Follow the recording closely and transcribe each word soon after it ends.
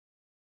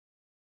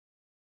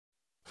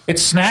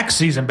It's snack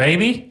season,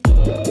 baby.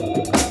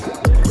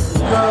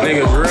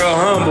 Niggas real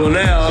humble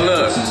now,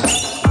 look.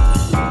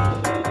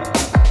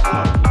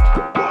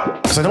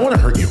 Because I don't want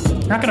to hurt you.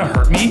 You're not gonna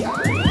hurt me.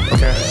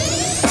 Okay.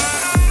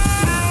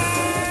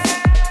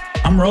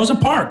 I'm Rosa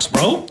Parks,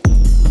 bro.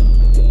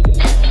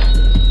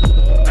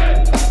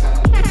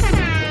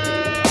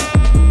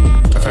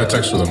 I've had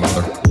sex with a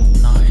mother.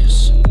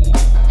 Nice.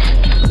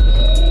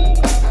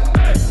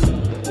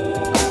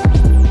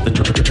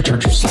 The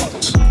Church of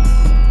Sluts.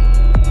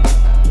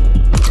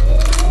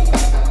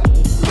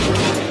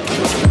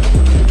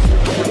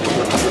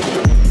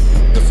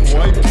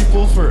 White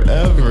people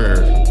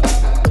forever.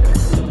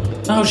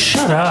 Oh,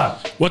 shut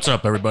up. What's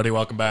up, everybody?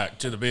 Welcome back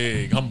to the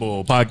Big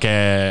Humble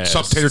Podcast.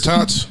 Sup, tater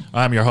tots?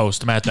 I'm your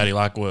host, Matt Daddy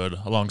Lockwood,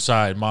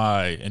 alongside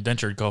my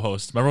indentured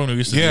co-host. Remember when we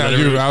used to Yeah, do that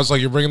dude, every- I was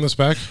like, you're bringing this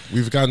back?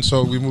 We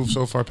moved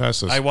so far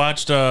past this. I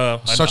watched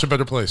Such a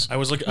better place. I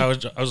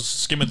was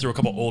skimming through a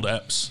couple old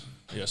eps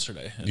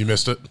yesterday. You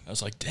missed it? I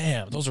was like,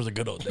 damn, those are the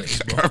good old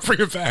days, bro. Gotta bring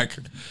it back.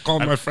 Call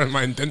my friend,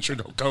 my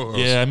indentured co-host.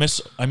 Yeah,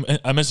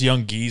 I miss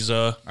Young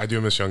Giza. I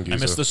do miss Young Giza. I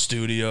miss the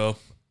studio.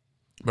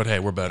 But hey,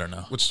 we're better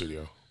now. Which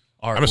studio?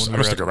 All right, I miss when we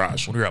were the at-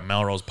 garage. When we were at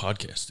Melrose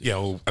Podcast. Yeah,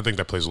 well, I think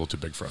that place is a little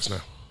too big for us now.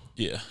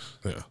 Yeah.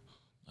 Yeah.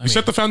 We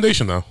set the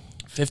foundation, though.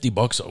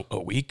 $50 a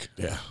week?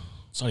 Yeah.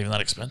 It's not even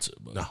that expensive.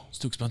 But No. it's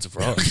too expensive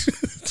for us.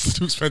 It's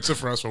too expensive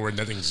for us when we're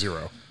netting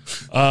zero.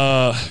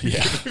 Yeah.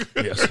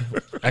 Yes.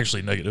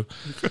 Actually negative.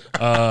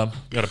 Got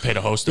to pay to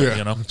host it,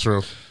 you know?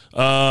 True.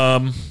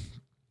 What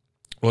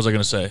was I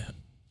going to say?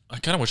 I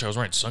kind of wish I was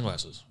wearing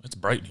sunglasses. It's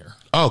bright in here.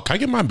 Oh, can I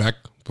get mine back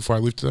before I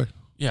leave today?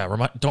 Yeah,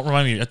 don't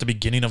remind me at the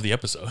beginning of the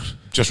episode.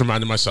 Just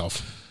reminding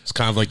myself. It's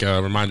kind of like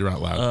a reminder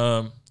out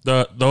loud.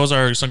 Those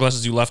are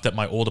sunglasses you left at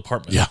my old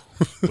apartment. Yeah.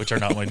 Which are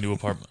not my new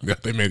apartment. Yeah,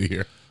 they made it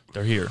here.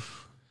 They're here.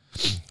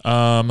 You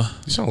sound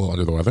a little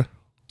under the weather.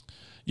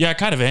 Yeah, I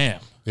kind of am.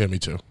 Yeah, me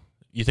too.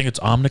 You think it's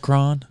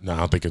Omicron? No, I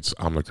don't think it's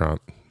Omicron.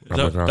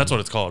 That's what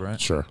it's called,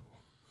 right? Sure.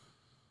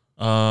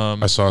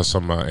 I saw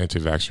some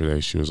anti-vaxxer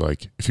today. She was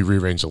like, if you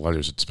rearrange the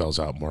letters, it spells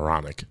out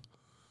moronic.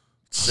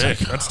 Sick.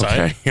 That's tight.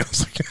 Okay. I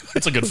was like,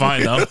 That's a good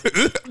find, though.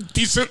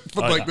 decent,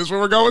 but like this is where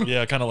we're going?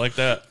 Yeah, I kind of like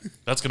that.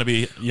 That's going to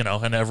be,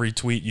 in every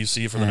tweet you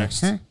see for the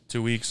next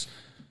 2 weeks.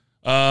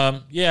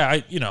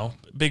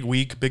 Big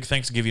week, big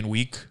Thanksgiving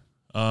week.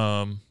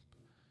 A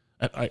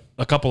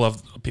couple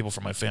of people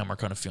from my fam are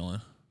kind of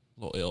feeling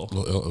a little ill.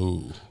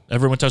 Ooh.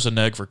 Everyone tested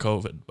neg for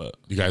COVID, but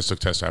You guys took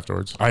tests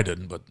afterwards? I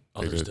didn't, but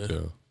others did. Yeah.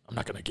 I'm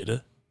not going to get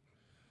it.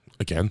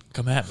 Again?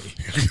 Come at me.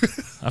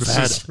 I've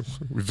had it.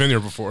 We've been here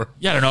before.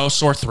 Yeah, I don't know,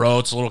 sore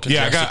throats, a little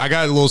congestion. Yeah, I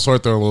got a little sore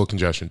throat, a little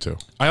congestion too.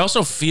 I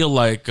also feel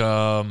like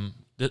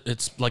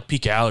it's like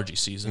peak allergy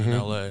season in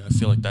LA. I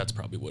feel like that's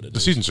probably what it The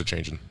is. seasons are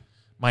changing.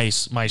 My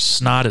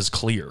snot is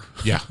clear.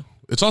 Yeah.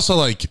 It's also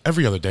like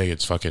every other day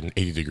it's fucking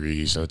 80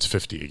 degrees and it's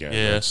 50 again.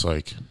 Yeah. It's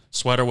like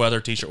Sweater weather,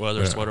 t-shirt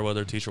weather, sweater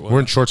weather, t-shirt weather. we're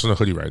in shorts and a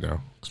hoodie right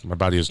now. 'Cause my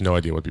body has no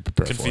idea what to be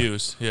prepared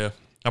Confused, yeah.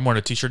 I'm wearing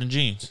a t-shirt and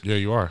jeans. for. Yeah,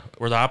 you are.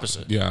 We're the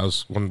opposite. Yeah, I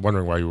was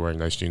wondering why you were wearing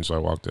nice jeans when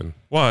I walked in.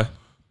 Why?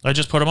 I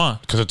just put them on.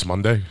 Because it's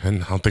Monday,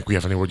 and I don't think we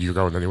have anywhere. You're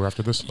going anywhere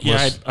after this? Yeah,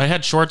 Unless- I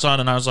had shorts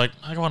on, and I was like,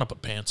 I want to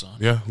put pants on.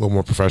 yeah, a little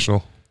more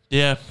professional.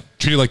 Yeah,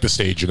 Treat it like the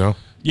stage, you know?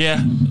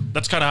 yeah,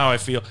 that's kind of how I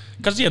feel.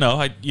 Because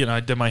I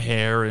did my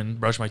hair and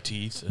brushed my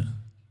teeth.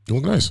 You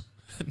look nice.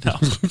 No,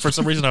 for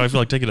some reason now I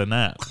feel like taking a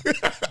nap.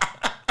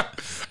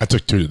 I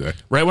took 2 today.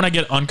 Right when I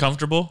get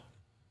uncomfortable,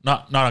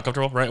 not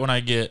uncomfortable. Right when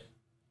I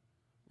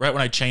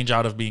change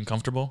out of being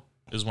comfortable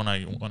is when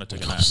I want to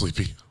take a I'm nap.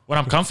 sleepy. When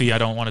I'm comfy, I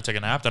don't want to take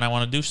a nap. Then I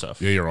want to do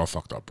stuff. Yeah, you're all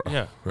fucked up, bro.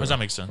 Yeah. Does that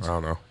make sense? I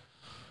don't know.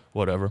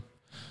 Whatever.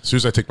 As soon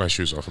as I take my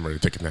shoes off, I'm ready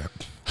to take a nap.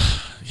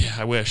 Yeah,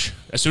 I wish.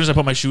 As soon as I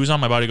put my shoes on,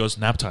 my body goes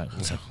nap time.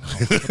 It's like, what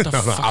the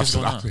fuck is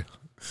going on? Probably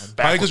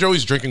Back- because you're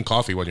always drinking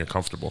coffee when you're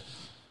comfortable.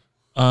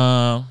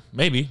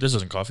 Maybe this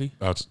isn't coffee.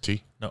 Oh, it's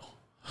tea. No,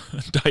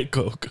 Diet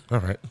Coke. All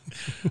right.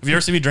 Have you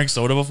ever seen me drink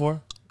soda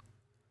before?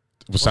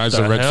 Besides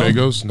What the the red hell?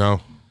 Fagos,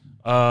 no.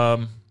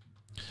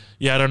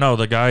 Yeah, I don't know.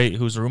 The guy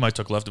whose room I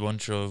took left a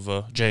bunch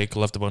of Jake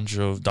left a bunch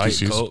of Diet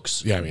DCs?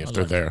 Cokes. Yeah, I mean, if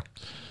they're there.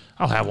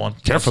 I'll have one.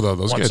 Careful, though.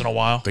 Those once get, in a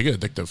while. They get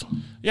addictive.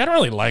 Yeah, I don't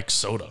really like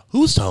soda. Who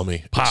was telling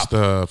me? Pop. It's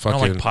the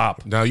fucking, I don't like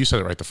pop. No, you said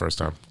it right the first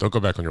time. Don't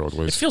go back on your old It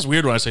ways. feels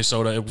weird when I say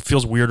soda. It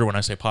feels weirder when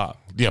I say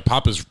pop. Yeah,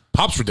 pop's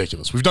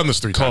ridiculous. We've done this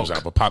 3 times Coke.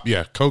 now, but pop,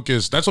 yeah, Coke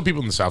is, that's what people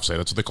in the South say.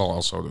 That's what they call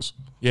all sodas.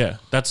 Yeah,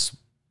 that's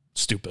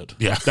stupid.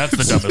 Yeah. That's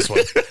the dumbest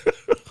one.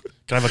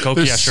 Can I have a Coke?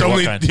 There's Yeah, sure. so What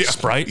many- kind? yeah.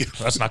 Sprite?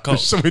 That's not Coke.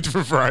 There's so many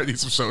different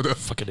varieties of soda.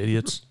 Fucking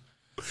idiots.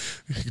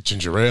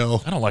 Ginger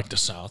ale. I don't like the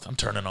South. I'm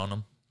turning on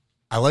them.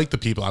 I like the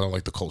people. I don't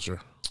like the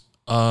culture.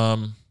 I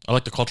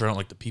like the culture. I don't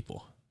like the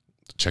people.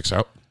 Checks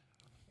out.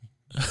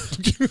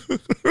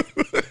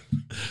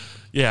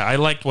 Yeah, I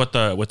liked what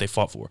they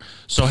fought for.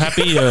 So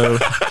happy. You have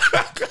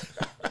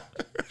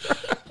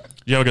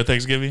a good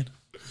Thanksgiving?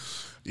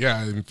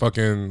 Yeah, and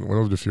fucking went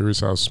over to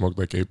Fury's house, smoked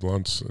like 8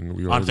 blunts, and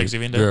we ordered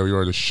Thanksgiving Day? Yeah, we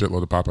ordered a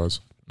shitload of Popeyes.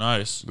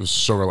 Nice. It was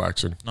so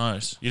relaxing.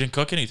 Nice. You didn't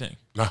cook anything?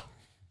 No,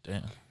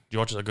 Damn. Did you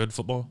watch the good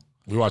football?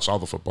 we watched all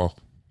the football.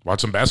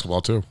 Watched some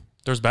basketball too.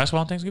 There's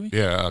basketball on Thanksgiving?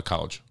 Yeah,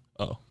 college.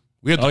 Oh.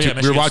 We had Oh, yeah, we were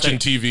Michigan watching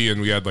State. TV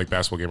and we had like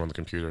basketball game on the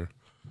computer.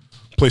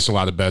 Placed a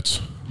lot of bets.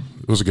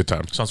 It was a good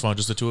time. Sounds fun.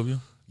 Just the two of you?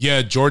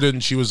 Yeah, Jordan,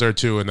 she was there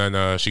too, and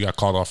then she got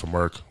called off from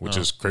work, which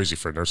is crazy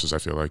for nurses, I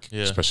feel like,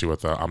 especially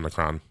with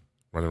Omicron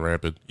running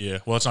rampant. Yeah.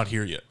 Well, it's not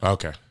here yet.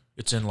 Okay.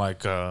 It's in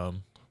like,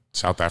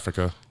 South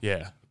Africa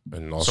yeah.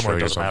 and Somewhere Australia.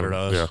 it doesn't matter to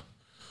us. Yeah.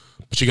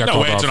 But she got No,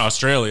 called wait, off. it's in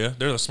Australia.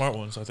 They're the smart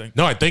ones, I think.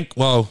 No, I think,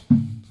 well,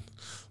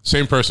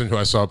 same person who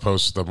I saw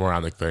post the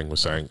moronic thing was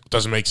saying, it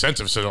doesn't make sense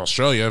if it's in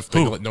Australia. If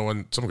they let no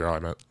one, some girl I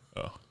met.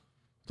 Oh.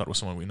 Thought it was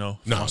someone we know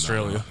from No,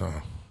 Australia. No.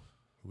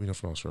 We know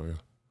from Australia.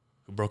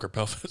 Who broke her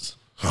pelvis.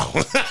 Oh.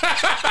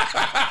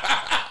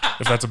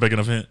 If that's a big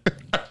enough hint.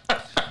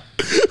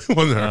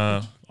 Wasn't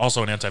her.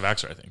 Also an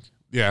anti-vaxxer, I think.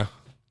 Yeah.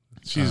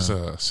 She's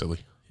silly.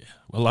 Yeah.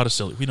 A lot of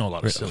silly. We know a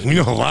lot of silly. We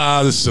know a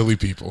lot of silly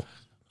people.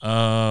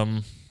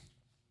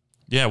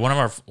 Yeah, one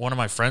of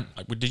my friends.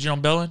 Did you know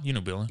Bellin? You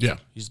knew Bellin. Yeah.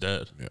 He's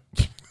dead. Yeah.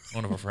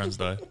 One of our friends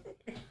died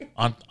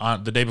on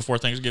the day before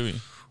Thanksgiving.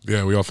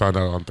 Yeah, we all found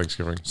out on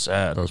Thanksgiving.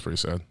 Sad. That was pretty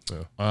sad.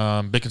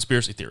 Yeah. Big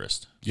conspiracy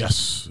theorist.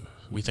 Yes.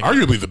 We think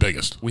Arguably the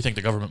biggest. we think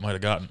the government might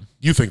have gotten.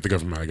 You think the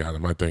government might have got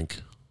him, I think.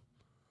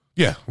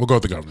 Yeah, we'll go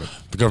with the government.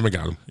 The government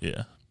got him.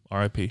 Yeah.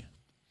 R.I.P.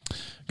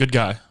 Good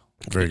guy.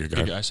 Very good guy.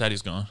 Good guy. Sad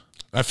he's gone.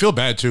 I feel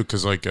bad, too,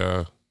 because, like,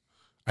 I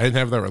didn't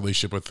have that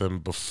relationship with him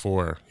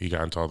before he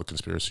got into all the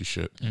conspiracy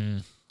shit.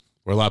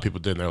 Where a lot of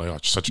people did, and they're like, oh,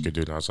 such a good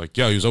dude. And I was like,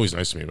 yeah, he was always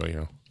nice to me, but, you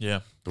know. Yeah.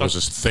 There was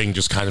this thing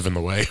just kind of in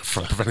the way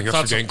from preventing us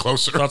from getting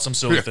closer. Thought some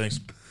silly things.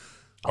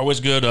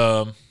 Always good.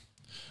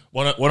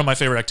 One of my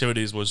favorite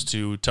activities was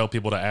to tell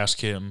people to ask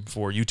him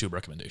for YouTube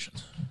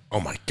recommendations. Oh,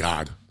 my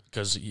God.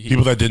 Because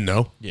People that didn't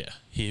know? yeah,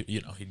 he'd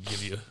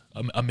give you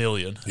a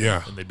million.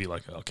 Yeah. And they'd be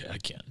like, okay, I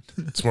can.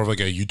 It's more of like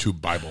a YouTube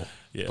Bible.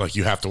 Yeah. Like,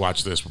 you have to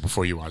watch this, but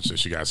before you watch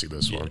this, you got to see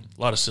this one.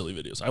 A lot of silly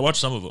videos. I watched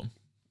some of them.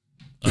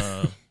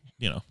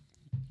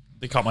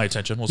 They caught my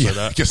attention. We'll say I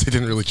that. guess they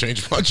didn't really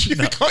change much.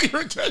 They caught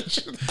your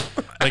attention.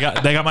 They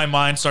got my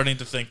mind starting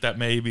to think that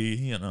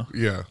maybe,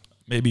 Yeah.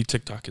 maybe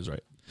TikTok is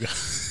right. Yeah.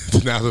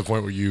 Now to the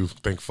point where you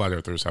think flat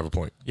earthers have a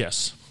point.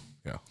 Yes.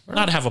 Yeah.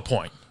 Not have a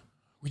point.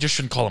 We just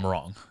shouldn't call them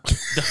wrong.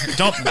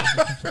 Don't.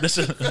 This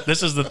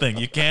is the thing.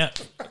 You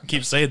can't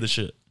keep saying the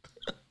shit.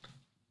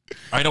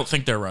 I don't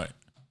think they're right.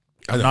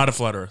 I'm not a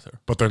flat earther.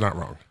 But they're not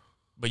wrong.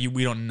 But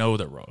we don't know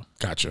they're wrong.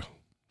 Gotcha.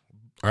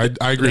 I agree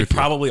They with you.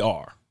 probably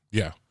are.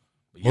 Yeah.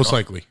 Most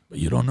likely. But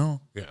you don't know.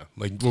 Yeah.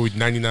 Like, what we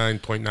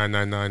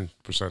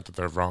 99.999% that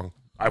they're wrong.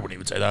 I wouldn't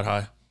even say that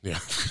high. Yeah.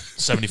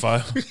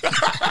 75.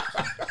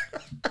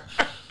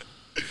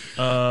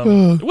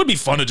 It would be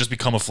fun to just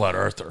become a flat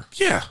earther.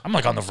 Yeah. I'm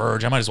like on the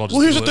verge. I might as well just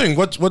Well, here's do the it. thing.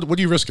 What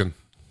are you risking?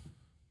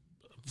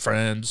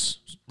 Friends.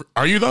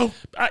 Are you, though?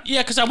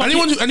 Yeah, because I want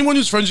Anyone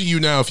who's friends with you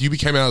now, if you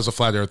became out as a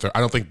flat earther, I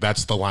don't think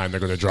that's the line they're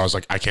going to draw. Is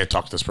like, I can't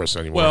talk to this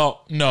person anymore.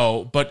 Well,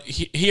 no, but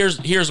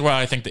here's where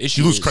I think the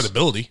issue you lose is.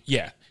 credibility.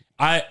 Yeah.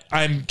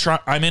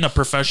 I'm in a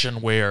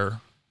profession where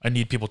I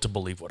need people to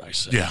believe what I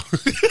say. Yeah.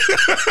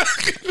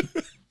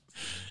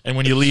 And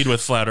when you lead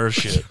with flat earth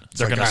shit,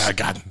 they're like, gonna I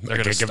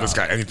can't give this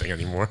guy anything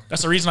anymore.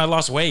 That's the reason I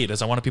lost weight,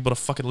 is I wanted people to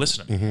fucking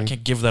listen to me. I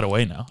can't give that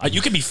away now. You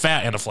can be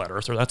fat and a flat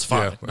earther. That's fine.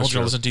 Yeah, I'm that's going to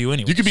true. listen to you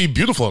anyway. You could be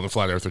beautiful and a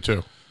flat earther,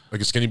 too. Like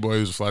a skinny boy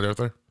who's a flat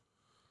earther.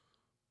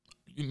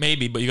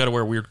 Maybe, but you got to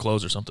wear weird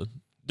clothes or something.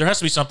 There has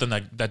to be something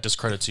that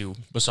discredits you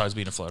besides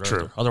being a flat True.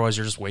 earther. Otherwise,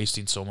 you're just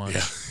wasting so much.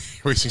 Yeah.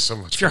 You're wasting so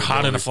much. If you're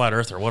hot and a flat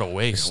earther, what a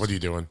waste. What are you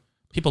doing?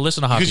 People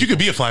listen to hot Because you people.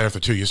 could be a flat earther,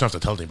 too. You just don't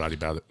have to tell anybody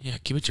about it. Yeah,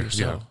 keep it to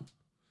yourself.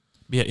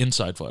 Be an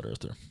inside flat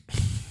earther.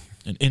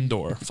 An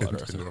indoor flat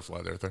earther. Indoor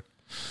flat earther.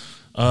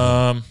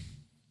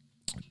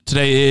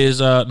 Today is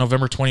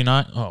November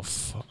 29th. Oh,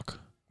 fuck.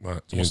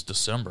 What? It's almost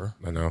December.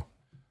 I know.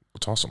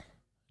 It's awesome.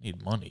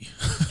 Need money.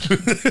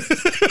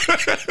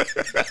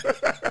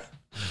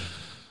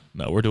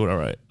 No, we're doing all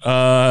right.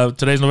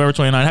 Today's November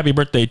 29th. Happy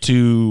birthday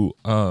to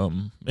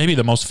maybe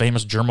the most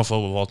famous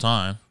germaphobe of all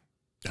time.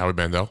 Howie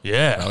Mandel.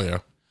 Yeah. Hell yeah.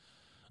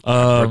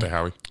 Happy birthday,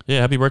 Howie. Yeah,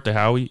 happy birthday,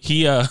 Howie.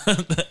 He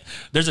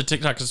there's a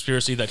TikTok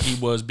conspiracy that he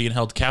was being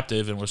held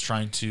captive and was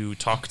trying to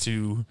talk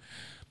to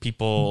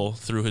people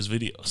through his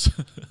videos.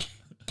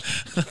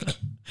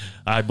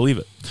 I believe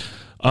it.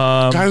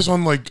 Guy's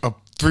on like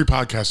 3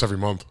 podcasts every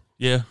month.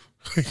 Yeah.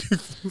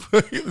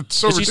 It's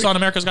so Is he ridiculous. still on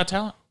America's Got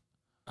Talent?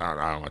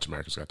 I don't watch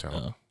America's Got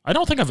Talent. I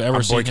don't think I've ever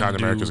I'm seen him boycotting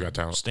do America's Got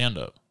Talent.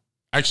 stand-up.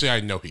 Actually, I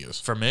know he is.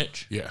 For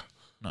Mitch? Yeah.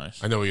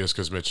 Nice. I know he is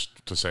because Mitch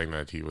was saying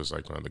that he was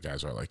like one of the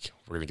guys who are like,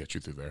 we're going to get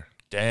you through there.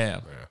 Damn.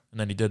 Yeah. And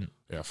then he didn't.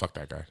 Yeah, fuck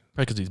that guy.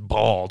 Probably because he's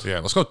bald. Yeah,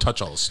 let's go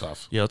touch all this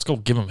stuff. Yeah, let's go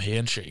give him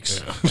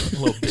handshakes.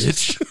 Little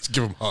bitch. Let's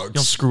give him hugs. You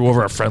don't screw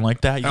over a friend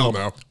like that. You Hell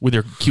know, no. with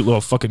your cute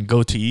little fucking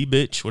goatee,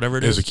 bitch. Whatever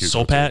it It is. is a cute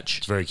soul goatee. patch.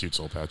 It's a very cute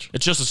soul patch.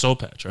 It's just a soul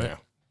patch, right? Yeah.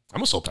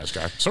 I'm a soul patch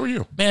guy. So are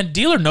you. Man,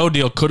 Deal or No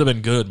Deal could have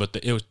been good, but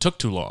it took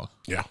too long.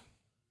 Yeah.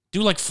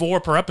 Do like 4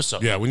 per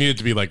episode. Yeah, we need it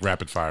to be like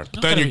rapid fire. But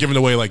Not then gonna you're be- giving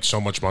away like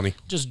so much money.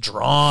 Just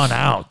drawn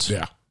out.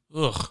 Yeah.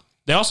 Ugh.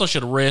 They also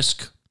should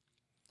risk.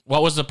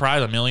 What was the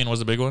prize? $1 million was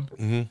the big one?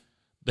 Mm-hmm.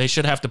 They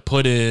should have to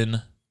put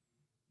in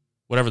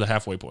whatever the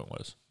halfway point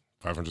was.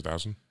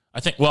 500,000. I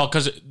think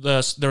because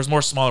there was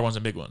more smaller ones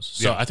than big ones,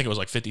 so Yeah. I think it was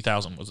like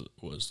 50,000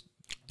 was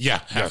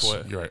Yeah, halfway.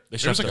 yes, you're right. They It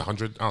should was have like to-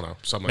 100. I don't know,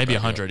 something maybe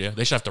like that. 100. Yeah,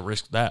 they should have to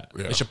risk that.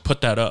 Yeah. They should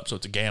put that up so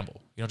it's a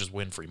gamble. You don't just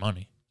win free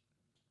money.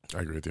 Yeah.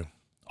 I agree with you.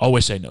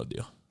 Always say no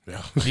deal.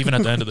 Yeah. Even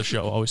at the end of the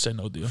show, always say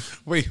no deal.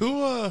 Wait,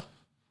 who?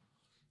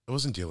 It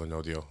wasn't Deal or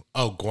No Deal.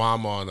 Oh,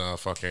 Guam on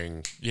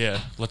fucking. Yeah,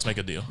 let's make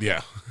a deal.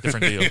 Yeah.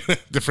 Different deal.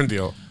 Different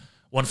deal.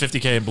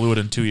 150K and blew it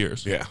in 2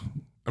 years. Yeah.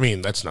 I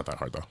mean, that's not that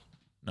hard though.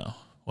 No.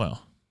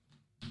 Well.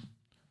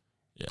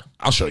 Yeah.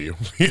 I'll show you.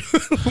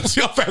 We'll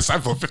see how fast I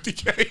blow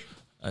 50K.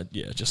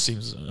 Yeah, it just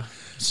seems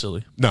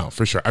silly. No,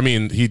 for sure. I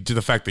mean,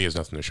 the fact that he has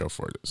nothing to show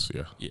for it is,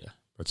 yeah. Yeah.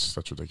 That's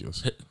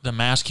ridiculous. The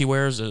mask he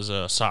wears is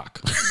a sock.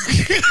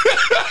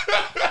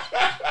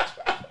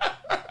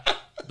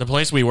 The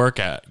place we work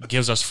at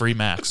gives us free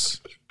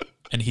masks,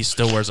 and he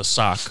still wears a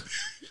sock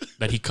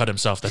that he cut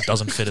himself that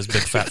doesn't fit his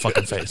big fat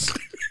fucking face.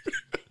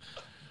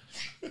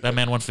 That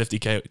man won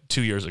 50K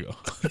 2 years ago.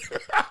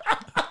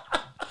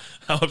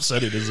 How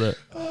upsetting is that?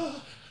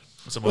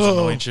 It's the most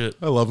annoying shit.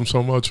 I love him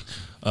so much.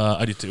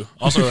 I do too.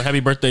 Also,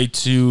 happy birthday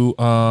to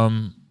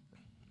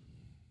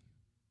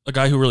a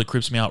guy who really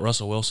creeps me out,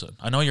 Russell Wilson.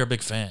 I know you're a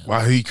big fan.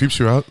 Wow, he creeps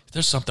you out?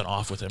 There's something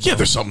off with him. Yeah, bro.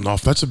 there's something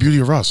off. That's the beauty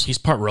of Russ. He's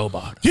part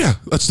robot. Yeah,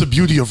 that's the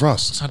beauty of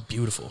Russ. It's not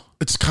beautiful.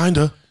 It's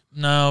kinda.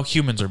 No,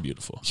 humans are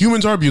beautiful.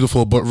 Humans are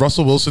beautiful, but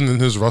Russell Wilson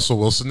and his Russell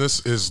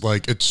Wilsonness is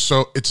like,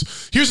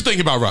 here's the thing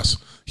about Russ.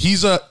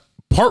 He's a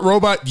part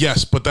robot,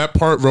 yes, but that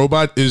part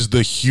robot is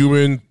the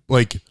human,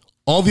 like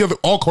all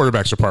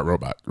quarterbacks are part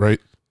robot, right?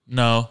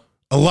 No.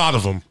 A lot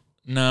of them.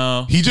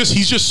 No. He's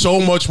just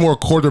so much more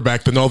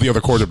quarterback than all the other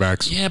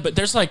quarterbacks. Yeah, but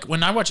there's like,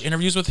 when I watch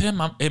interviews with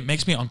him, it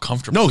makes me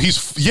uncomfortable. No, he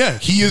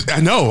is.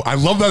 I know. I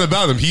love that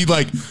about him. He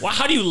like, Well,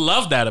 how do you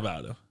love that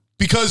about him?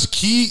 because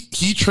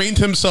he trained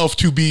himself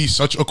to be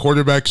such a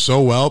quarterback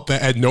so well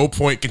that at no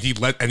point can he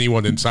let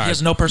anyone inside. He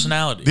has no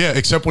personality. Yeah,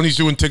 except when he's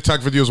doing TikTok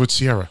videos with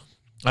Sierra.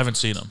 I haven't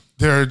seen him.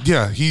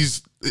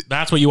 He's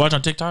That's what you watch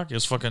on TikTok?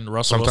 Is fucking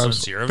Russell Wilson and sometimes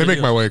Sierra they make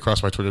videos? my way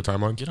across my Twitter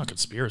timeline. Get on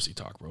conspiracy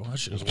talk, bro. That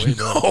shit is way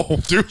more. No,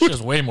 dude. Shit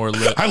is way more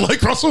lit. I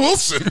like Russell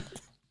Wilson.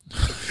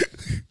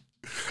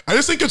 I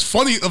just think it's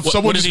funny of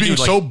someone what does just he being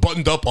do, so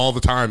buttoned up all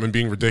the time and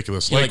being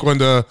ridiculous. Yeah, Like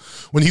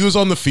when he was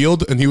on the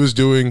field and he was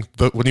doing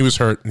when he was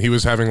hurt and he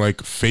was having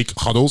like fake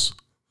huddles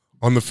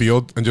on the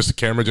field and just the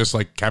camera just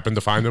like happened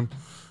to find him.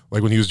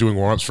 Like when he was doing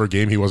warm-ups for a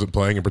game he wasn't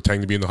playing and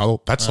pretending to be in the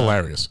huddle. That's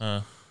hilarious.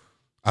 I'm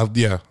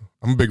a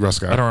big Russ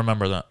guy. I don't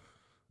remember that.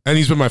 And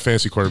he's been my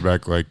fantasy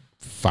quarterback like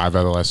 5 out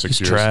of the last 6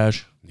 years.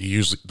 Trash.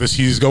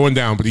 He's going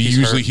down, but he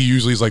usually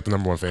is like the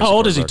number one fantasy. How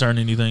old is he quarterback.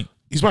 turning, you think?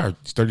 He's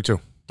 32.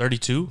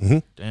 32? Mm-hmm.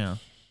 Damn.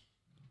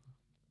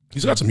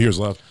 He's got some years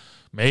left.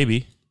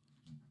 Maybe.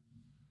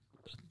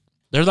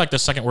 They're like the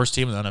second worst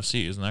team in the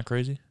NFC. Isn't that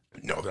crazy?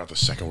 No, they're not the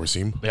second worst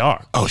team. They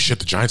are. Oh shit,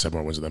 the Giants have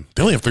more wins than them.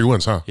 They only have 3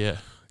 wins, huh? Yeah.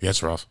 Yeah,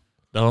 it's rough.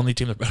 The only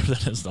team that's better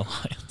than is the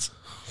Lions.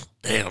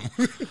 Damn.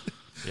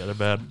 Yeah, they're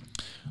bad.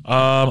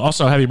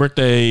 Also, happy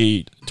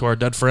birthday to our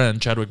dead friend,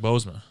 Chadwick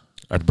Boseman.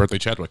 Happy birthday,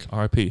 Chadwick.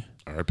 R.I.P.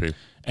 R.I.P.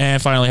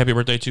 And finally, happy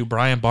birthday to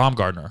Brian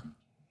Baumgartner.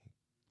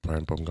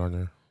 Brian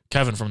Baumgartner.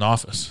 Kevin from The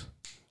Office.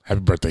 Happy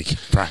birthday,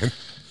 Brian.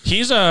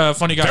 He's a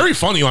funny guy. Very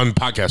funny on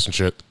podcasts and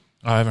shit.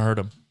 I haven't heard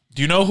him.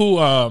 Do you know who,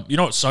 you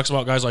know what sucks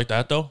about guys like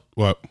that, though?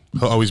 What?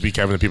 He'll always be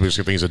Kevin and people just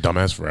think he's a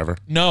dumbass forever.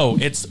 No,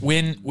 it's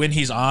when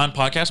he's on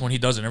podcasts, when he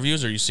does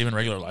interviews or you see him in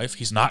regular life,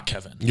 he's not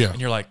Kevin. Yeah. And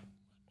you're like,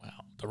 wow,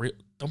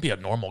 don't be a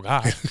normal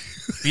guy.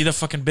 Be the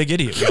fucking big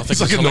idiot. We all think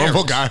He's like it's a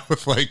normal hilarious. guy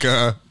with like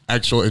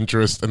actual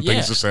interest and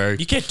things to say.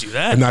 You can't do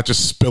that. And not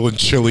just spilling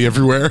chili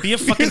everywhere. Be a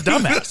fucking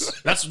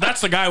dumbass.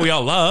 That's the guy we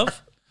all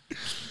love.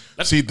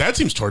 See, that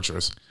seems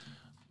torturous.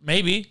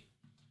 Maybe.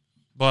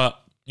 But,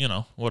 you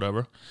know,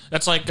 whatever.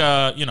 That's like,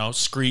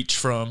 Screech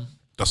from...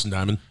 Dustin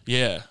Diamond.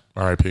 Yeah.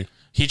 R.I.P.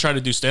 He tried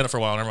to do stand-up for a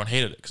while and everyone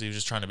hated it because he was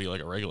just trying to be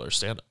like a regular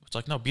stand-up. It's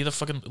like, no, be the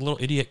fucking little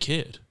idiot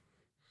kid.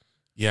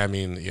 Yeah, I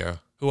mean, yeah.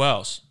 Who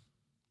else?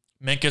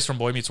 Minkus from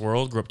Boy Meets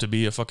World grew up to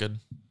be a fucking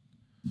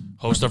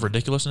host of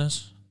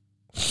ridiculousness.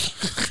 Who's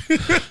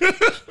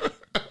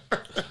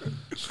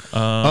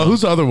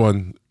the other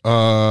one?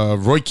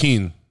 Roy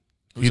Keane.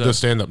 He that? does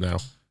stand-up now.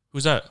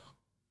 Who's that?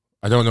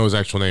 I don't know his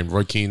actual name.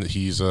 Roy Keane.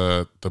 He's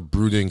the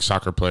brooding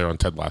soccer player on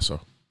Ted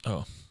Lasso.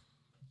 Oh.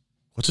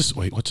 What's his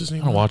name?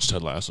 I don't watch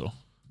Ted Lasso.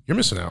 You're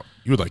missing out.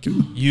 You would like it.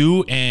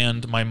 You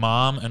and my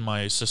mom and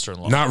my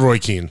sister-in-law. Not Roy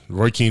Keane.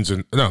 Roy Keane's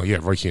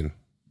Roy Keane.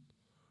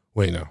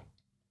 Wait, no.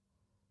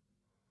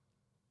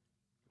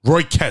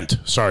 Roy Kent.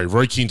 Sorry,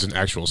 Roy Keane's an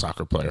actual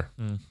soccer player.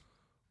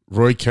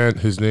 Roy Kent,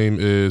 his name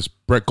is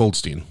Brett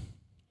Goldstein.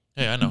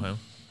 Hey, I know him.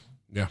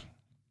 Yeah.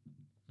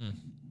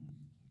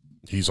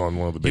 He's on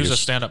one of the He was biggest.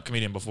 a stand-up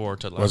comedian before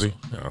Ted Lasso. Was he?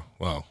 Oh,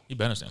 well, He'd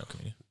been a stand-up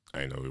comedian. I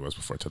didn't know he was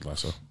before Ted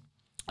Lasso.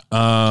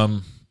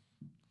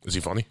 Is he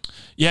funny?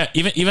 Yeah,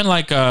 even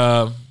like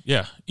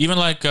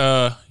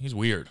he's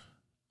weird.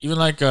 Even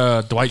like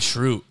Dwight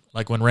Schrute,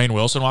 like when Rainn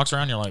Wilson walks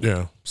around, you're like,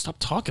 Yeah. stop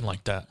talking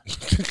like that.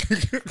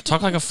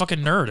 Talk like a fucking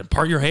nerd and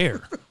part your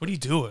hair. What are you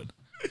doing?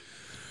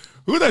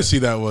 Who did I see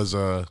that was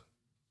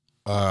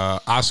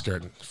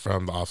Oscar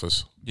from The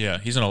Office. Yeah,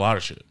 he's in a lot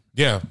of shit.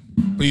 Yeah,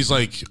 but he's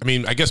like, I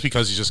mean, I guess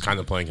because he's just kind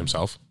of playing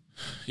himself.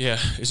 Yeah,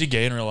 is he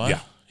gay in real life?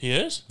 Yeah. He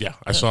is? Yeah,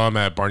 I saw him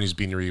at Barney's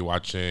Beanery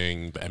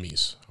watching the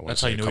Emmys.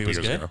 That's how you knew he was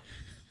gay?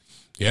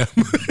 Yeah.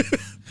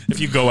 If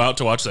you go out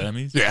to watch the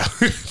Emmys? Yeah.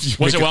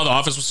 Was it while The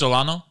Office was still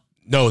on, though?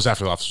 No, it was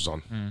after The Office was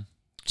on.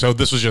 So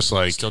this was just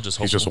like, Still just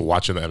he's just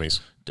watching the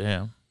Emmys.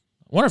 Damn.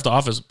 I wonder if The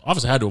Office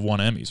had to have won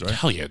Emmys, right?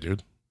 Hell yeah,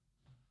 dude.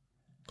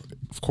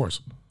 Of course.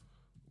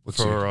 Let's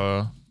see.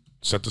 For,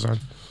 Set design?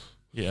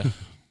 yeah.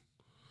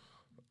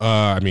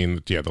 I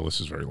mean, yeah, the list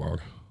is very long.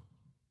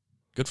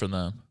 Good for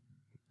them.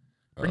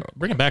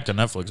 Bring it back to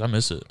Netflix. I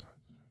miss it.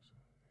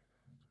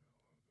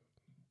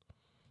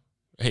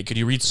 Hey, could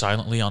you read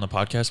silently on the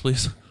podcast,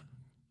 please?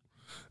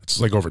 It's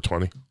like over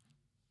 20.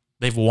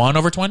 They've won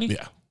over 20?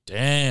 Yeah.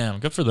 Damn,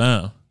 good for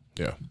them.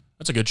 Yeah.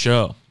 That's a good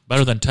show.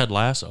 Better than Ted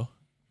Lasso.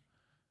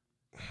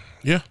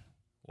 Yeah.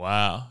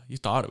 Wow, you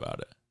thought about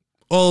it.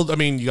 Well, I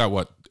mean, you got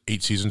what,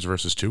 8 seasons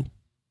versus 2?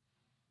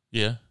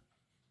 Yeah.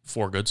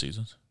 4 good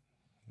seasons.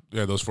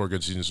 Yeah, those 4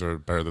 good seasons are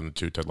better than the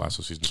 2 Ted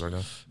Lasso seasons right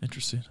now.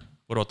 Interesting.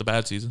 What about the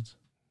bad seasons?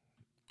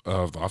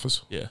 Of The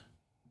Office? Yeah.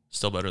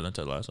 Still better than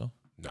Ted Lasso?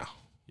 No.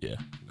 Yeah.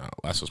 No,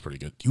 Lasso's pretty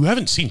good. You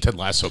haven't seen Ted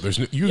Lasso. There's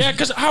no, Yeah,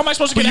 because how am I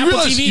supposed to get you Apple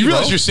realize, TV, you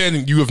realize bro? you're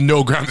saying you have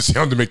no ground to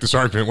stand to make this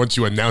argument once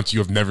you announce you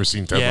have never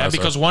seen Ted Yeah, Lasso.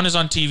 because one is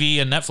on TV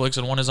and Netflix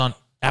and one is on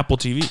Apple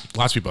TV.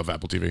 Lots of people have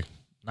Apple TV.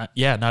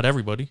 Not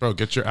everybody. Bro,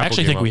 get your Apple I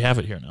actually game think up. we have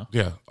it here now.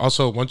 Yeah.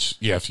 Also,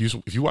 if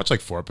you watch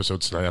like 4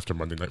 episodes tonight after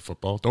Monday Night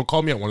Football, don't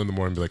call me at 1 in the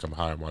morning and be like, I'm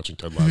high, I'm watching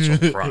Ted Lasso,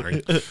 I'm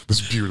crying. This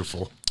is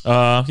beautiful.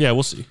 Yeah,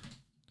 we'll see.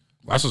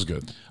 Lasso's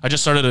good. I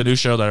just started a new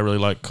show that I really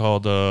like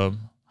called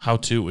How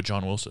To with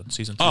John Wilson,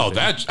 season 2. Oh,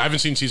 that I haven't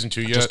seen season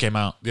 2 yet. just came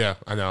out. Yeah,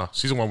 I know.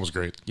 Season 1 was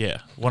great. Yeah,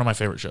 one of my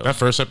favorite shows. That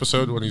first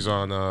episode when he's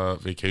on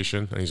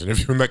vacation and he's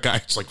interviewing that guy,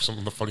 it's like some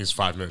of the funniest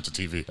 5 minutes of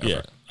TV ever.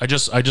 Yeah, I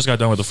just got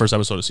done with the first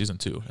episode of season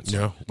 2. It's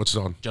Yeah. What's it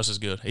on? just as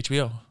good.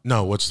 HBO.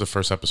 No, what's the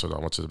first episode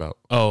on? What's it about?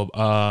 Oh,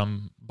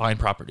 buying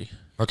property.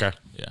 Okay.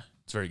 Yeah,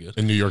 it's very good.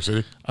 In New York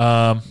City?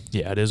 Yeah,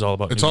 it is all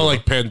about. It's New all York.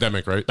 like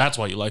pandemic, right? That's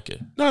why you like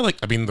it. No,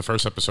 the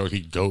first episode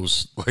he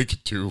goes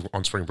like to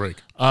on spring break.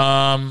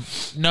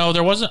 No,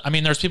 there wasn't. I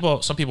mean,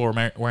 some people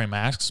were wearing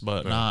masks,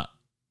 but not.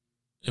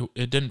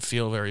 It didn't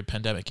feel very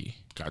pandemic-y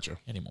Gotcha.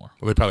 anymore.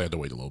 Well, they probably had to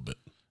wait a little bit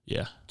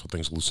Yeah, until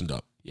things loosened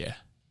up. yeah.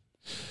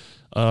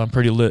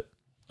 Pretty lit.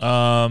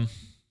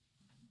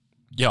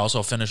 Yeah.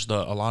 Also finished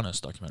the Alanis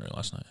documentary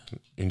last night.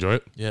 You enjoy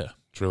it? Yeah,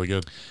 It's really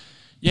good.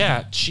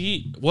 yeah.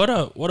 What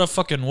a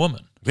fucking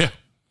woman. Yeah.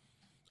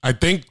 I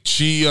think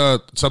she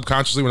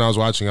subconsciously when I was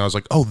watching, I was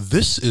like, oh,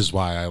 this is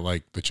why I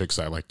like the chicks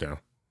I like now.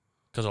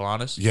 Because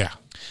Alanis. Yeah.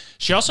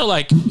 She also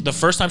the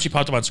first time she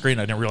popped up on screen,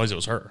 I didn't realize it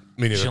was her.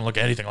 Me neither. She didn't look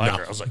anything like No.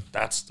 her. I was like,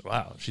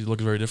 wow. She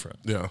looks very different.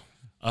 Yeah.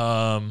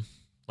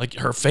 Like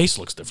her face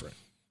looks different.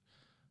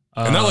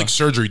 And not like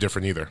surgery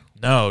different either.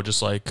 No,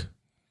 just like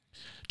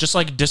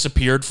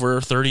disappeared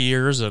for 30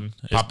 years and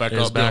Pop back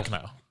is up, back yeah.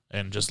 now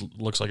and just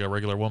looks like a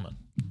regular woman.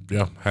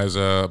 Yeah. Has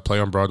a play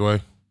on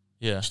Broadway.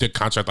 Yeah. She did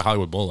concert at the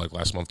Hollywood Bowl like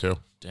last month too.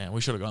 Damn,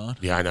 we should have gone.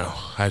 Yeah, I know.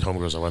 I had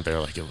homegirls. I went there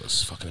like it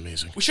was fucking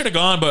amazing. We should have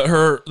gone, but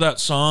that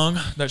song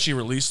that she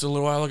released a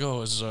little while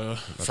ago is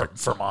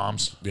for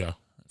moms. Yeah.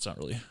 It's not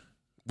really.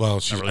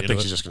 Well, really I into think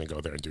it. she's just gonna go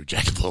there and do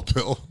Jagged Little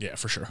Pill. Yeah,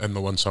 for sure. And the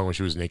one song where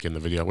she was naked in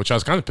the video, which I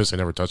was kind of pissed I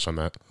never touched on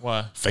that.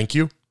 Why? Thank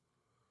You.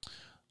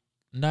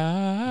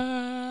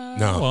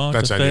 No,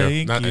 that's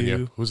Enya. Not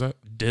Enya. Who's that?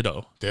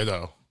 Dido.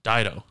 Dido.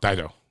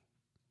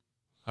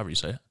 However you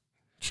say it.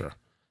 Sure.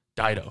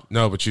 Dido.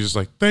 No, but she's just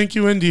like, thank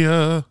you,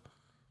 India.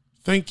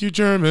 Thank you,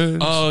 Germans.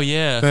 Oh,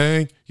 yeah.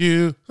 Thank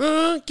you.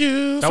 Thank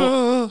you.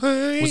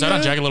 Was that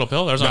on Jagged Little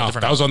Pill? That was on a No,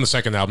 different that was on the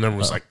second album. Everyone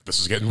was like, this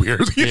is getting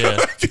weird. Yeah.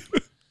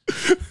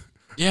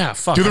 Yeah,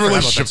 fuck. Do the I forgot about that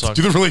relationship. song.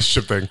 Do the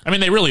relationship thing. I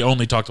mean, they really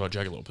only talked about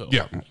Jagged Little Pill.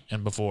 Yeah.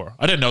 And before.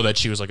 I didn't know that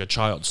she was like a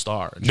child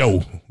star.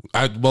 No.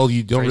 Well,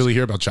 you don't really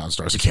hear about child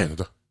stars in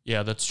Canada.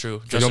 Yeah, that's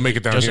true. They don't make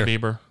it down Justin here.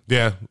 Bieber.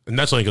 Yeah, and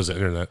that's only because of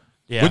the internet.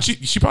 Yeah. Which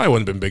she probably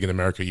wouldn't have been big in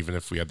America even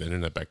if we had the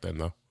internet back then,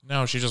 though.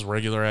 No, she's just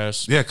regular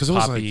ass. Yeah, because it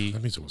was poppy. like,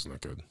 that means it wasn't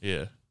that good.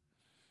 Yeah.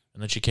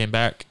 And then she came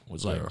back,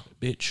 was like,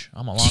 bitch,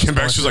 I'm a lot. She came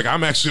back, she was like,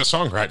 I'm actually a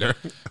songwriter.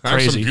 I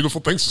have some Crazy.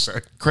 beautiful things to say.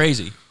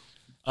 Crazy.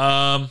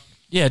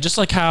 Yeah, just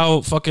like how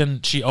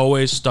fucking she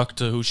always stuck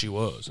to who she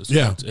was.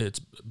 It's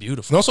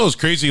beautiful. And also, it's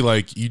crazy.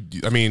 Like,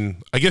 I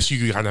mean, I guess you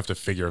kind of have to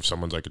figure if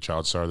someone's like a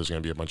child star, there's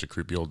going to be a bunch of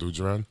creepy old dudes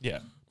around. Yeah.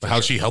 But how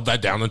she held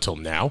that down until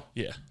now.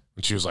 Yeah.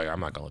 And she was like, I'm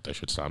not going to let that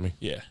shit stop me.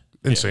 Yeah.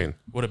 Insane. Yeah.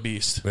 What a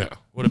beast. Yeah.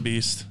 What a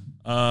beast.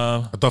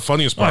 The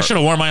funniest I part. should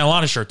have worn my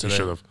Alanis shirt today. You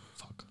should have.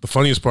 The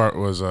funniest part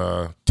was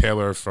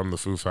Taylor from the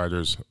Foo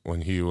Fighters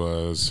when he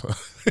was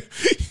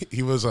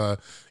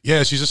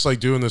she's just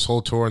like doing this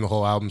whole tour and the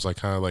whole album's like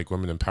kind of like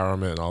women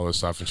empowerment and all this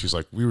stuff and she's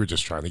like, we were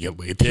just trying to get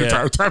laid the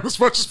entire time as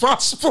much as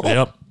possible.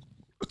 Yep.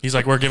 He's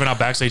like, we're giving out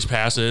backstage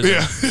passes. Yeah.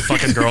 And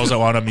fucking girls that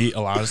want to meet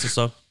Alanis and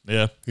stuff.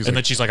 Yeah. And like,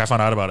 then she's like, I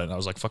found out about it. And I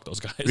was like, fuck those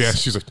guys. Yeah,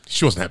 she's like,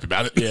 she wasn't happy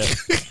about it. Yeah.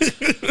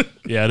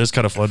 Yeah, it is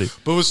kind of funny.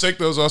 But it was sick,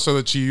 though, was also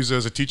that she used it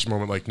as a teaching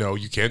moment. Like, no,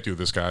 you can't do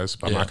this, guys.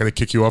 I'm not going to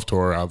kick you off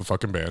tour out of the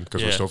fucking band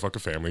because we're still fucking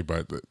family,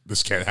 but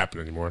this can't happen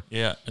anymore.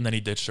 Yeah. And then he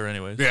ditched her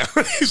anyways. Yeah.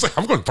 He's like,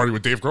 I'm going to party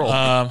with Dave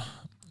Grohl.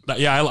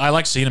 Yeah, I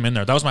like seeing him in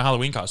there. That was my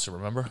Halloween costume,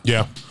 remember?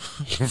 Yeah.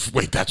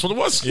 Wait, that's what it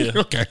was? Yeah.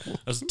 Okay.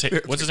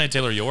 What's his name?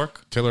 Taylor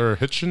York? Taylor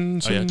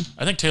Hitchinson? Oh, yeah.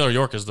 I think Taylor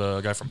York is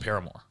the guy from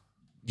Paramore.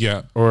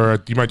 Yeah.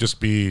 Or you might just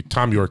be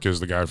Tom York is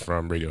the guy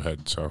from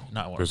Radiohead. So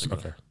Not one.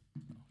 Okay.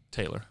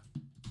 Taylor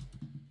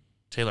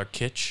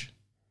Kitsch.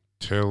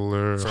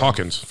 Taylor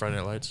Hawkins. Friday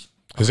Night Lights.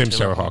 His name's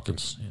Taylor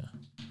Hawkins. Yeah.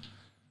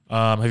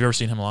 Have you ever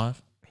seen him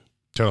live?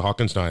 Taylor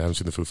Hawkins? No, I haven't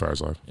seen the Foo Fighters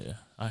live. Yeah,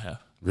 I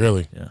have.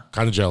 Really? Yeah.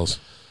 Kind of jealous.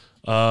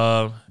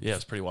 Yeah,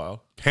 it's pretty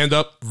wild. Hand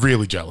up,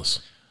 really jealous.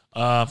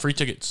 Free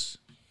tickets.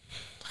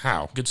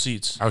 How? Good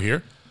seats. Out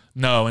here?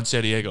 No, in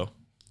San Diego.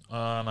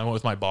 I went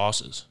with my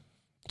bosses.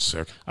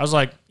 Sick. I was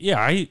like, yeah,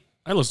 I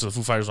listened to the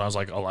Foo Fighters when I was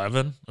like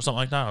 11 or something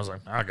like that. I was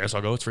like, I guess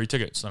I'll go. It's free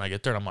tickets. Then I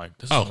get there and I'm like,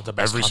 this is one of the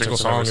best every single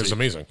concerts I've song ever is seen.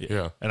 amazing.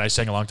 Yeah. And I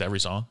sang along to every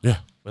song. Yeah.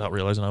 Without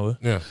realizing I would.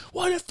 Yeah.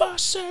 What if I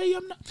say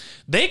I'm not?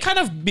 They kind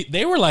of,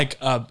 they were like,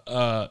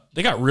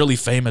 they got really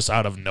famous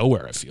out of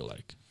nowhere, I feel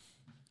like.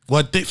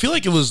 Well, they feel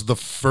like it was the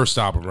first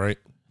album, right?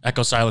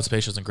 Echo, Silence,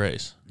 Patience, and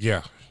Grace.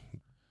 Yeah.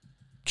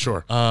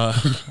 Sure.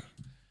 Because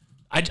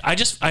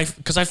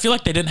I feel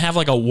like they didn't have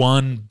like a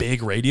one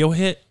big radio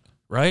hit,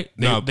 right?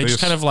 They just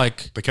kind of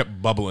like they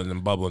kept bubbling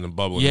and bubbling and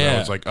bubbling. Yeah.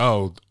 And it's like,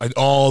 oh, and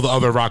all the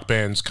other rock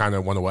bands kind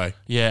of went away.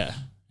 yeah,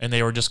 and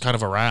they were just kind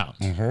of around.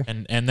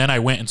 Mm-hmm. And then I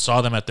went and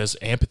saw them at this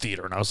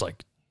amphitheater, and I was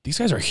like, these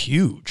guys are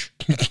huge.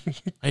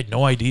 I had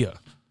no idea.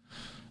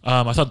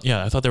 I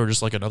thought they were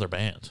just like another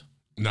band.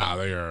 Nah,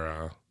 they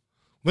are.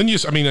 When you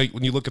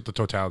look at the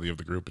totality of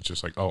the group, it's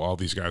just like, oh, all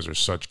these guys are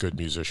such good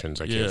musicians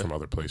that came from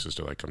other places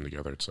to like come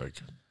together. It's like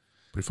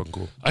pretty fucking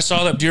cool. I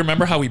saw that. Do you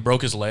remember how he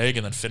broke his leg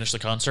and then finished the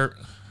concert?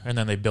 And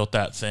then they built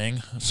that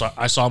thing. So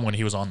I saw him when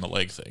he was on the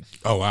leg thing.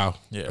 Oh, wow.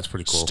 Yeah. That's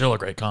pretty cool. Still a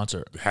great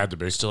concert. It had to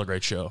be. Still a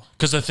great show.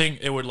 Because the thing,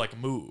 it would like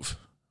move.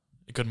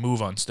 It could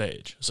move on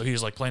stage. So he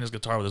was like playing his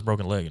guitar with his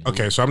broken leg. And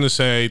Okay, so I'm going to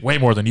say... way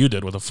more than you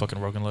did with a fucking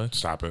broken leg.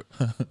 Stop it.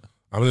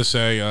 I'm going to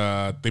say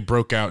they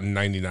broke out in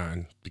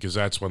 99 because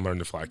that's when Learn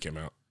to Fly came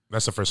out.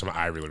 That's the first time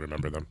I really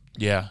remember them.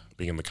 Yeah.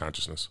 Being in the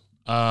consciousness.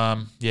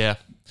 Yeah.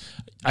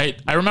 I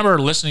remember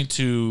listening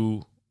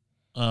to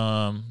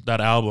that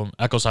album,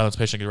 Echo, Silence,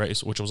 Patient, and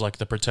Grace, which was like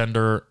The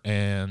Pretender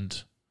and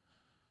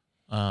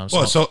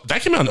so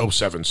that came out in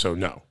 07, so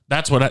no.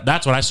 that's what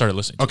I started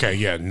listening to. Okay,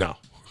 yeah, no.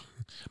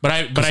 But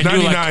I knew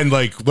 99,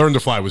 like Learn to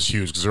Fly was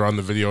huge because they're on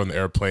the video in the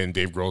airplane.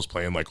 Dave Grohl's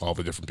playing like all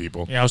the different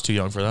people. Yeah, I was too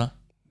young for that.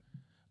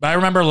 But I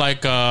remember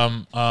like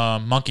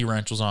Monkey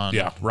Wrench was on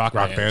Rock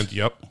Band.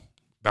 Yep.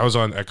 That was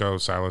on Echo,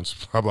 Silence.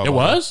 Blah, blah, It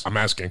blah. was? I'm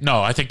asking.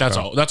 No, I think that's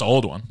an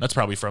old one. That's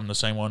probably from the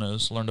same one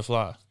as Learn to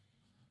Fly.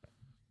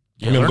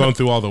 Yeah, I'm going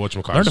through all the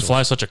whatchamacallit. Learn to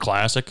Fly is such a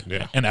classic.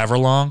 Yeah. And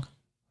Everlong.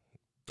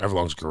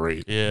 Everlong's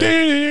great. Yeah.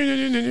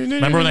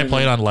 Remember when they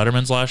played on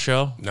Letterman's last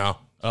show? No.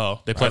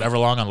 Oh, they played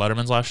Everlong on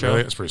Letterman's last show?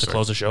 Really? That's pretty to sick.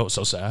 close the show. It was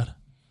so sad.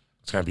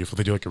 It's kind of beautiful.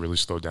 They do like a really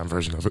slowed down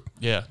version of it.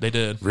 Yeah, they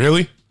did.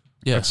 Really?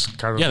 Yeah. That's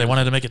kind of Yeah, they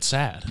wanted to make it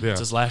sad. Yeah. It's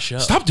his last show.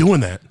 Stop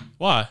doing that.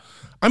 Why?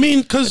 I mean,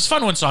 It's because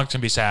fun when songs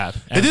can be sad.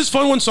 it is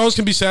fun when songs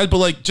can be sad, but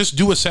like just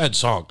do a sad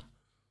song.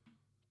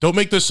 Don't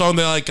make this song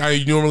that like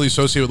I normally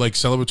associate with like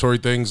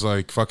celebratory things.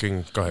 Like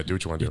fucking go ahead, do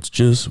what you want to do. It's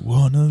just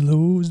one of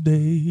those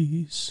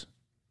days.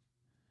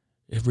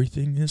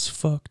 Everything is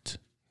fucked.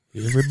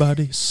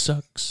 Everybody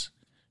sucks.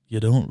 You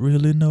don't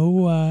really know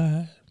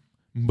why,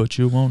 but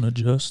you want to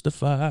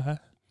justify.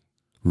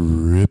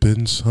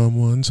 Ripping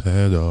someone's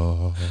head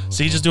off.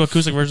 See, just do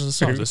acoustic versions of the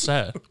songs. It's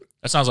sad.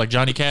 That sounds like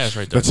Johnny Cash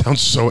right there. That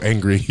sounds so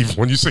angry even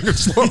when you sing it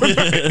slow.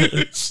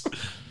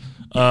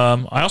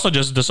 I also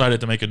just decided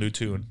to make a new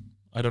tune.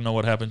 I don't know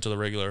what happened to the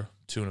regular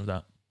tune of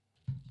that.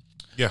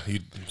 Yeah,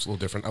 it's a little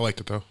different. I liked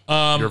it though.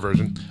 Um, Your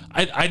version.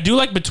 I do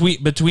like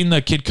between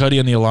the Kid Cudi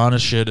and the Alanis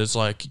shit. It's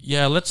like,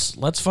 yeah, let's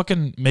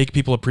fucking make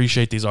people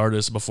appreciate these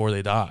artists before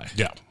they die.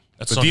 Yeah,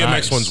 That's the so DMX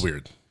nice. one's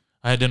weird.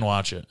 I didn't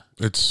watch it.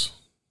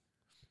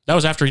 That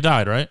was after he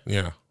died, right?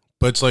 Yeah,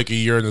 but it's like a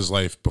year in his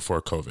life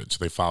before COVID, so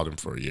they followed him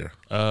for a year.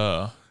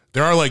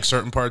 There are like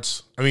certain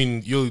parts. I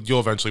mean, you'll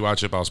eventually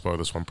watch it, but I'll spoil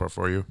this one part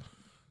for you.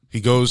 He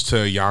goes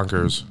to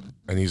Yonkers,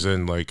 and he's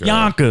in like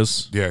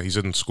Yonkers. Yeah, he's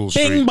in School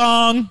Bing Street.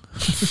 bong.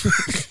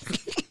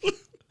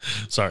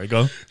 Sorry,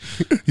 go.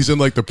 He's in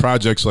like the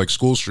projects like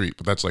School Street,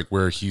 but that's like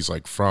where he's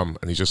like from,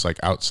 and he's just like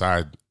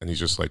outside, and he's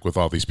just like with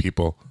all these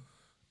people,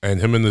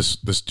 and him and this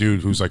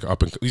dude who's like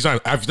up and he's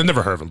not. I've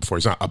never heard of him before.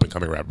 He's not up and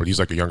coming rapper, but he's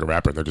like a younger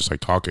rapper, and they're just like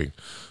talking,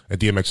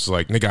 and DMX is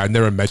like, "Nigga, I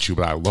never met you,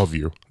 but I love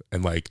you,"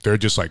 and like they're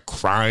just like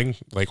crying,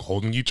 like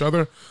holding each other,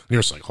 and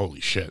you're just like,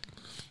 "Holy shit!"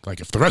 Like,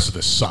 if the rest of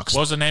this sucks. What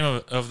was the name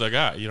of the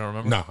guy? You don't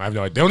remember? No, I have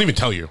no idea. They don't even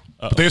tell you.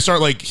 But they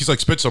start, like, he's like,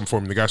 spit some for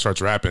me. The guy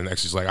starts rapping. And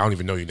he's like, I don't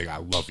even know you, nigga. I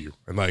love you.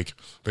 And, like,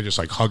 they're just,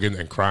 like, hugging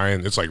and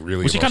crying. It's, like,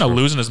 really Was he kind of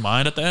losing his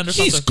mind at the end or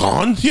something? He's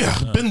gone. Yeah.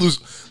 Been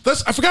losing.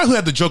 I forgot who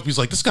had the joke. He's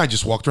like, this guy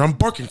just walked around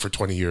barking for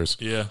 20 years.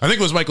 Yeah. I think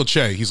it was Michael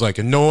Che. He's like,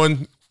 and no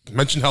one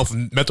mentioned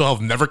mental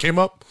health never came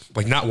up.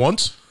 Like, not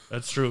once.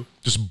 That's true.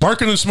 Just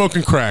barking and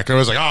smoking crack. And I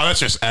was like, oh, that's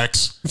just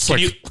X. It's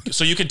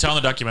So you can tell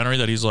in the documentary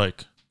that he's,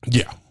 like,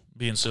 yeah.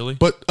 being silly?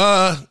 But,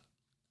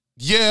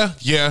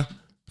 yeah,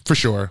 for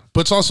sure.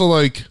 But it's also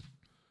like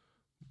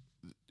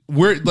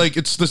weird. Like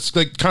it's this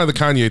like kind of the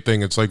Kanye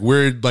thing. It's like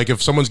weird. Like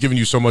if someone's giving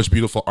you so much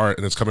beautiful art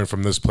and it's coming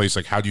from this place,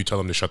 like how do you tell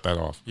them to shut that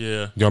off? Yeah, you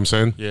know what I'm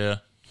saying? Yeah.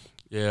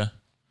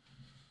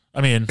 I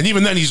mean, and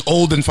even then, he's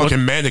old and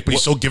fucking manic, but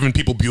he's still giving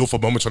people beautiful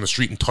moments on the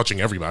street and touching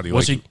everybody.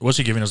 Was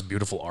he giving us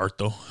beautiful art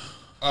though?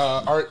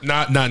 Art,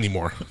 not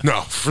anymore.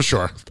 No, for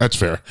sure. That's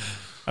fair.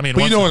 I mean,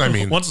 but you know what I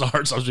mean. Once the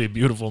art stops being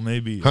beautiful,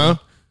 maybe. Huh?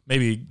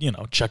 Maybe,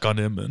 check on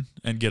him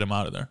and get him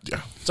out of there.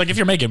 Yeah. It's like if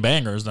you're making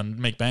bangers, then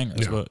make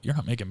bangers. Yeah. But you're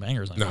not making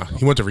bangers anymore. Nah,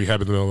 he went to rehab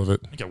in the middle of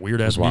it. Make a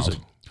weird-ass music.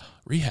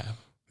 Rehab?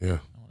 Yeah.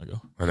 I want to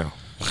go. I know.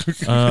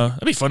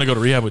 That'd be fun to go to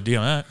rehab with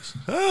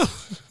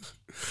DMX.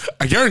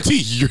 I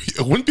guarantee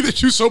it wouldn't be that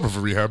too sober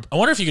for rehab. I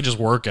wonder if you could just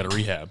work at a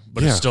rehab,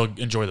 but still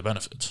enjoy the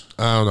benefits.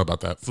 I don't know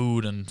about that.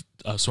 Food and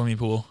swimming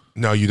pool.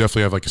 No, you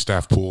definitely have like a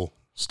staff pool,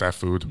 staff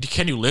food.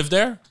 Can you live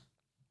there?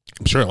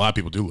 I'm sure a lot of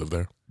people do live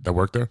there that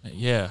work there.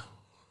 Yeah.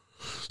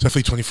 It's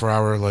definitely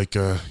 24-hour, like,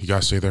 you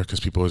got to stay there because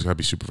people always got to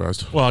be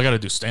supervised. Well, I got to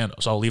do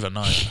stand-up, so I'll leave at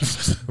 9.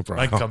 No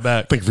I can come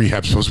back. I think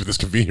rehab's supposed to be this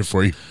convenient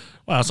for you.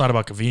 Well, it's not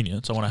about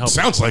convenience. I want to help.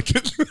 Sounds like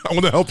it. I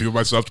want to help you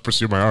myself to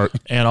pursue my art.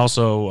 And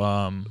also,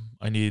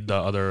 I need the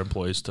other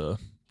employees to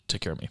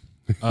take care of me.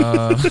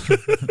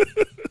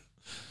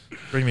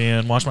 Bring me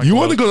in, wash my You clothes.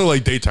 want to go to,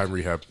 like, daytime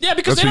rehab. Yeah,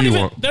 because they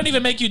don't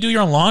even make you do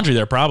your own laundry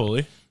there,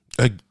 probably.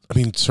 I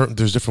mean,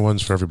 there's different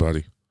ones for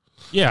everybody.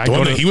 Yeah, the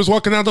one that he was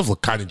walking out of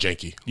looked kind of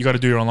janky. You got to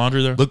do your own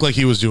laundry there? Looked like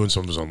he was doing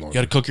some of his own You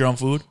laundry. got to cook your own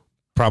food?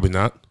 Probably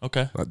not.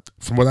 Okay.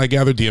 From what I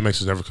gather, DMX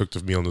has never cooked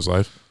a meal in his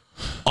life.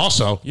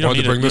 Also, you don't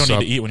wanted to bring this need up.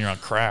 to eat when you're on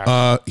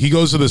crack. He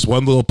goes to this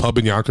one little pub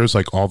in Yonkers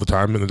like all the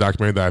time in the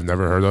documentary that I've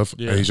never heard of.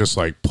 Yeah. And he's just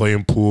like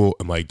playing pool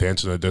and like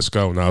dancing at a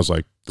disco. And I was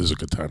like, this is a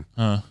good time.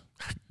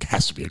 It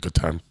has to be a good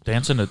time.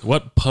 Dancing at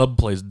what pub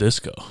plays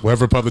disco?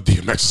 Whatever pub the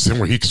DMX is in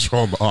where he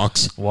controls the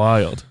aux.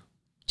 Wild.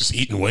 Just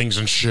eating wings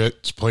and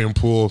shit. Just playing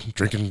pool,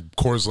 drinking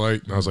Coors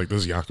Light. And I was like, this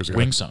is Yonkers guy.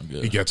 Wings sound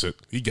good. He gets it.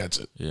 He gets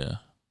it. Yeah.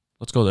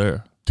 Let's go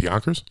there. To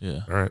Yonkers?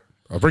 Yeah. All right.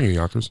 I'll bring you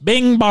Yonkers.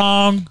 Bing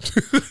bong.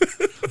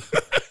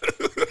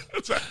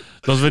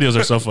 Those videos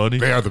are so funny.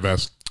 They are the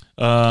best.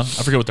 I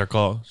forget what they're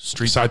called.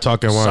 Street Side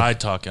Talk NY. Side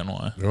Talk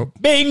NY. Yep.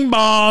 Bing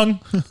bong.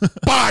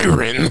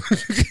 Byron.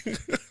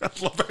 I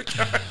love that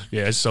guy.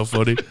 Yeah, it's so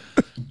funny.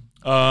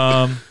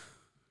 What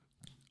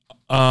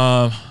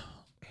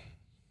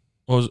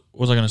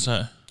was I gonna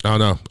say? I don't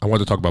know. I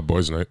wanted to talk about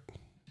boys' night.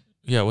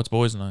 Yeah, what's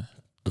boys' night?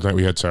 The night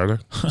we had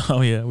Saturday.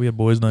 Oh yeah, we had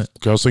boys' night.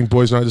 Girls think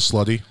boys' night is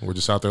slutty. We're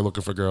just out there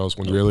looking for girls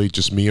when really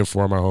just me and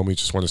four of my homies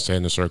just want to stand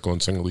in a circle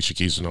and sing Alicia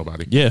Keys to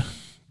nobody. Yeah,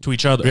 to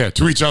each other. Yeah,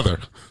 to each other.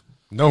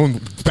 No,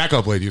 back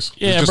up, ladies.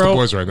 Yeah, it's just bro. the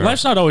boys right now.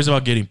 Life's not always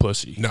about getting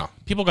pussy. No.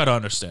 People got to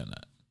understand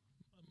that.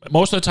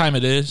 Most of the time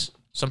it is.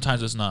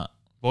 Sometimes it's not.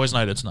 Boys'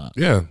 night, it's not.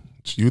 Yeah,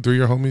 it's you three,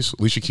 your homies.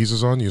 Alicia Keys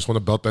is on. You just want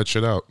to belt that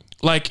shit out.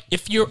 Like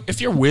if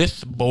you're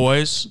with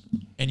boys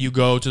and you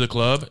go to the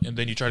club and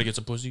then you try to get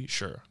some pussy,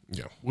 sure.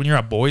 Yeah. When you're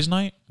at boys'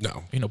 night,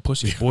 No. ain't no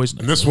pussy. It's boys'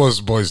 night. And this was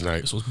boys'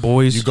 night. This was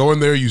boys. You go in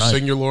there, you night.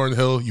 sing your Lauryn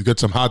Hill, you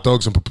get some hot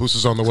dogs and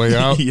pupusas on the way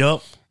out.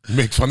 Yep. You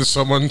make fun of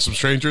someone, some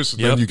strangers,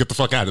 and then you get the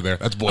fuck out of there.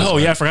 That's boys' Oh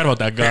night. yeah, I forgot about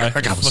that guy. Yeah,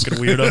 that guy was fucking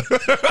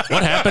weirdo.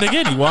 What happened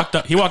again? He walked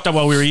up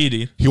while we were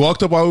eating. He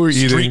walked up while we were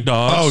eating. Street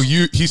dogs. Oh,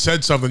 he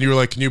said something. You were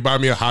like, "Can you buy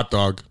me a hot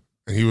dog?"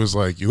 And he was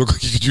like, "You look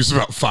like you could use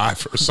about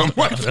 5 or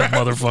something like that." That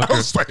motherfucker. I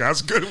was like,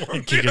 "That's a good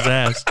one." Kick his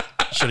ass.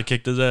 Should have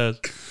kicked his ass.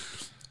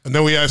 And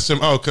then we asked him,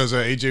 because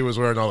AJ was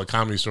wearing all the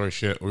Comedy Store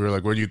shit. We were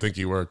like, "Where do you think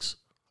he works?"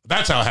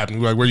 That's how it happened.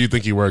 We were like, "Where do you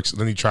think he works?" And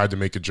then he tried to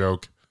make a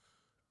joke.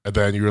 And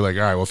then you were like,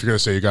 "All right, well, if you're gonna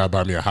say you gotta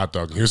buy me a hot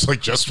dog," and he was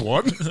like, "Just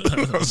one?"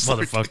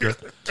 Motherfucker.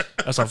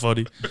 That's not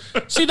funny.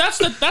 See, that's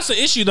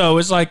the issue though.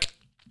 Is like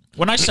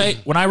when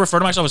I refer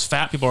to myself as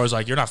fat, people are always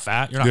like, "You're not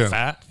fat. You're not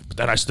fat." But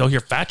then I still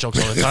hear fat jokes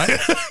all the time.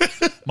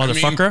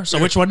 Motherfucker. So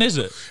which one is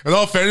it? In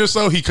all fairness,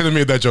 though, he could have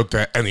made that joke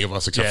to any of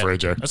us except for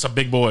AJ. That's some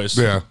big boys.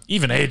 Yeah.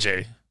 Even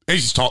AJ.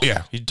 AJ's tall.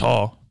 Yeah. He's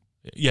tall.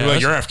 Yeah.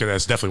 Like you're African.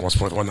 That's definitely wants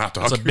more than one hot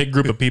dog. That's a big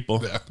group of people.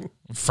 Yeah.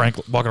 Frank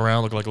walking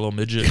around looking like a little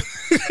midget.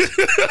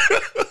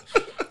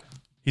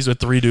 He's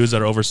with 3 dudes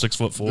that are over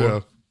 6'4".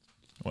 Yeah.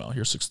 Well,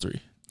 you're 6'3".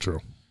 True.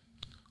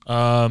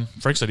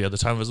 Frank said he had the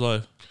time of his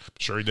life.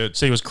 Sure he did.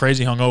 Said he was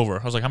crazy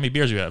hungover. I was like, "How many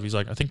beers do you have?" He's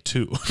like, "I think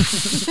 2."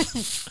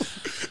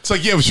 It's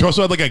like, yeah, but she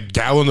also had like a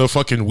gallon of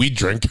fucking weed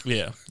drink.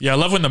 Yeah. I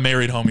love when the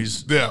married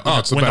homies. Yeah. Oh,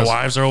 it's the when best. the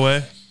wives are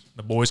away,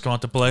 the boys come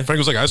out to play. Frank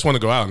was like, "I just want to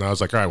go out," and I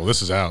was like, "All right, well,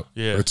 this is out.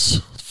 Yeah. It's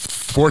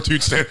 4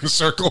 dudes standing in a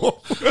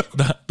circle.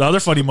 The other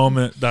funny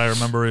moment that I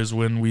remember is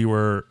when we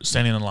were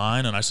standing in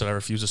line, and I said I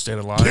refuse to stand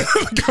in line.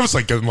 I was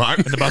like, get in line.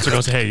 And the bouncer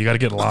goes, "Hey, you got to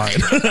get in line."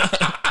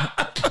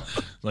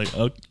 Like,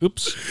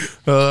 oops.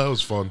 That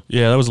was fun.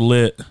 Yeah, that was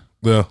lit.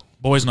 Yeah.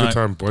 Boys' night. Good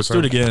time. Boys' Let's do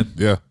it again.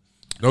 Yeah.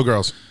 No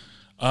girls.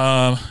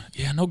 Yeah,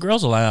 no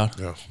girls allowed.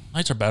 Yeah.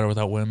 Nights are better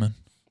without women.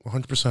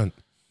 100%. You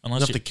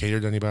Unless don't have to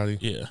cater to anybody.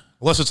 Yeah.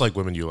 Unless it's like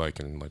women you like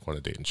and like want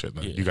to date and shit.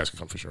 Then you guys can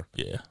come for sure.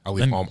 Yeah. I'll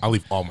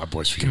leave all my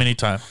boys for you. Come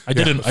anytime. I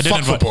Yeah. did Fuck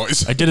invite the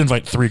boys. I did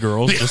invite 3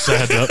 girls. Just a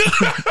heads up.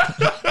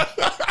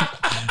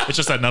 It's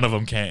just that none of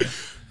them came.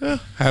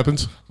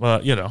 Happens.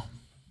 Well, you know,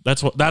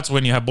 that's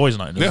when you have boys'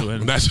 night. Yeah.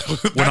 When, That's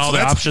all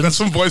the options. That's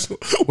when boys.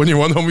 When your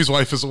one homie's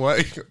wife is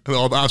away and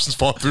all the options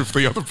fall through for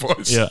the other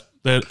boys. yeah.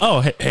 That,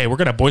 hey, we're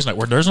gonna have boys' night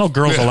where there's no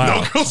girls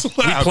allowed. No girls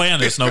We allowed.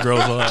 planned this. No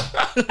girls allowed.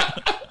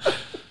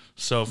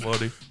 So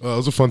funny. It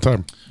was a fun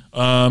time.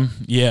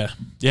 Yeah,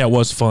 it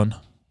was fun.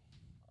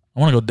 I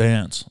want to go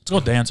dance. Let's go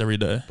dance every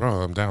day.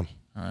 Bro, I'm down.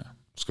 All right.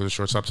 Let's go to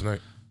shortstop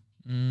tonight.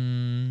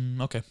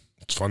 Okay.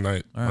 It's a fun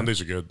night.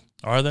 Mondays are good.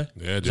 Are they?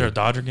 Yeah, Is there a dude.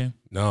 Dodger game?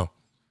 No.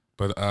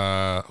 But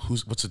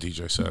what's the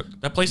DJ set?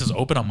 That place is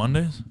open on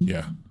Mondays?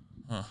 Yeah.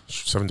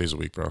 7 days a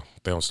week, bro.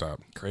 They don't stop.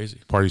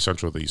 Crazy. Party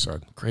Central of the East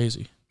Side.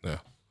 Crazy. Yeah.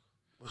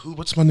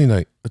 What's Monday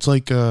night? It's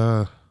like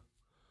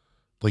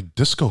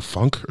disco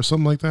funk or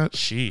something like that.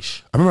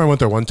 Sheesh. I remember I went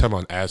there one time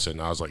on acid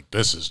and I was like,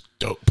 this is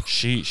dope.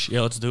 Sheesh.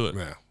 Yeah, let's do it.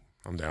 Yeah,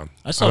 I'm down.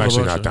 I still I'm have a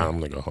actually bunch not of- down. I'm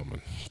going to go home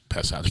and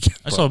pass out again.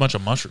 I saw a bunch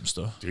of mushrooms,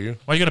 though. Do you?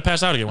 Why are you going to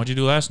pass out again? What'd you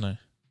do last night?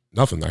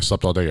 Nothing. I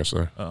slept all day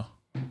yesterday. Oh.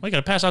 Why you going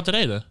to pass out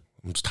today, then?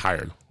 I'm just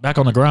tired. Back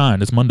on the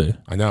grind. It's Monday.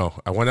 I know.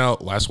 I went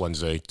out last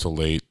Wednesday till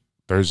late.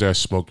 Thursday, I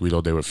smoked weed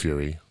all day with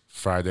Fury.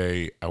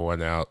 Friday, I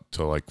went out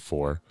till like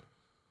 4.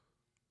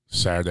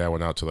 Saturday, I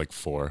went out till like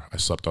 4. I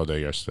slept all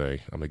day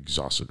yesterday. I'm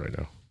exhausted right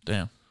now.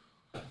 Damn.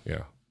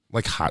 Yeah.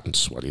 Like hot and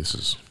sweaty. This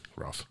is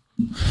rough.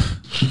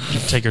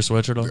 Take your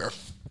sweatshirt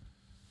off.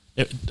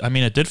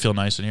 It did feel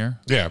nice in here.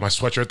 Yeah, my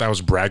sweatshirt that I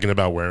was bragging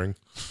about wearing.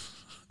 I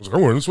was like,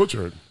 I'm wearing a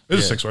sweatshirt.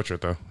 It's a sick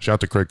sweatshirt, though. Shout out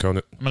to Craig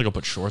Conant. I'm going to go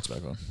put shorts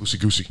back on. Loosey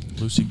goosey.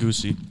 Loosey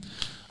goosey.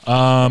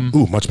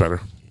 Ooh, much better.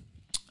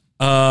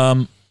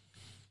 Can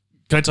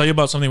I tell you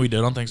about something we did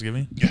on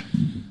Thanksgiving? Yeah.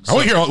 I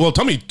want to hear, well,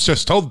 tell me,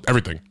 just tell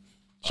everything.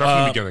 Start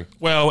from the beginning.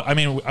 Well, I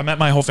mean, I met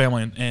my whole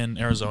family in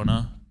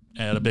Arizona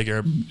at a big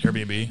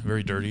Airbnb,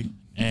 very dirty.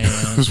 And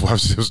Whose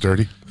wife's was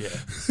dirty? yeah,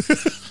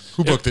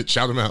 Who booked it?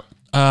 Shout them out.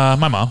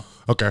 my mom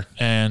Okay.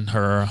 and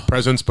her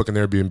Presidents booking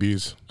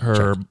Airbnbs.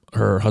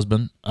 her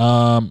husband.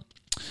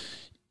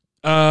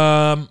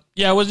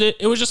 Yeah,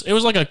 it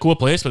was like a cool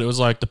place, but it was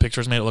like the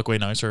pictures made it look way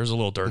nicer. It was a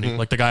little dirty. Mm-hmm.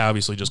 Like the guy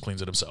obviously just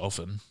cleans it himself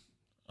and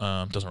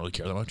doesn't really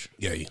care that much.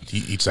 Yeah, he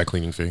eats that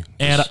cleaning fee.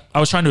 And I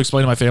was trying to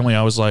explain to my family,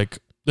 I was like,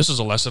 this is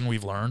a lesson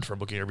we've learned from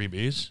booking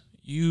Airbnbs.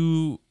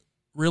 You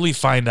really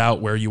find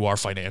out where you are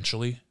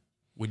financially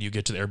when you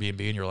get to the Airbnb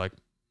and you're like,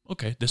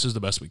 okay, this is the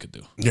best we could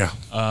do. Yeah.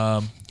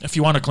 If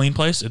you want a clean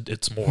place,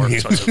 it's more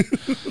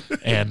expensive.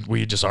 And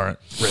we just aren't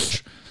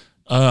rich.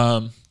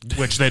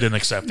 Which they didn't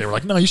accept. They were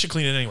like, no, you should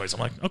clean it anyways. I'm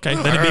like, okay,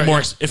 then it'd be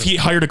more. If he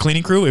hired a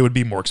cleaning crew, it would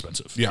be more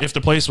expensive. Yeah. If the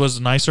place was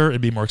nicer,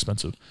 it'd be more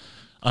expensive.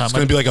 It's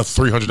going to be like a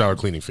 $300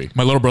 cleaning fee.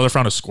 My little brother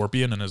found a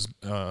scorpion in his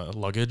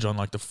luggage on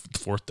like the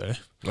 4th day.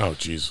 Oh,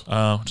 jeez.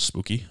 Just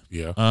spooky.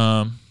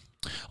 Yeah.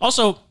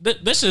 Also,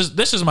 this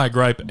is my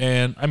gripe,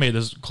 and I made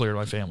this clear to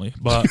my family,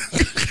 but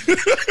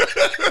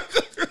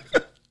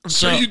I'm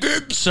sure you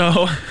did.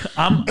 So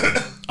I'm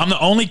the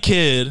only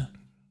kid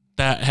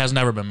that has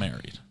never been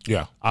married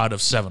Yeah. out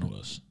of 7 of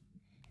us.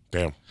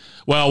 Damn.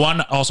 Well,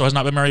 one also has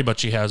not been married, but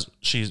she has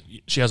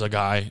a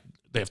guy.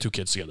 They have 2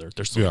 kids together.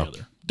 They're still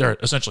together. They're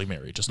essentially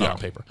married, just not on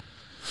paper.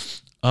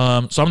 So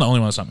I'm the only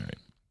one that's not married.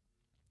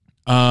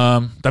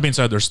 That being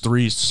said, there's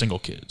 3 single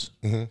kids.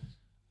 Mm-hmm.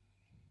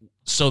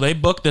 So they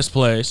booked this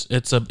place.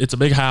 It's a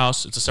big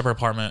house. It's a separate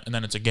apartment, and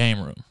then it's a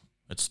game room.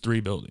 It's 3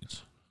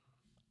 buildings.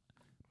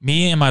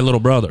 Me and my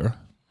little brother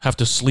have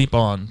to sleep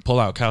on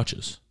pull-out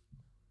couches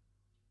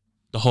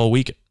the whole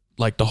week,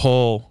 like the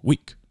whole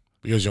week.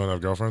 Because you don't have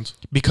girlfriends?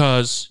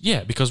 Because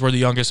we're the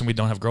youngest and we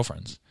don't have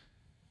girlfriends.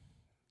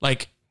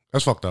 Like,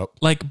 That's fucked up.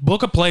 like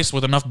book a place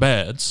with enough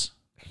beds,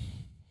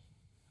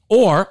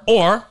 or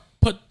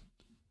put.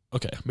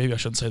 Okay, maybe I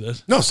shouldn't say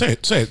this. No, say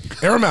it.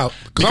 Air them out.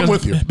 Because I'm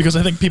with you. Because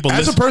I think people.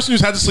 As a person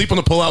who's had to sleep on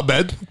a pull-out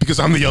bed, because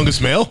I'm the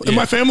youngest male in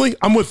my family,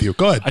 I'm with you.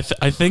 Go ahead.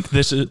 I think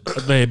this is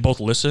they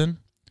both listen,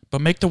 but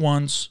make the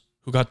ones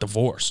who got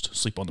divorced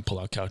sleep on the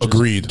pull-out couches.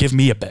 Agreed. Give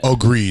me a bed.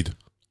 Agreed.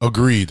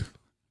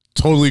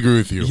 Totally agree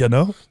with you. You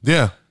know?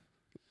 Yeah.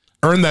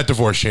 Earn that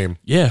divorce shame.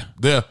 Yeah.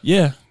 Yeah.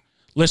 Yeah.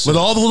 Listen, Let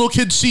all the little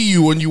kids see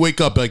you when you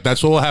wake up. Like,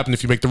 that's what will happen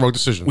if you make the wrong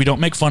decision. we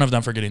don't make fun of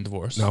them for getting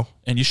divorced. No.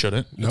 And you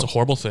shouldn't. It's a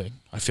horrible thing.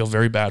 I feel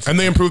very bad for And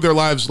them. they improve their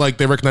lives. Like,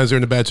 they recognize they're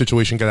in a bad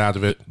situation, get out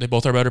of it. They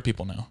both are better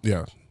people now.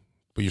 Yeah.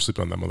 But you're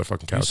sleeping on that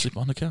motherfucking You couch. sleep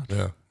on the couch.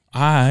 Yeah.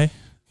 I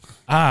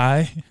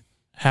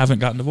haven't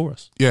gotten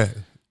divorced. Yeah.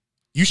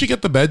 You should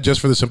get the bed just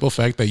for the simple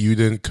fact that you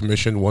didn't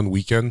commission one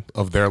weekend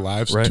of their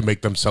lives Right. to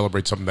make them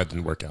celebrate something that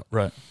didn't work out.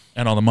 Right.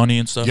 And all the money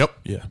and stuff. Yep.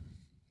 Yeah.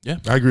 Yeah.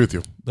 I agree with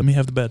you. Let me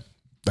have the bed.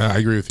 I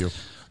agree with you.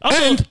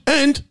 Also,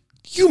 And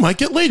you might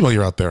get laid while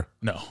you're out there.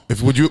 no.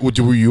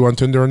 Were you on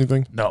Tinder or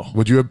anything? No.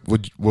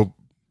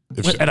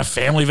 If At a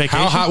family vacation?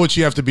 how hot would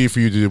she have to be for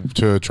you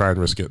to try and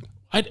risk it?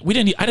 I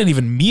didn't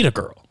even meet a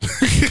girl.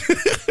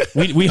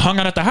 we hung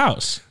out at the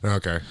house.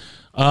 Okay.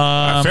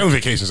 Family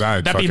vacations.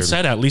 That being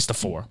said, at least a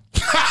 4.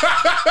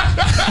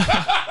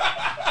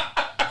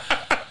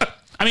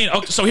 I mean,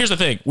 okay, so here's the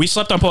thing. We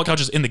slept on pull-out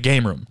couches in the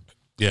game room.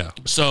 yeah.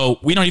 So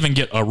we don't even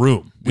get a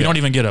room. We don't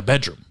even get a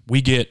bedroom.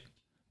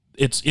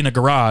 It's in a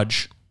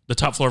garage, the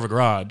top floor of a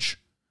garage,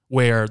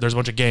 where there's a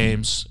bunch of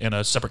games and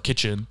a separate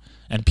kitchen,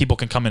 and people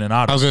can come in and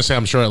out. I was gonna say,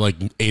 I'm sure at like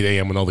 8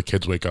 a.m. when all the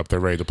kids wake up, they're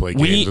ready to play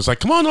games. It's like,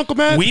 come on, Uncle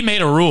Matt. We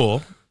made a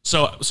rule.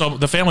 So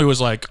the family was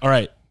like, all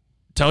right,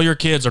 tell your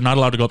kids they're not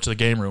allowed to go up to the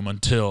game room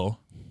until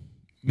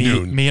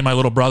me and my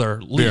little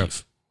brother leave. Yeah.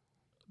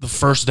 The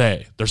first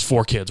day, there's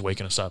 4 kids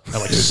waking us up at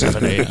like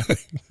 7 a.m.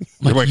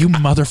 Like, you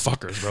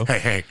motherfuckers, bro.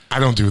 Hey, I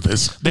don't do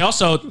this. They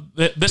also,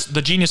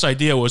 the genius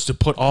idea was to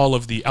put all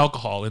of the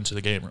alcohol into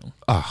the game room.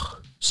 Ugh.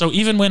 So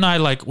even when I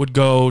like would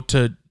go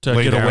to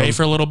get away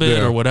for a little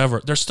bit or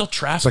whatever, there's still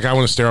traffic. It's like I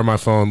want to stare on my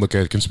phone, look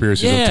at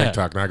conspiracies on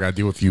TikTok. Now I got to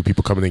deal with you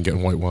people coming in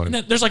getting white wine. And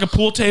then there's like a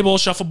pool table,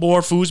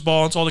 shuffleboard,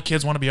 foosball, and so all the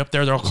kids want to be up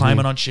there. They're all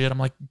climbing on shit. I'm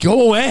like,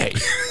 go away.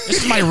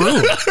 This is my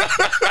room.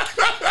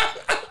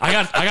 I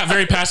got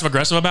very passive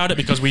aggressive about it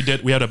because we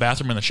had a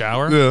bathroom in the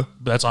shower. Yeah,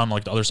 that's on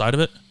like the other side of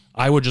it.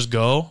 I would just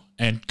go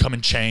and come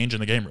and change in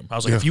the game room. I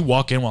was like, if you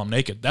walk in while I'm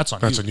naked, that's on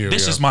you.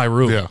 This is my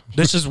room. Yeah.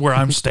 This is where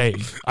I'm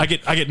staying. I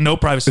get no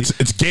privacy.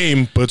 It's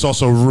game, but it's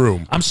also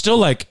room. I'm still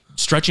like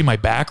stretching my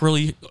back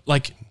really.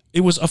 Like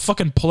it was a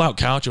fucking pull-out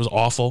couch. It was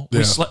awful.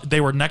 Yeah.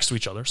 They were next to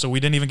each other, so we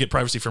didn't even get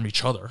privacy from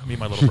each other. Me and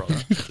my little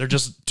brother. They're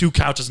just 2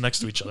 couches next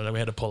to each other that we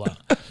had to pull out.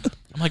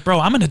 I'm like, bro,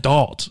 I'm an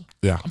adult.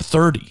 Yeah. I'm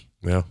 30.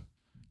 Yeah.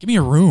 Give me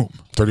a room.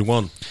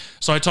 31.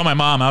 So I told my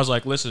mom, I was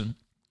like, listen,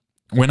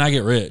 when I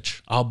get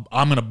rich, I'm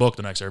going to book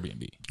the next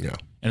Airbnb. Yeah.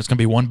 And it's going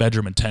to be 1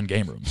 bedroom and 10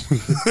 game rooms.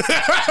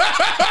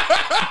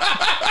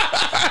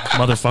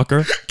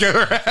 Motherfucker. Get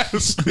her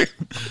ass.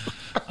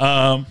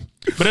 But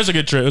it was a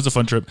good trip. It was a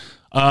fun trip.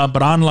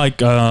 But on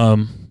like, I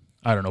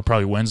don't know,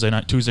 probably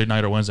Tuesday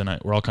night or Wednesday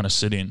night, we're all kind of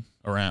sitting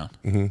around,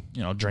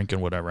 drinking,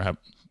 whatever.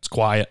 It's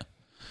quiet.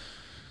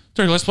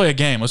 Dude, let's play a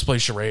game. Let's play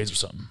charades or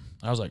something.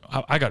 I was like,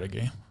 I got a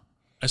game.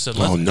 I said,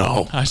 oh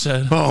no. I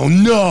said, oh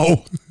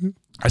no.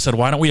 I said,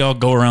 why don't we all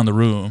go around the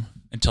room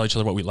and tell each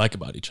other what we like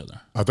about each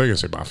other? I thought you were going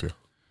to say Mafia.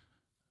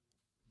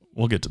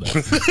 We'll get to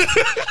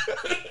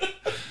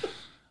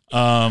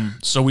that.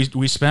 So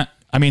we spent,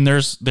 I mean,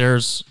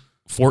 there's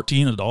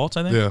 14 adults,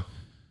 I think. Yeah.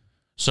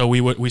 So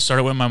we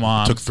started with my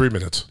mom. Took 3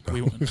 minutes.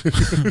 No.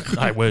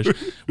 I wish.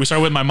 We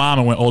started with my mom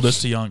and went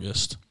oldest to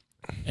youngest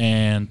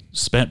and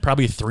spent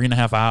probably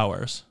 3.5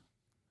 hours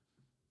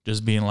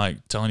just being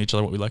like, telling each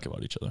other what we like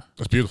about each other.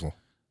 That's beautiful.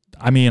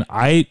 I mean,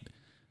 like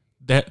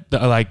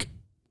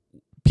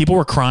people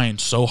were crying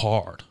so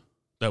hard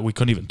that we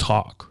couldn't even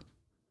talk.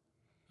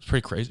 It's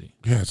pretty crazy.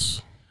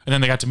 Yes. And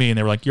then they got to me and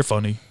they were like, "You're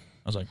funny."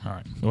 I was like, "All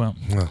right, well."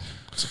 Yeah.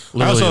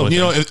 Also,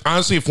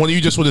 honestly, if one of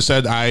you just would have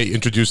said, "I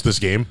introduced this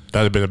game,"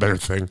 that'd have been a better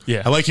thing.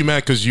 Yeah. I like you,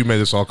 Matt, because you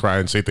made us all cry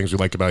and say things we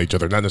like about each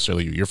other. Not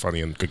necessarily you. You're funny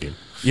and good game.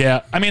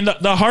 Yeah. I mean,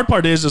 the hard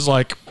part is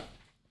like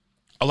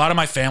a lot of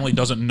my family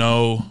doesn't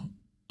know.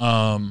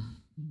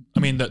 I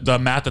mean, the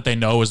Matt that they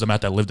know is the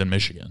Matt that lived in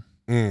Michigan.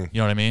 You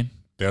know what I mean?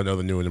 They don't know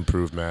the new and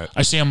improved Matt.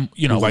 I see him,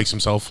 who likes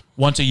himself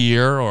once a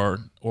year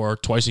or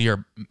twice a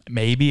year,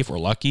 maybe if we're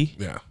lucky.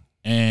 Yeah.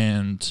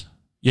 And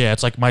yeah,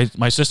 it's like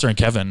my sister and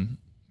Kevin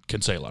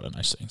can say a lot of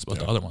nice things, but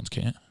the other ones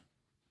can't.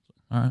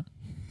 All right.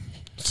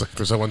 It's like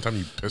there's that one time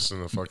you pissed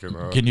in the fucking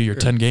getting you your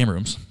 10 game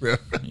rooms. Yeah.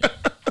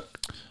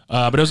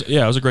 But it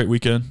was a great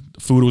weekend.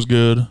 The food was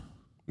good.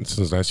 This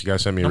is nice. You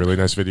guys sent me a really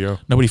nice video.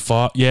 Nobody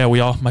fought. Yeah,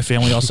 my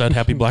family all said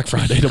Happy Black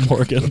Friday to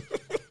Morgan.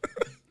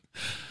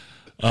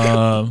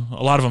 A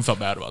lot of them felt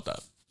bad about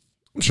that.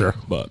 I'm sure.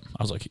 But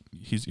I was like,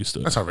 he's used to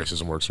it. That's how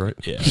racism works, right?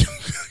 Yeah.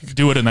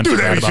 Do it and then feel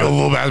a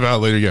little bad about it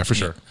later. Yeah, for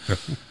sure.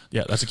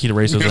 Yeah, that's the key to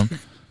racism.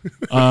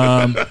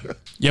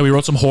 Yeah, we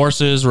rode some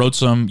horses, rode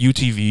some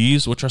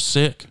UTVs, which are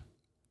sick.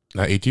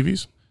 Not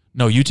ATVs?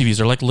 No, UTVs.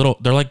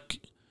 They're like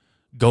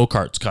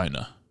go-karts, kind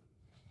of.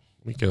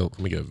 Let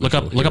me get look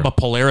up a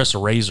Polaris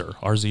Razor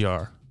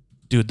RZR.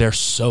 Dude, they're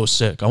so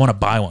sick. I want to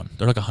buy one.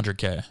 They're like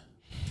 $100K.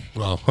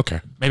 Well,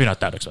 okay. Maybe not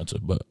that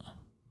expensive, but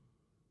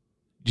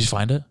did you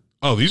find it?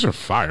 Oh, these are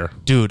fire.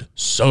 Dude,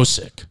 so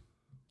sick.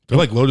 They're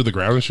like low to the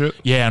ground and shit?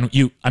 Yeah, and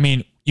you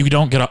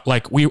don't get up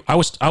like I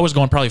was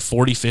going probably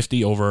 40,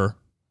 50 over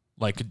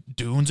like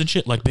dunes and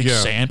shit, like big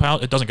sand pile.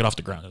 It doesn't get off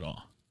the ground at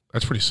all.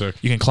 That's pretty sick.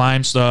 You can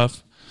climb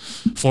stuff,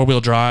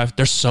 4-wheel drive.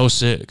 They're so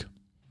sick.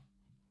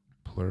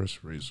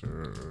 Polaris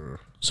Razor.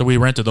 So we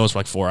rented those for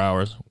like 4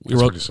 hours. We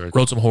rode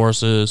some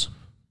horses.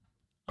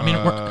 I mean,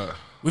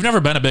 we've never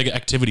been a big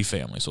activity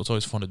family, so it's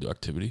always fun to do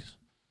activities.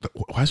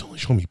 Why is it only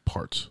showing me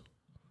parts?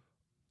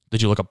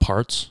 Did you look up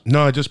parts?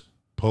 No, I just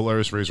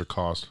Polaris Razor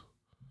cost.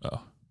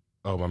 Oh,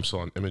 I'm still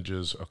on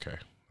images. Okay,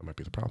 that might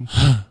be the problem.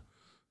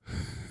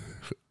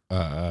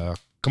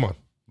 Come on.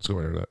 Let's go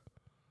internet.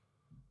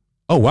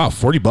 Oh, wow.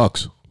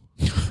 $40.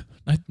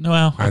 No,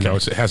 I know.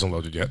 It hasn't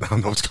loaded yet. I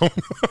don't know what's going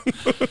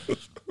on.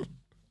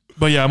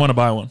 But yeah, I'm going to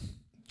buy one.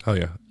 Hell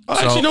yeah. Oh,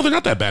 actually, no, they're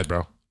not that bad,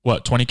 bro.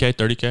 What, 20K,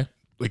 30K?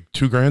 Like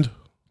 $2,000?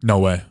 No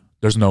way.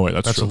 There's no way.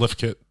 That's true. a lift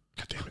kit.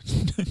 God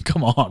damn it.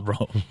 Come on,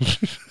 bro.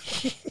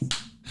 You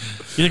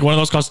think one of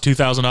those costs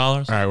 $2,000?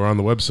 All right, we're on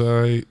the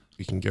website.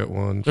 You can get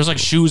one. There's like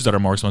shoes that are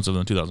more expensive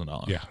than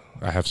 $2,000. Yeah,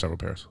 I have several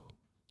pairs.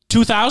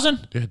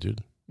 2,000? Yeah,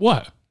 dude.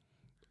 What?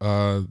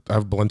 I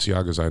have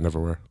Balenciagas I never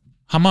wear.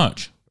 How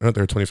much? They're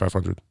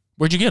 $2,500.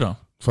 Where'd you get them?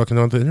 Fucking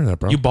on the internet,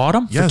 bro. You bought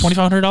them Yes. for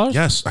 $2,500?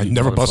 Yes, I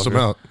never bust them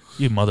out.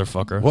 You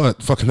motherfucker.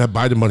 What? Fucking that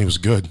Biden money was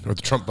good. Or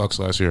the Trump bucks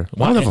last year.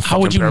 Why? I don't have a How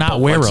would fucking you pair of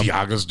not wear 'em?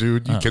 Balenciagas,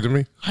 dude. You kidding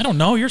me? I don't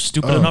know. You're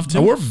stupid enough to.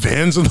 I wore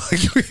Vans and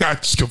like I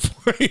just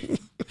complain.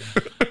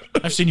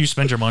 I've seen you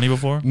spend your money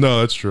before.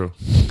 No, that's true.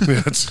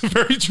 Yeah, that's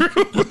very true.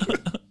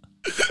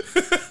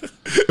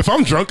 If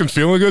I'm drunk and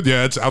feeling good,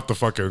 yeah, it's out the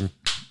fucking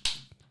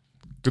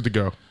good to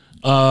go.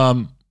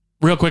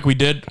 Real quick,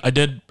 I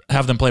did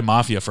have them play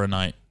Mafia for a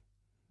night,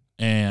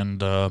 and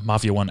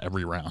Mafia won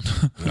every round.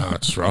 No,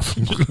 it's rough.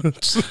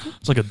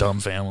 It's like a dumb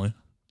family.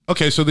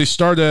 Okay, so they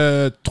start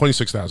at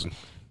 26,000.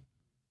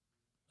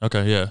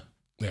 Okay, yeah,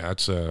 Yeah,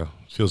 it's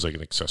feels like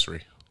an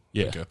accessory.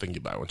 yeah, Like a thing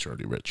you buy once you're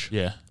already rich.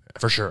 yeah,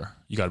 for sure.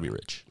 You got to be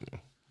rich,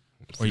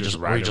 or you just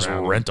ride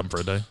around. rent them for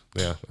a day.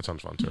 Yeah, that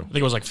sounds fun too. I think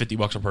it was like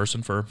 $50 a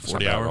person for 40 not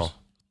bad at hours. all.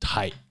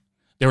 Tight.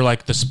 They were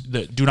like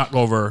the do not go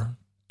over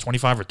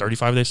 25 or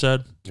 35. They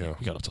said. Yeah.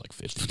 You got up to like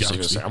 50. Yeah, I was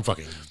gonna 60. say, I'm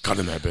fucking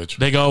cutting that bitch.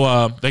 They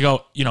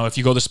go. You know, if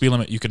you go the speed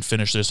limit, you can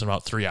finish this in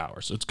about 3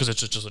 hours. It's because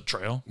it's just a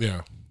trail.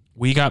 Yeah.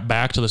 We got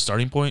back to the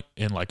starting point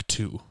in like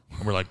 2,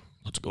 and we're like,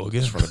 let's go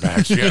again. For the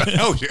back. Yeah.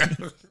 Hell yeah.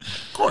 Of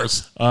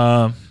course.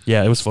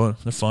 Yeah, it was fun.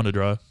 They're fun to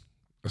drive.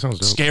 That sounds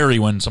dope. Scary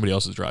when somebody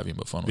else is driving,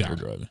 but fun when Yeah. you're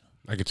driving.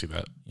 I could see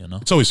that. You know?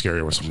 It's always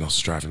scarier when someone else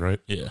is driving, right?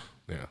 Yeah.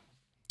 Yeah.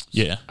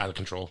 Yeah. Out of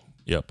control.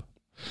 Yep.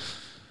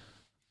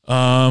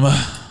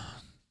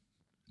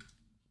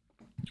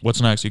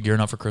 What's next? You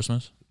gearing up for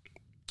Christmas?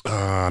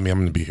 I mean, I'm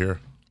gonna be here.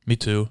 Me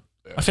too.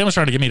 My family's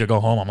trying to get me to go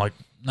home. I'm like,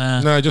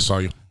 nah. No, I just saw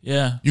you.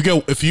 Yeah. You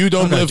go if you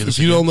don't I'm gonna live do if this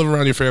you again. don't live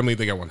around your family,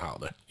 they got one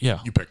holiday. Yeah.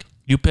 You pick.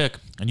 You pick.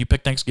 And you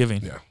pick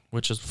Thanksgiving. Yeah.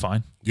 Which is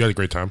fine. You had a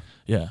great time.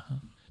 Yeah.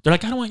 They're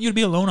like, I don't want you to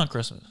be alone on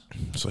Christmas.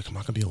 It's like I'm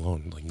not gonna be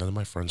alone. Like none of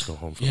my friends go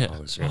home for Yeah. the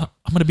holidays. So I'm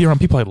going to be around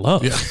people I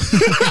love. Yeah.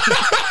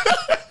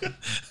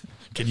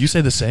 Can you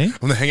say the same? I'm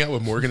gonna hang out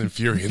with Morgan and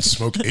Fury and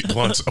smoke 8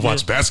 blunts and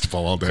watch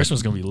basketball all day. Christmas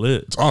is going to be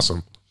lit. It's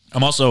awesome.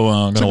 I'm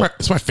also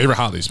It's my favorite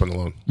holiday to spend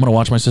alone. I'm gonna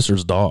watch my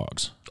sister's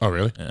dogs. Oh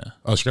really? Yeah.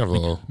 Oh, she's gonna have a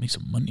little Make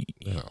some money.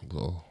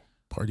 little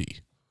party.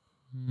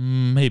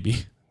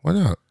 Maybe. Why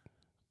not?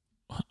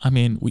 I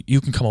mean, you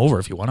can come over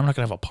if you want. I'm not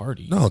gonna have a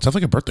party No, let's have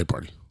like a birthday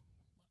party.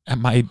 at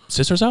my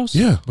sister's house.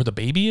 Yeah. where the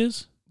baby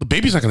is. The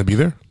baby's not gonna be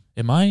there.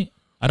 It might.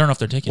 I don't know if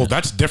they're taking Well, it.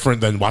 that's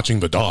different than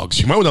watching the dogs.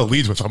 You might want to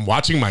lead with I'm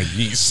watching my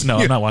niece. No,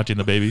 Yeah. I'm not watching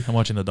the baby. I'm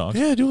watching the dogs.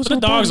 Yeah, dude.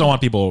 But the dogs don't want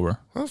people over.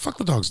 Oh, fuck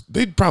the dogs.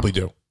 They probably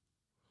do.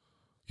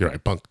 You're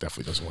right. Bunk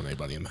definitely doesn't want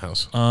anybody in the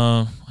house.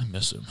 I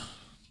miss him.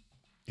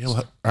 Yeah. Well,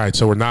 all right.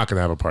 So we're not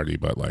gonna have a party,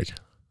 but like,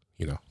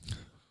 you know,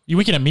 You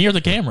looking at me or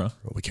the camera?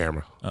 the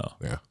camera. Oh,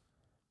 Yeah.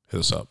 Hit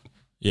us up.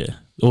 yeah.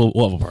 We'll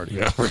have a party.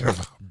 Yeah. We're gonna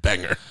have a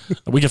banger.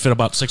 We can fit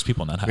about 6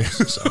 people in that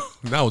house. So.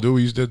 No, dude.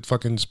 We just did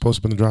fucking just post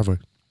up in the driveway.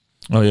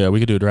 Oh yeah, we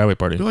could do a driveway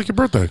party. Do like your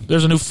birthday.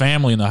 There's a new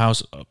family in the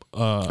house.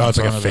 Oh, it's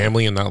like a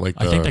family and not like.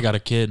 I think they got a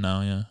kid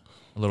now. Yeah,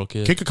 a little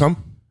kid. Kid could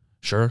come.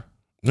 Sure.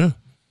 Yeah.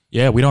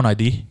 Yeah, we don't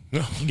ID. No.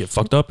 You can get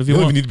fucked up if You you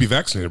don't want. even need to be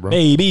vaccinated, bro.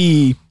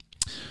 Baby.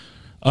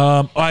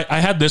 I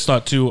had this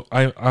thought too.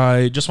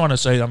 I just want to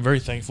say I'm very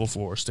thankful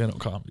for stand-up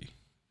comedy.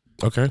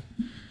 Okay.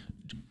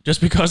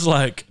 Just because,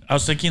 like, I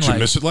was thinking, Did you like,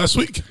 miss it last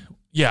week?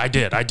 yeah, I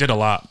did. I did a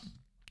lot.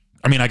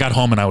 I mean, I got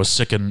home and I was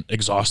sick and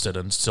exhausted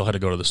and still had to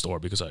go to the store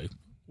because I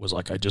was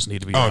like, I just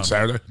need to be Oh, on around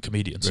Saturday?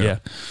 comedians. Yeah.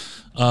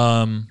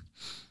 Yeah.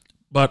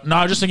 But no,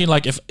 I was just thinking,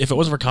 like, if it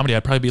wasn't for comedy,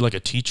 I'd probably be like a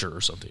teacher or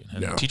something.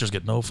 And Yeah. teachers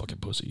get no fucking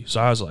pussy. So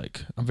I was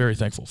like, I'm very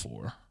thankful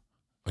for.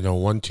 I know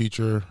one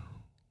teacher.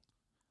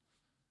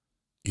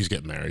 He's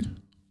getting married.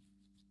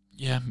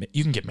 Yeah,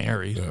 you can get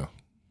married. Yeah.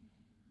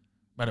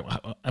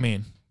 But I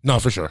mean, No,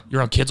 for sure.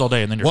 you're on kids all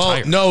day and then you're Well,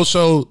 tired. no.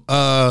 So,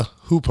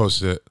 who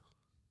posted it?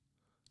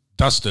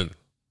 Dustin.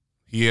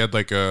 He had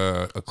like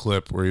a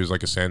clip where he was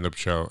like a stand-up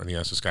show, and he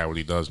asked this guy what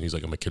he does, and he's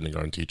like, I'm a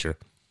kindergarten teacher.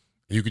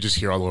 And you could just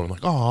hear all the way, I'm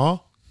like, aw.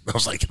 I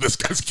was like, this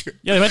guy's cute.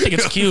 Yeah, they might think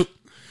it's cute.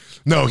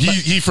 No,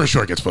 he for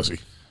sure gets pussy.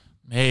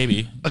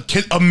 Maybe.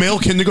 A male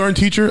kindergarten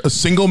teacher, a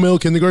single male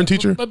kindergarten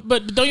teacher.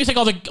 But don't you think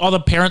all the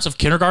parents of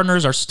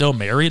kindergartners are still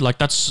married? Like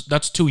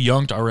that's too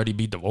young to already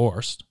be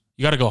divorced.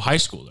 You got to go high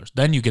schoolers.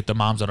 Then you get the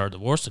moms that are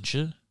divorced and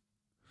shit.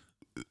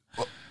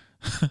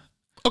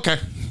 Okay,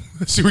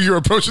 see where you're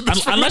approaching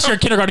this. Unless you're a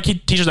kindergarten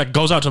teacher that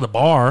goes out to the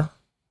bar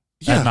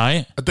at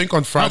night. I think on I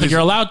don't Friday. think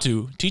you're allowed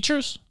to.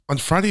 Teachers? On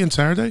Friday and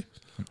Saturday,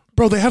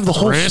 bro, they have the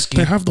whole. risky.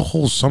 They have the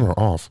whole summer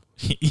off.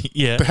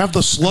 Yeah. They have the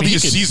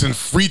sluttiest can- season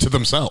free to You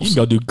themselves. can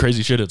go do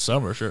crazy shit at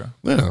summer, sure.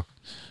 Yeah,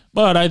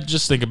 But I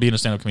just think of being a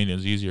stand-up comedian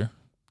is easier.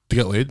 to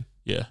get laid.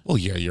 Yeah. Well,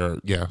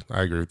 yeah,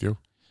 I agree with you.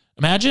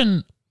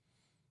 Imagine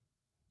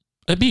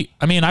it'd be.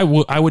 I mean, I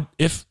would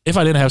if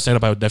I didn't have stand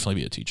up, I would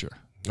definitely be a teacher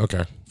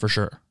Okay. for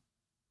sure.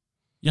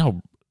 You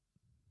know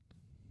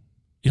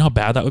how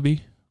bad that would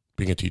be.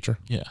 Being a teacher?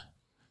 Yeah.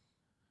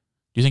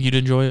 Do you think you'd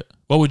enjoy it?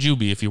 What would you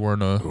be if you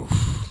weren't a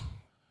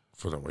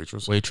For the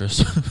waitress?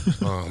 waitress?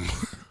 Um,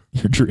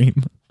 Your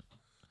dream.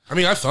 I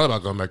mean, I thought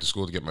about going back to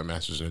school to get my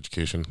master's in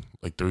education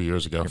like 3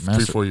 years ago.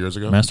 4 years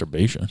ago.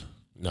 Masturbation.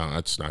 No,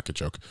 that's not a good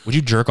joke. Would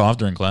you jerk off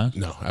during class?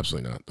 No,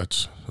 absolutely not.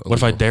 That's illegal. What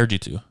if I dared you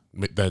to?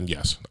 Then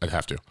yes, I'd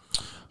have to.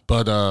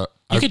 But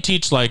You could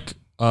teach like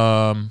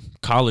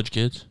college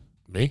kids.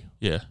 me?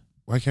 Yeah.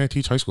 Why can't I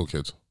teach high school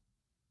kids?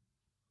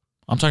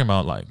 I'm talking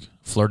about like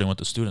flirting with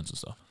the students and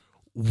stuff.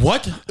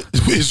 What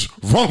is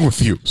wrong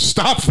with you?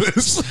 Stop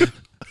this.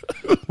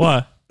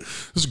 Why?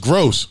 This is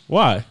gross.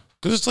 Why?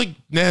 Because it's like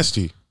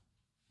nasty.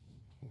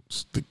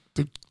 It's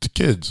the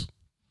kids.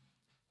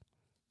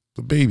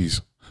 The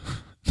babies.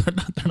 They're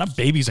not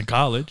babies in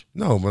college.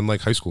 No, but in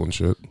like high school and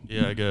shit.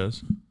 Yeah, I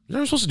guess. You're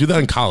never supposed to do that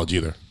in college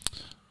either.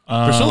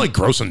 They're so like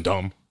gross and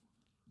dumb.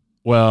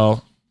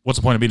 Well, what's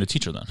the point of being a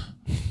teacher then?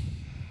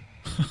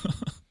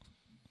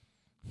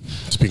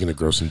 Speaking of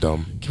gross and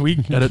dumb. Can we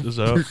edit this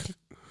out?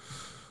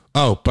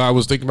 Oh, but I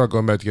was thinking about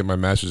going back to get my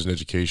master's in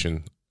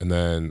education, and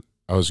then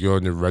I was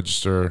going to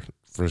register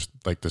for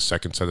like the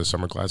second set of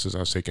summer classes I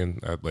was taking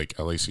at like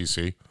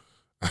LACC.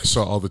 I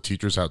saw all the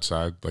teachers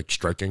outside like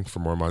striking for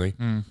more money.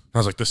 I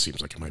was like, this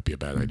seems like it might be a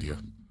bad idea.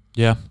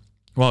 Yeah.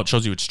 Well, it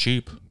shows you it's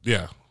cheap,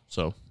 Yeah.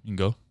 so you can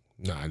go.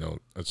 No, I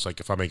don't. It's like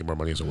if I'm making more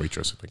money as a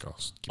waitress, I think I'll.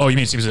 Oh, you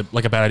mean it seems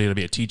like a bad idea to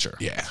be a teacher?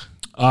 Yeah.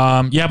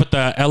 Yeah, but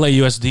the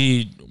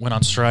LAUSD went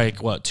on strike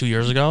 2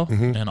 years ago,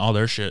 and all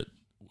their shit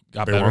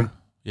got They better. won?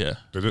 Yeah,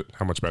 Did it?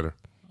 How much better?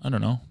 I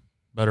don't know.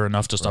 Better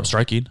enough to stop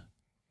striking.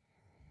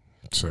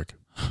 Sick.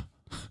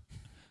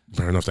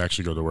 Better enough to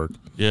actually go to work.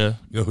 Yeah.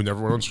 You know who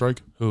never went on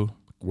strike? Who?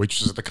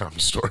 Waitresses at the comedy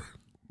store.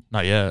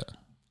 Not yet.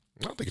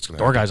 I don't think it's gonna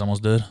Door happen. guys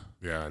almost did.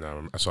 Yeah, I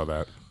know. I saw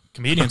that.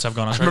 Comedians have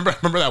gone on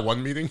strike. Remember that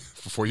one meeting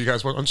before you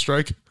guys went on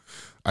strike?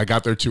 I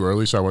got there too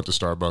early, so I went to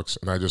Starbucks,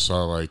 and I just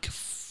saw like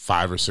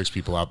 5 or 6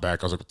 people out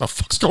back. I was like, what the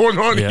fuck's going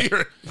on Yeah.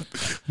 here?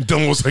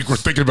 Dylan was like, we're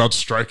thinking about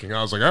striking.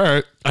 I was like, all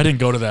right. I didn't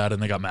go to that,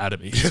 and they got mad at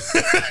me.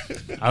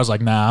 I was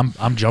like, nah,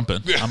 I'm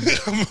jumping.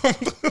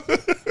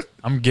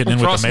 I'm getting in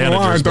with the crossing the managers,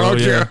 line, bro. dog,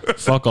 Yeah. yeah.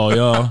 Fuck all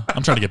y'all.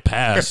 I'm trying to get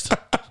past.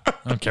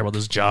 I don't care about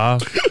this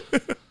job.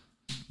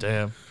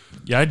 Damn.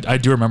 Yeah, I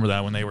do remember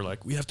that when they were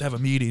like, we have to have a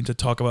meeting to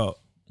talk about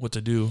what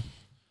to do.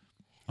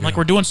 I'm like,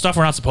 we're doing stuff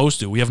we're not supposed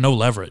to. We have no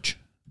leverage.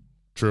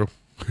 True.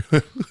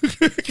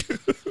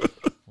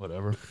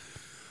 Whatever.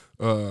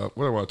 What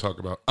do I want to talk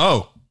about?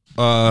 Oh,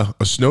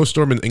 a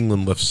snowstorm in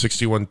England left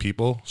 61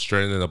 people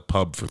stranded in a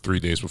pub for 3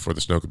 days before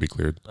the snow could be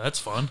cleared. That's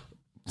fun.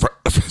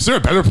 Is there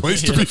a better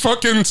place to be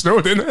fucking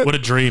snowed in at? What a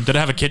dream. Did it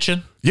have a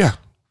kitchen? Yeah.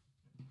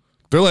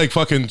 They're like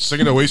fucking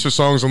singing Oasis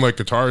songs on like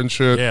guitar and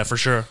shit. Yeah, for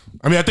sure.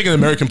 I mean, I think an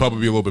American pub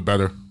would be a little bit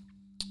better.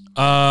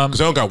 Because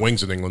they don't got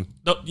wings in England.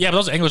 Yeah, but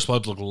those English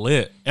pubs look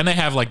lit. And they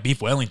have like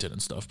beef Wellington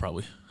and stuff,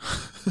 probably.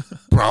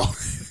 Bro,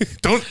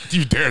 don't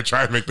you dare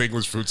try and make the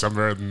English food sound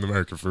better than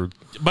American food.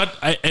 But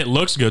it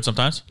looks good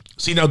sometimes.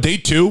 See, now day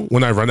 2,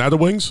 when I run out of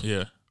wings,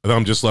 Yeah. then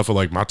I'm just left with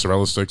like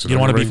mozzarella sticks. And You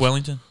don't want a onion beef rings.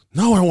 Wellington?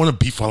 No, I don't want a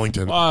beef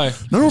Wellington. Why?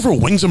 Not over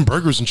wings and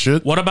burgers and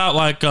shit. What about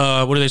like,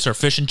 what do they serve?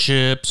 Fish and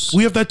chips?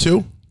 We have that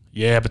too.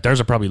 Yeah, but theirs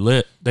are probably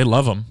lit. They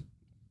love them.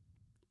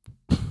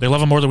 They love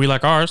them more than we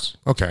like ours.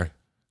 Okay.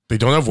 They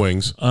don't have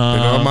wings. They don't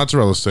have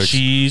mozzarella sticks.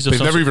 Cheese. They've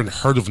never even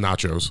heard of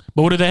nachos.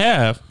 But what do they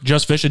have?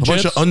 Just fish and A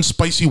bunch chips? of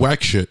unspicy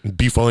whack shit and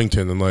beef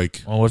Wellington and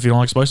like, Well, what if you don't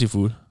like spicy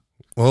food?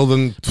 well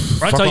then,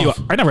 I fuck tell you, off.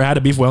 I never had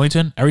a beef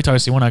Wellington. Every time I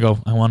see one, I go,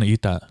 I want to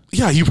eat that.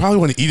 Yeah, you probably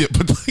want to eat it,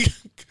 but like,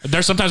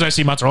 There's sometimes I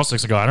see mozzarella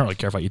sticks and go, I don't really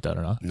care if I eat that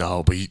or not.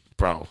 no, but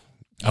bro.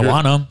 I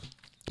want them,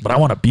 but I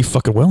want a beef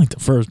fucking Wellington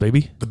first,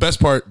 baby. The best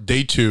part,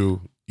 day 2,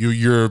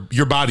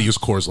 your body is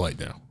Coors Light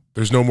now.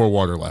 There's no more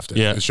water left in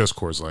it. Yeah. It's just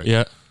Coors Light.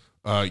 Yeah.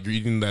 You're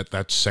eating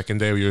that second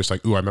day where you're just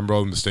like, ooh, I remember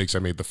all the mistakes I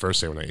made the first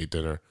day when I ate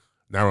dinner.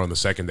 Now we're on the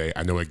second day.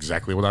 I know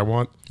exactly what I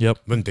want. Yep.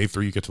 Then day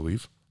 3, you get to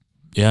leave.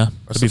 Yeah.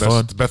 That's It'd be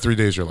fun. the best 3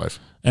 days of your life.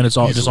 And it's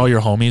all just all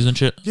your homies and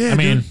shit. Yeah, I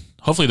mean, dude.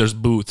 hopefully there's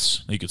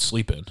booths that you could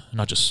sleep in,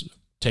 not just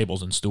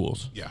tables and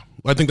stools. Yeah.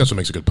 Well, I think that's what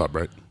makes a good pub,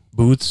 right?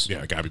 Booths.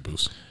 Yeah, gotta be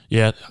booze.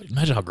 Yeah.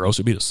 Imagine how gross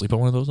it'd be to sleep on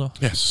one of those though.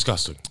 Yeah, it's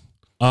disgusting.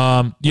 You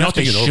know what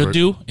they to get over should it.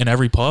 do in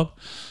every pub?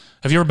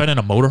 Have you ever been in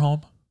a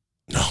motorhome?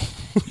 No.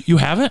 You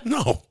haven't?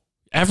 No.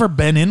 Ever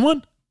been in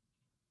one?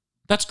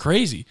 That's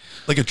crazy.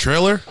 Like a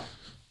trailer?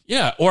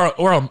 Yeah, or a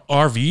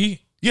RV.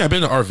 Yeah, I've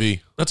been in an RV.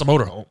 That's a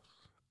motorhome.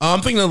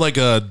 I'm thinking of like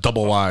a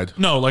double wide.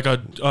 No, like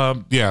a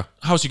Yeah.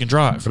 house you can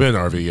drive. I've been in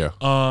an RV,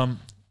 yeah.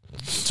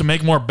 To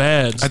make more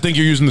beds. I think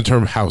you're using the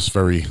term house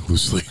very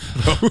loosely.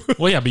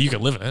 Well, yeah, but you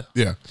can live in it.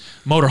 Yeah.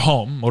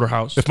 Motorhome, motor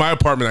house. If my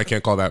apartment, I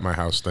can't call that my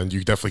house, then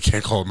you definitely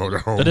can't call it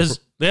motorhome.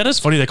 That is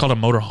funny. They call it a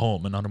motor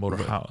home and not a motor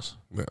house.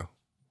 Yeah.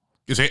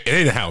 It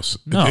ain't a house.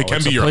 No, it can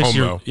it's be a your place home,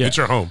 you're- though. yeah. It's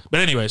your home. But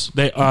anyways,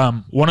 they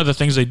one of the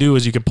things they do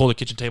is you can pull the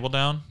kitchen table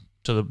down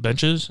to the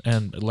benches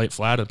and lay it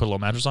flat and put a little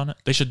mattress on it.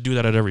 They should do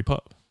that at every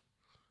pub.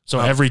 So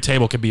every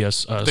table could be a.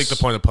 I think the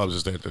point of pubs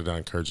is that they're not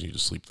encouraging you to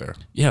sleep there.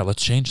 Yeah,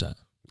 let's change that.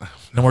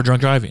 No more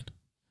drunk driving.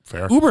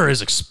 Fair. Uber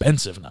is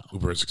expensive now.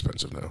 Uber is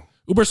expensive now.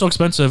 Uber's so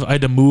expensive, I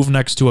had to move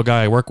next to a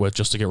guy I work with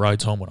just to get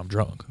rides home when I'm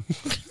drunk.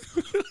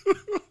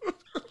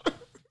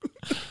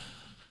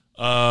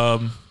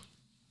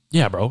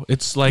 Yeah, bro.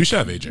 It's like... You should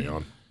have AJ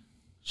on.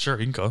 Sure,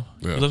 he can go.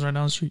 Yeah. He lives right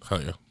down the street.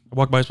 Hell yeah. I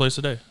walked by his place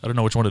today. I don't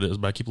know which one it is,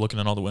 but I keep looking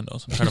in all the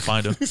windows. I'm trying to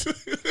find him.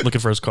 Looking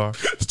for his car.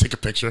 Let's take a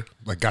picture.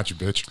 Like, got you,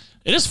 bitch.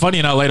 It is funny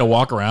in LA to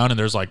walk around and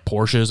there's like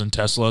Porsches and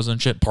Teslas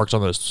and shit parked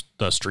on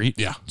the street.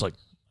 Yeah. It's like,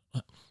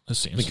 this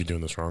seems... I think you're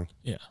doing this wrong.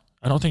 Yeah.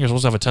 I don't think you're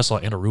supposed to have a Tesla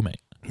and a roommate.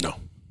 No.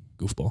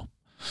 Goofball.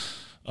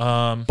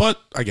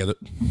 But I get it.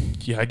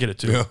 Yeah, I get it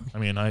too. Yeah. I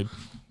mean, I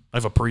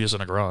have a Prius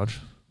in a garage,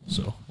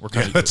 so we're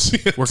kind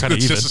of We're kind of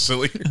even. Just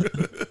silly.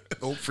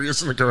 Old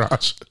Prius in the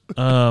garage.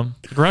 The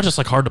garage is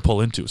like hard to pull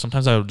into.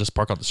 Sometimes I would just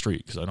park on the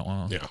street because I don't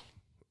want to. Yeah.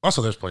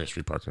 Also, there's plenty of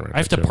street parking right I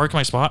have to park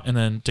my spot, and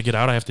then to get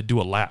out, I have to do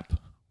a lap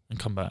and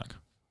come back.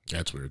 Yeah,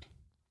 it's weird.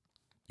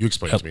 You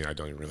explain it to me. I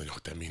don't even really know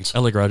what that means.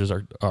 LA garages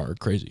are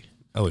crazy.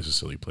 LA's a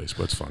silly place,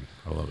 but it's fun.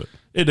 I love it.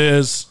 It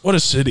is. What a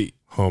city.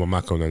 Home. I'm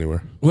not going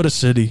anywhere. What a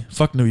city.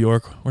 Fuck New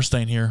York. We're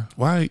staying here.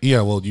 Why?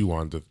 Yeah, well, you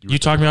wanted to. You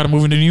talked me out of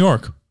moving to New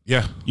York.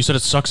 Yeah. You said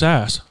it sucks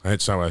ass.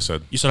 That's not what I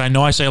said. You said, I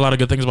know I say a lot of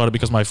good things about it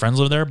because my friends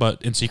live there,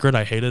 but in secret,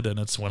 I hate it, and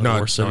it's one of the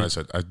worst No, I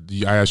cities.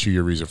 said. I asked you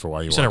your reason for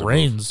why you You said it wanted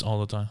to move. rains all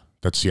the time.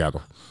 That's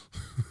Seattle.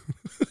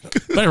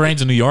 But it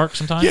rains in New York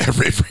sometimes. Yeah,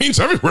 it rains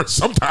everywhere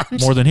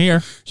sometimes. More than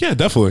here. Yeah,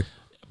 definitely.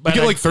 But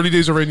You get like 30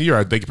 days of rain a year.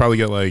 I think you probably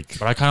get like...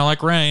 But I kind of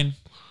like rain.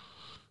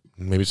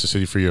 Maybe it's the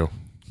city for you.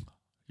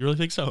 You really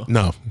think so?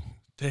 No.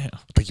 Damn. I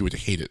think you would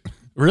hate it.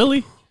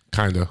 Really?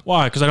 Kind of.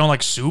 Why? Because I don't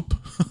like soup.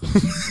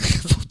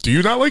 Do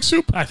you not like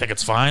soup? I think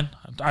it's fine.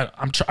 I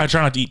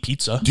try not to eat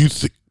pizza Do you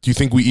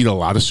think we eat a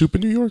lot of soup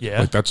in New York? Yeah.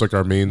 Like that's like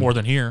our main... more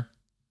than here.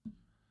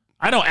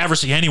 I don't ever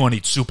see anyone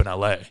eat soup in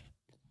LA.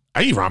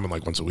 I eat ramen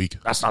like once a week.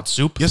 That's not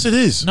soup. Yes, it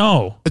is.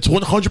 No. It's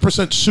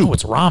 100% soup. No,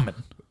 it's ramen.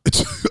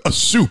 It's a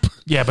soup.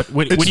 Yeah, but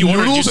when It's you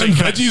order, noodles you and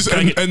say,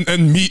 veggies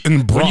and meat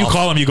and broth. when you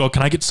call them, you go,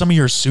 "Can I get some of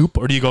your soup?"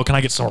 Or do you go, "Can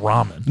I get some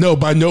ramen?" No,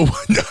 but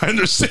I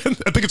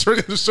understand. I think it's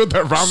already understood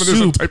that ramen is a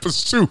Soup. type of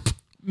soup.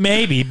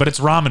 Maybe, but it's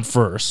ramen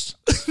first.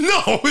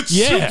 No, it's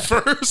Yeah.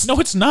 soup first. No,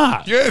 it's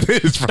not. Yeah, it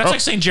is, bro. That's like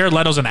saying Jared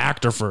Leto's an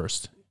actor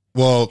first.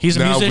 Well, He's a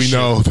now musician.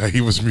 we know that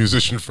he was a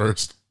musician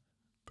first.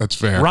 That's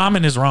fair.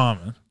 Ramen is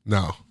ramen.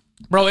 No.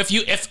 Bro, if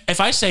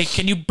I say,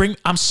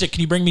 I'm sick, can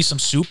you bring me some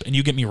soup, and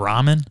you get me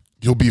ramen?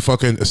 You'll be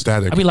fucking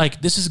ecstatic. I'd be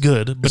like, this is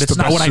good, but it's the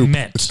not best what soup. I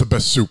meant. It's the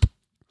best soup.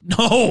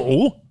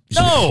 No.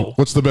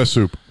 What's the best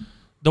soup?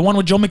 The one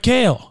with Joe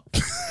McHale.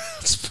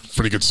 It's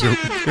pretty good soup.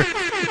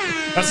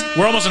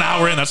 We're almost an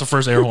hour in. That's the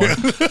first air horn.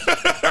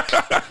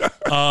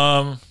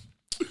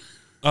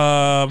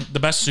 The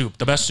best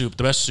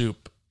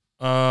soup.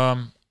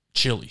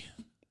 Chili.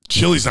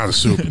 Chili's not a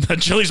soup.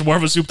 That chili's more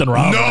of a soup than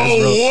ramen. No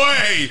is, bro.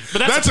 way. But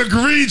that's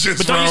egregious,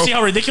 But bro. don't you see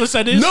how ridiculous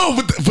that is? No,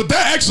 but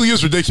that actually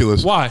is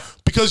ridiculous. Why?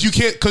 Because you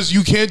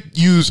can't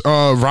use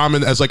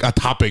ramen as like a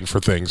topping for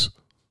things.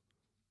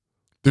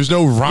 There's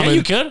no ramen. Yeah,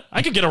 you could.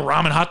 I could get a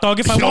ramen hot dog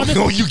if I wanted.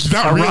 No, you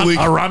not really.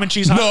 A ramen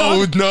cheese hot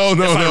dog? No. If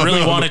I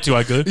really wanted to,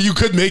 I could. You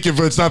could make it,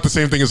 but it's not the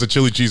same thing as a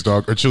chili cheese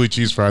dog or chili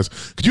cheese fries.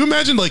 Could you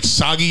imagine like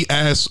soggy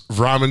ass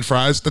ramen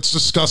fries? That's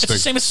disgusting. It's the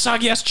same as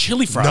soggy ass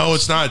chili fries. No,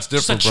 it's not. It's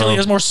Just different, that chili bro.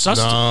 has more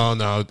sustenance.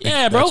 No.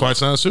 Yeah, bro. That's why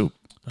it's not a soup.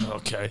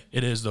 Okay,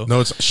 it is though.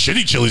 No, it's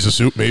shitty chili's a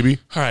soup, maybe.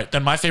 All right,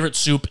 then my favorite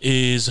soup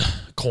is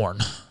corn.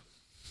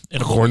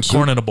 In a Corn bowl. soup?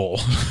 Corn in a bowl.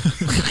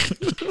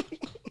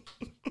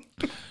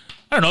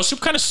 I don't know. Soup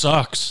kind of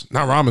sucks.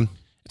 Not ramen.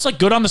 It's like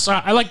good on the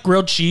side. I like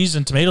grilled cheese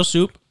and tomato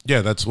soup. Yeah,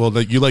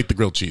 you like the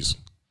grilled cheese.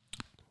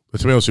 The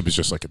tomato soup is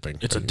just like a thing.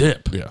 It's a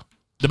dip. Yeah.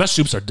 The best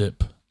soups are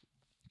dip.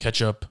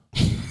 Ketchup.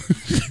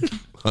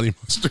 Honey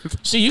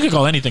mustard. See, you can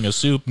call anything a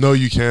soup. No,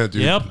 you can't,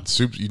 dude. Yep.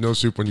 Soup, you know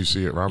soup when you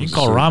see it. Ramen. You can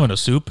call ramen a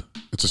soup.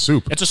 It's a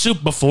soup. It's a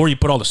soup before you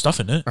put all the stuff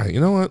in it. All right, you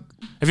know what?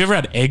 Have you ever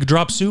had egg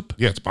drop soup?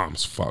 Yeah, it's bomb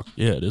as fuck.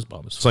 Yeah, it is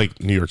bomb as It's like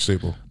New York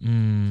staple.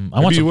 I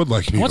want you would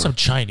like I New want some York.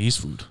 Chinese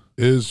food.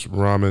 Is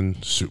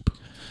ramen soup?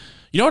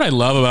 You know what I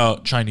love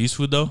about Chinese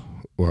food though?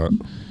 What?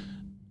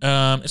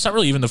 It's not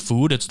really even the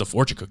food; it's the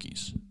fortune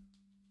cookies.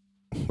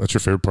 That's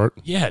your favorite part?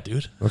 Yeah,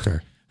 dude. Okay.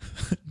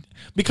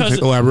 Because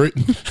Elaborate.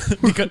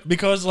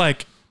 because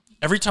like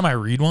every time I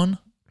read one,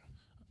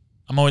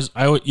 I always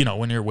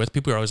when you're with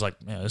people, you're always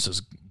like, man, this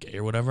is gay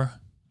or whatever,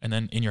 and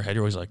then in your head,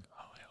 you're always like,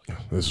 oh, hell yeah.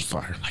 This is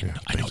fire. Yeah, I know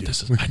thank what you.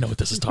 this is. I know what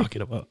this is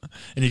talking about,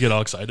 and you get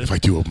all excited. If I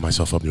do open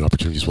myself up, new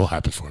opportunities will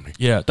happen for me.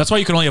 Yeah, that's why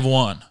you can only have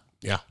one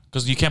Yeah.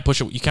 because you can't push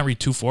it. You can't read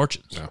two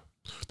fortunes. Yeah.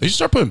 They should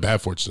start putting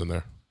bad fortunes in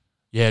there.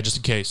 Yeah, just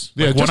in case.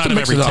 Yeah, Like, just one to out of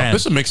mix every it up. 10.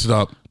 Just to mix it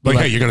up. Like,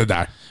 like- hey, you're gonna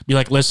die. Be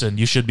like, listen,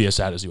 you should be as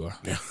sad as you are.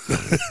 Yeah.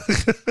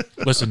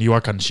 Listen, you are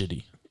kind of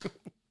shitty.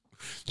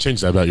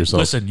 Change that about yourself.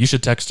 Listen, you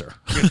should text her.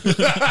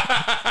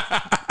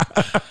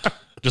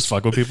 Just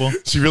fuck with people.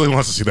 She really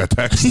wants to see that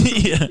text.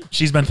 Yeah,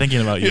 she's been thinking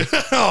about you.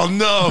 Oh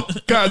no!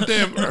 God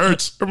damn, it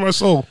hurts for my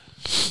soul.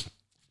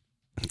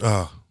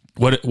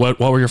 What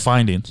were your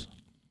findings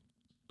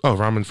Oh,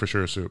 ramen for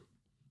sure. Soup.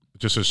 It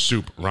just says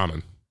soup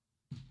ramen.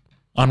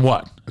 on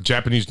what? A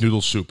Japanese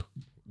noodle soup.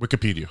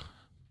 Wikipedia.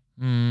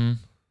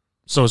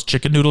 So is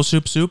chicken noodle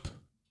soup?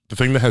 The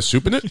thing that has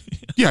soup in it?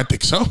 Yeah, I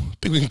think so. I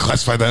think we can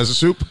classify that as a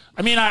soup.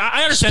 I mean,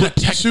 I understand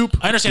Split that soup?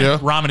 I understand Yeah.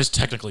 that ramen is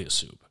technically a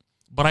soup,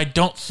 but I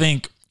don't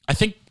think. I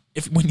think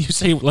if when you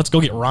say let's go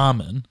get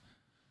ramen,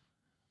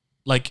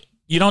 like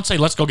you don't say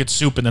let's go get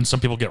soup and then some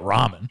people get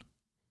ramen.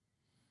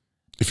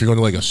 If you're going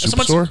to like a soup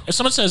store? If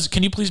someone says,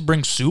 "Can you please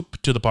bring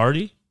soup to the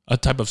party?" A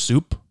type of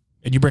soup,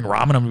 and you bring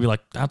ramen, I'm gonna be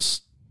like,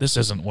 this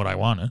isn't what I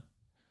wanted.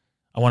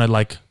 I wanted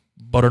like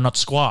butternut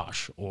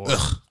squash or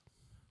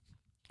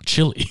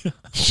chili.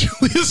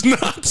 Chili is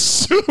not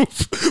soup.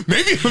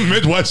 Maybe in the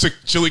Midwest,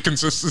 chili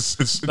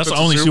consists. That's the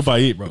only soup I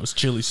eat, bro. It's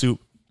chili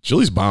soup.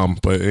 Chili's bomb,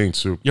 but it ain't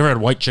soup. You ever had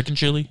white chicken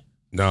chili?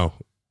 No.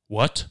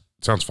 What?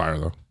 Sounds fire,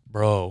 though.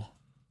 Bro,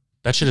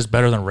 that shit is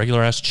better than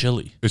regular ass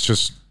chili. It's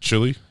just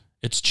chili?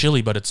 It's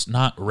chili, but it's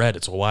not red.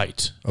 It's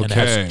white. Okay. And it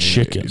has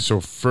chicken.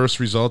 So first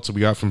results that we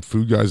got from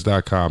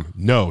foodguys.com.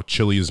 No,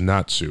 chili is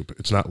not soup.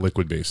 It's not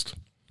liquid-based.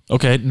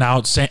 Okay,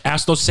 now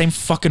ask those same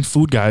fucking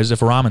food guys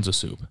if ramen's a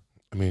soup.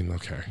 I mean,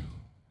 okay.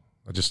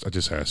 I just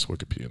asked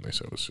Wikipedia and they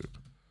said it was soup.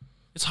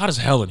 It's hot as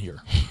hell in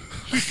here.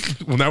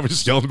 Well, now we're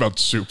just yelling about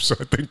soup, so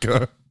I think...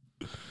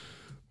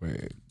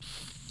 wait.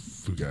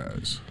 Food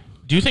guys.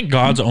 Do you think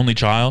God's only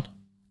child?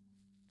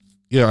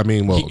 Yeah, I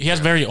mean, well... He has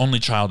very only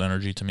child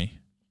energy to me.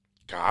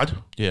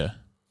 God? Yeah.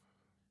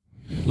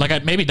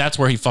 Like, maybe that's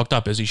where he fucked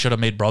up, is he should have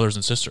made brothers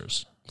and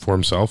sisters. For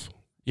himself?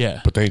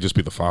 Yeah. But then he'd just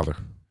be the father.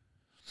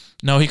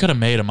 No, he could have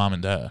made a mom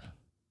and dad.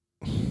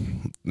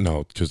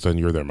 No, because then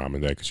you're their mom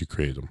and dad because you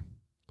created them.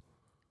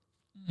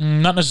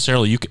 Not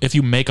necessarily. If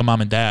you make a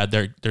mom and dad,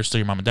 they're still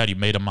your mom and dad. You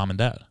made a mom and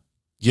dad.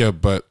 Yeah,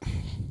 but...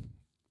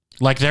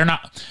 Like, they're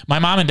not... My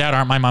mom and dad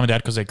aren't my mom and dad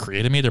because they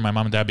created me. They're my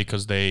mom and dad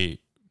because they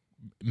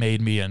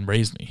made me and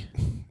raised me.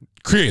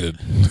 Created.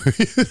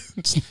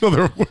 It's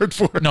another word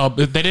for it. No,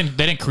 but they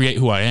didn't create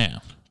who I am.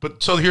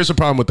 But so here's the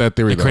problem with that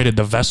theory, They created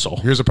the vessel.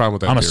 Here's the problem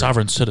with that I'm a theory.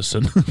 sovereign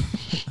citizen.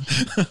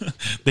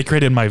 They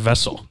created my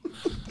vessel.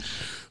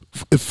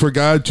 If for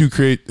God to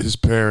create his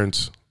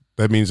parents,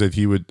 that means that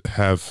he would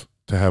have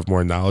to have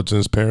more knowledge than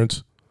his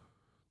parents.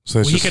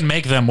 So Well, he can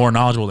make them more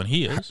knowledgeable than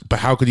he is. But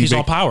how could he He's make,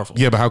 all-powerful.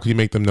 Yeah, but how could he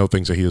make them know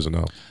things that he doesn't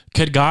know?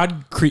 Could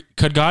God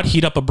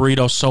heat up a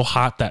burrito so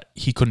hot that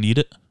he couldn't eat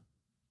it?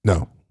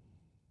 No.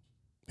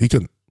 He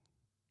couldn't.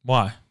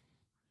 Why?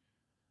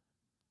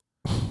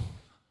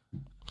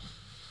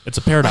 It's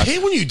a I paradox.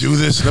 hate when you do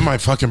this, and then my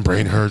fucking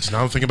brain hurts.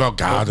 Now I'm thinking about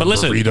God But and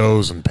listen-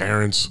 burritos and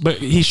parents. But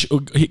he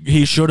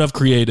should have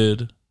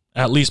created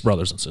at least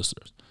brothers and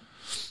sisters.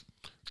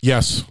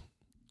 Yes.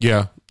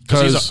 Yeah.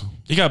 'Cause Because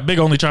he got big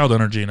only child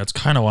energy, and that's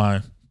kind of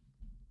why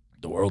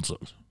the world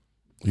sucks.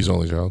 he's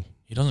only child.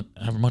 He doesn't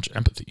have much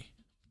empathy.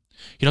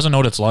 He doesn't know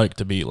what it's like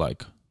to be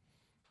like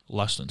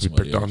less than He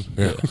somebody picked else. on.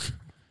 Yeah.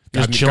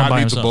 Just chilling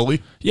by needs a himself.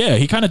 bully. Yeah,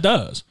 he kind of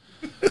does.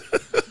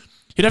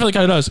 He definitely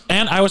kind of does.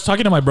 And I was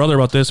talking to my brother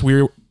about this.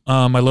 We were,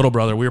 my little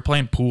brother, we were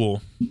playing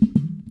pool,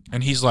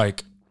 and he's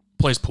like,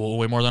 plays pool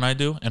way more than I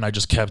do, and I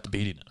just kept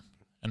beating him.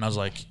 And I was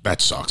like,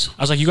 That sucks.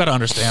 you got to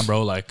understand,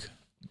 bro. Like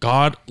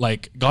God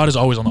is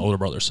always on the older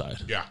brother's side.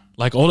 Yeah.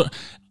 Like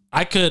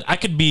I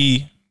could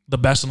be the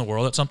best in the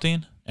world at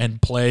something and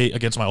play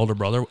against my older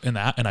brother in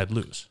that, and I'd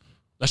lose.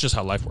 That's just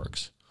how life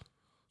works.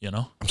 You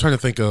know? I'm trying to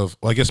think of,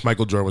 well, I guess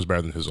Michael Jordan was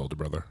better than his older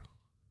brother.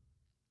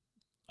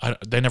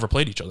 They never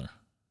played each other.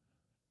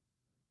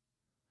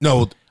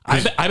 No. I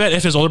bet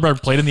if his older brother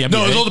played in the NBA.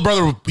 No, his older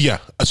brother, yeah.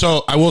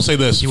 So I will say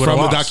this. He From would've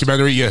the lost.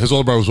 documentary, yeah, his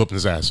older brother was whooping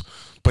his ass.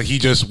 But he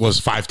just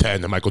was 5'10",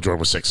 and Michael Jordan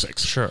was 6'6".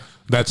 Sure.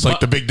 That's like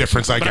the big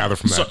difference I gather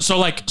from that.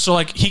 So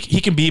he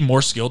can be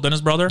more skilled than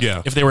his brother.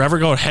 Yeah. If they were ever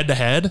going head to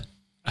head,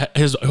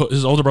 his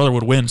older brother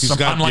would win.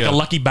 got- On like yeah. a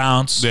lucky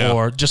bounce Yeah.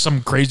 or just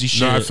some crazy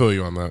shit. No, I feel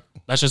you on that.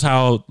 That's just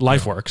how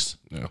life works.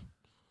 Yeah.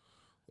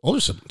 Older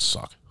siblings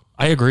suck.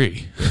 I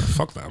agree. Yeah,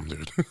 fuck them,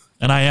 dude.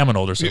 And I am an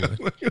older sibling.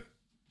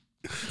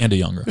 And a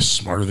younger. They're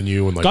smarter than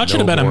you. And like God should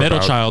have know been a more middle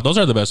about- child. Those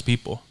are the best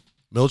people.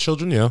 Middle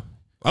children, yeah.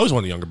 I always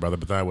wanted a younger brother,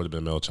 but then I would have been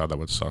a middle child. That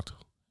would have sucked.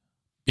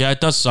 Yeah, it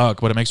does suck,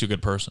 but it makes you a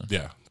good person.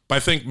 Yeah. But I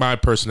think my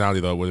personality,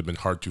 though, would have been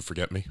hard to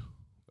forget me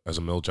as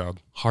a middle child.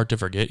 Hard to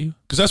forget you.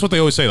 Because that's what they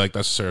always say. Like,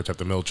 that's a stereotype.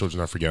 The middle children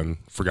are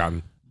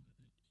forgotten.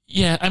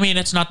 Yeah, I mean,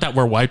 it's not that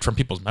we're wiped from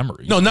people's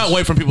memories. No, not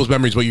away from people's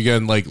memories, but you're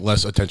getting like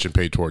less attention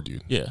paid toward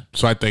you. Yeah.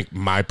 So I think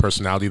my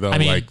personality, though, I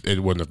mean- like it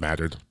wouldn't have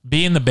mattered.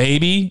 Being the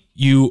baby,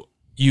 you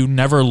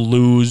never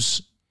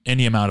lose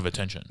any amount of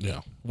attention.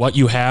 Yeah. What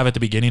you have at the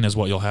beginning is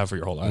what you'll have for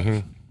your whole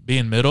life.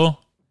 Being middle,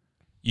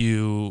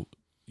 you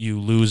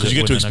lose it. Because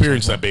you get when to the next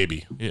experience one's that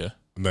baby. Yeah.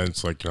 And then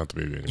it's like you're not the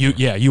baby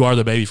anymore. You are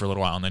the baby for a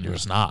little while, and then you're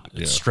just not. It's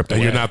Yeah. stripped And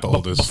away. you're not the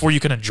oldest. Before you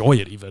can enjoy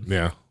it, even.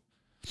 Yeah.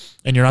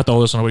 And you're not the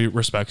oldest, and nobody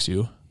respects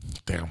you.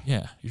 Damn.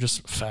 Yeah, you're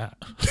just fat.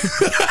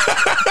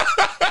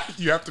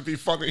 You have to be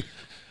funny.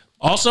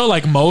 Also,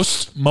 like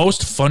most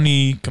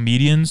funny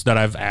comedians that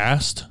I've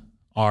asked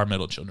are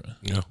middle children.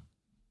 Yeah.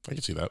 I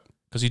can see that.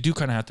 Because you do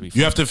kind of have to be funny.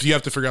 You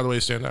have to figure out a way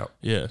to stand out.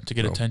 Yeah, to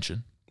get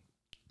attention.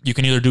 You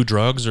can either do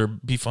drugs or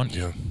be funny.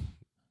 Yeah.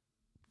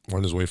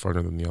 One is way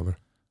funner than the other.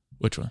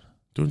 Which one?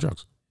 Doing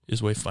drugs.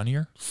 Is way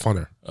funnier?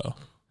 Funner. Oh.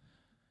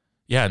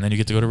 Yeah, and then you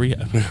get to go to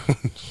rehab.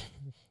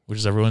 Which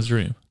is everyone's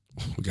dream.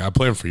 We got a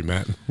plan for you,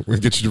 Matt. We're going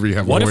to get you to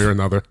rehab one way or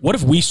another. What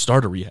if we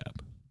start a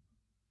rehab?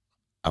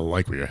 I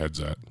like where your head's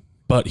at.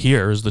 But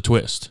here's the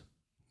twist.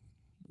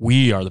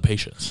 We are the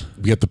patients.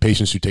 We get the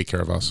patients who take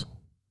care of us.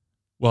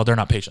 Well, they're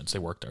not patients. They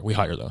work there. We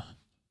hire them.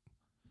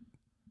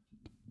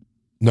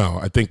 No,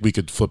 I think we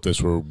could flip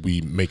this where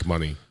we make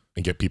money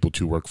and get people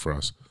to work for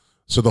us.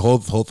 So the whole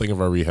thing of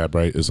our rehab,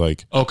 right, is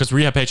like... Oh, because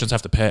rehab patients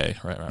have to pay.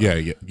 Right. Yeah.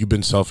 You've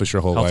been selfish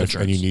your whole Health life,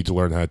 insurance. and you need to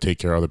learn how to take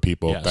care of other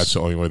people. Yes. That's the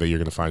only way that you're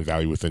going to find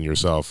value within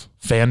yourself.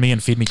 Fan me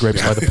and feed me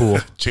grapes by the pool.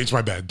 Change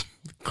my bed.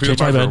 Clean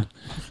Change up my room.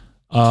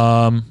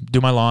 bed.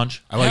 Do my launge.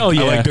 Hell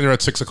yeah. I like dinner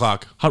at 6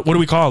 o'clock. What do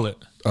we call it?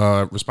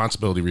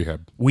 Responsibility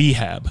rehab.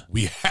 Wehab.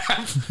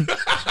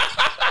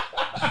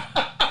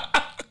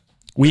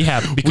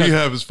 Wehab. Because,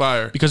 Rehab is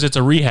fire. because it's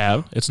a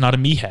rehab. It's not a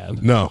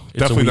mehab. No, It's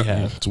definitely a not.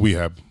 rehab. It's a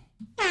Wehab.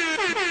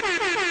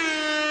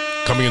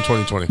 Coming in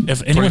 2020.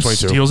 If anyone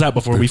 2022. steals that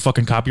before we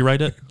fucking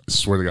copyright it, I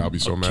swear to God, I'll be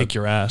so mad. kick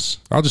your ass.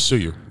 I'll just sue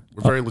you.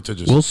 We're very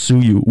litigious. We'll sue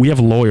you. We have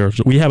lawyers.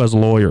 We have as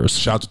lawyers.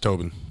 Shout out to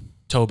Tobin.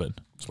 Tobin.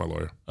 It's my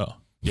lawyer. Oh,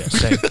 yeah,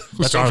 same.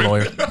 That's our Tobin?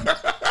 lawyer.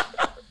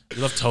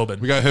 We love Tobin.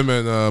 We got him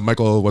and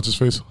Michael, what's his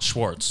face?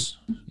 Schwartz.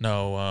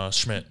 No,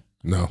 Schmidt.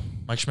 No,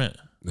 Mike Schmidt.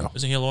 No.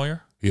 Isn't he a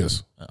lawyer? he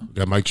is. We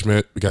got Mike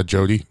Schmidt. We got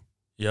Jody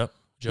Yep.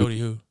 Jody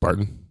who?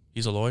 Barton.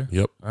 He's a lawyer?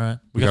 Yep. All right.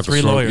 We got the 3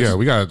 strong- lawyers. Yeah,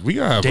 we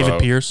got David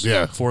Pierce.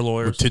 Yeah, 4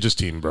 lawyers. litigious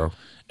team, bro.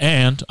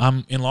 And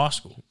I'm in law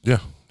school. Yeah,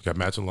 we got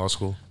Matt's in law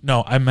school.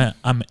 No, I'm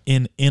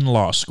in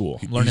law school.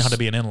 I'm learning how to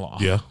be an in-law.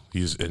 Yeah,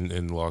 he's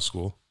in law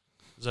school.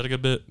 Is that a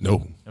good bit?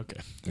 No. Okay.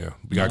 Yeah,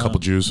 we got a couple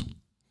Jews.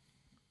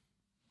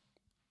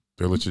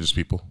 They're litigious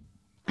people.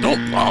 Nope.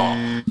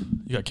 Oh,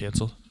 You got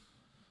canceled.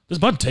 This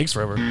button takes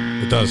forever.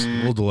 it does. A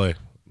little delay.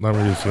 Not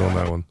really feeling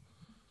that one.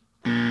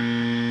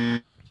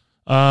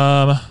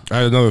 I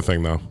had another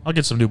thing though. I'll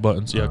get some new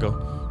buttons. Yeah, go.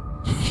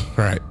 All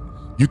right.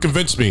 You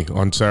convinced me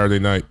on Saturday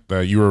night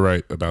that you were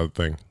right about a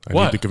thing. I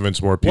What? need to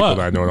convince more people What?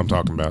 that I know what I'm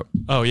talking about.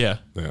 Oh, yeah.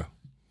 Yeah.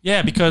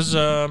 Yeah, because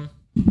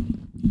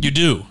you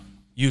do.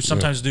 You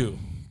sometimes do.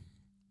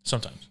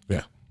 Sometimes.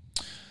 Yeah.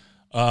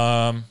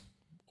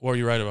 What are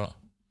you right about?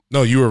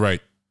 No, you were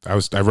right.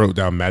 I wrote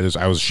down Matt is.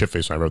 I was shit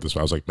faced when I wrote this.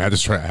 But I was like, Matt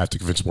is right. I have to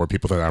convince more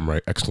people that I'm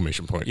right!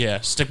 Exclamation point. Yeah,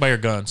 stick by your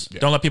guns.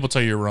 Don't let people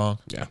tell you you're wrong.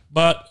 Yeah.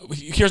 But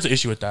here's the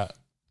issue with that.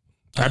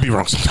 I'd be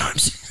wrong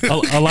sometimes.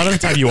 A lot of the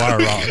time you are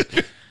wrong.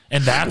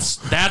 And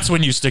that's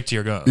when you stick to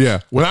your guns. Yeah.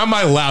 When I'm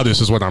my loudest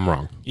is when I'm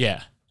wrong.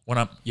 Yeah.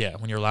 When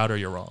you're louder,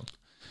 you're wrong.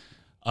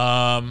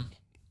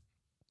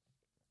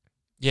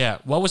 Yeah.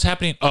 What was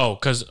happening? Oh,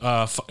 because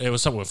it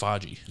was something with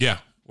Faji. Yeah.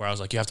 Where I was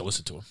like, you have to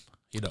listen to him.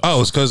 He knows.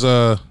 Oh, it's because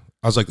I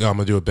was like, oh, I'm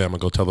gonna do a bit. I'm gonna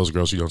go tell those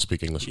girls you don't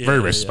speak English. Yeah, Very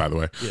yeah, racist, yeah. by the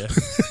way. Yeah.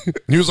 And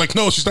he was like,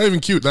 no, she's not even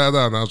cute. Nah.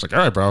 And I was like, all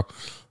right, bro.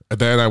 And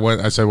then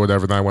I said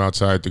whatever. Then I went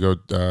outside to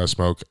go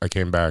smoke. I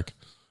came back.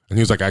 And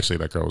he was like, actually,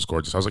 that girl was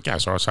gorgeous. I was like, yeah, I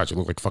saw her outside. She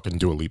looked like fucking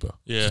Dua Lipa.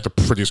 Yeah. She's the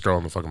prettiest girl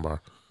in the fucking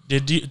bar.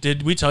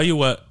 Did we tell you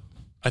what?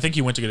 I think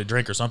you went to get a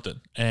drink or something,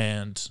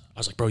 and I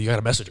was like, "Bro, you got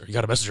to message her. You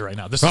got to message her right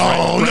now." This is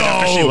right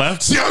after she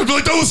left. See, I was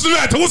like, don't listen to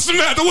Matt. Don't listen to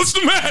Matt. Don't listen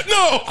to Matt.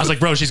 No. I was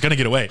like, "Bro, she's gonna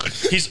get away."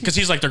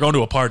 He's like, they're going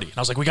to a party, and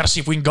I was like, "We got to see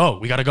if we can go.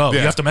 We got to go. You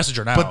have to message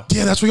her now." But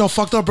yeah, that's where y'all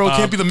fucked up, bro. It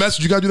can't be the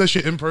message. You gotta do that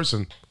shit in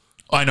person.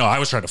 I know. I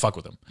was trying to fuck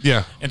with him.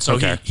 Yeah. And so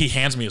Okay. he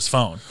hands me his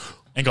phone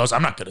and goes,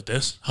 "I'm not good at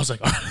this." I was like,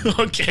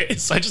 "Okay."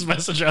 So I just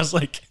messaged her. I was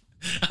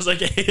like,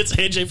 "Hey, it's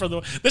AJ from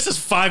the." This is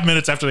 5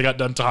 minutes after they got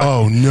done talking.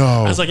 Oh no.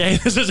 I was like, "Hey,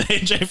 this is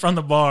AJ from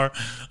the bar.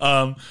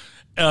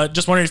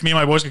 Just wondering if me and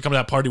my boys could come to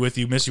that party with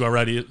you. Miss you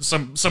already.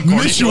 Some corny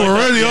Miss shit you like that.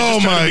 already? Yeah, Oh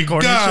just trying to my be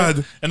corny and God.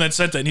 shit. And then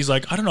sent it, and he's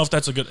like, "I don't know if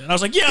that's a good." And I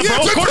was like, "Yeah, bro, Yeah,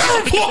 of it's course."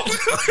 terrible.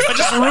 I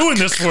just ruined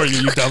this for you,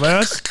 you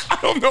dumbass. I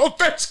don't know if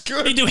that's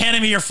good. You do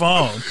handing me your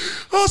phone.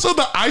 Also,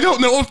 I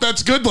don't know if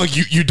that's good. Like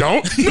you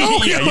don't.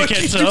 No, Yeah, you like,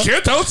 can't tell. You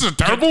can't tell. It's a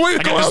terrible way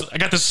to go out. I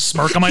got this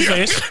smirk on my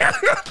face.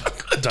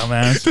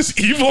 Dumbass. This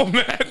evil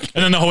man.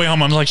 And then the whole way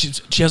home, I'm like, she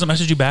hasn't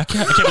messaged you back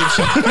yet? I can't believe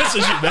she hasn't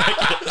messaged you back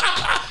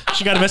yet.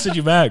 She got to message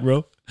you back,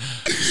 bro.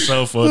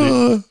 So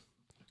funny.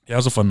 Yeah, it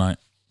was a fun night.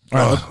 All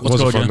right, It let's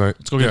was go a fun again. night.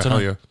 Let's go again Yeah, tonight.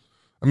 hell yeah.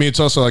 I mean, it's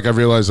also like I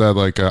realized that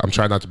like I'm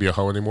trying not to be a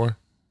hoe anymore.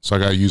 So I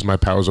gotta use my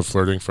powers of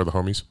flirting for the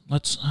homies.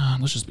 Let's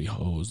just be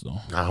hoes, though.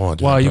 I don't want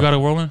to do Wow, that, you bro. got a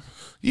whirlwind?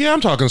 Yeah,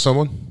 I'm talking to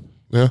someone.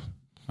 Yeah.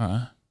 All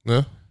right.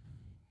 Yeah.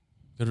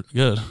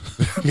 Good.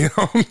 I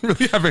don't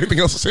really have anything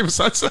else to say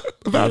besides that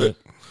about it.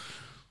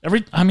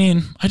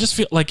 I just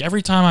feel like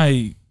every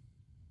time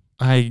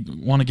I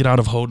want to get out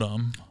of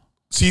Hoedom,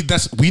 See,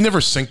 we never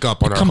sync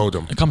up on our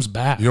Hoedom. it comes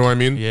back. You know what I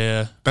mean?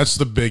 Yeah. That's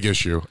the big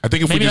issue. I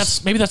think if Maybe we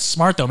just, that's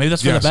smart though. Maybe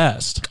that's for Yes. the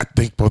best. I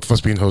think both of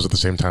us being hoes at the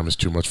same time is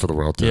too much for the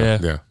world. Too. Yeah.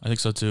 Yeah. I think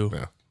so too.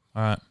 Yeah.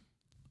 All right.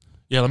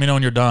 Yeah, let me know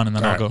when you're done, and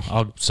then All I'll right. go.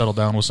 I'll settle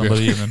down with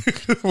somebody, and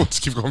then We'll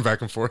just keep going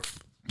back and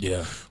forth.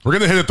 yeah, We're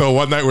gonna hit it though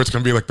one night where it's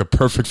gonna be like the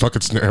perfect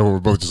fucking scenario where we're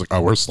both just like,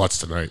 oh, we're sluts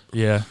tonight.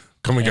 yeah.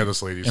 Come and get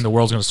us, ladies. And the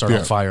world's going to start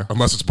on fire.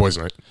 Unless it's boys'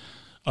 night.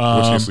 In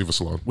which case, leave us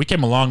alone. We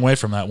came a long way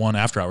from that one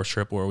after-hours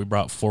trip where we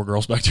brought 4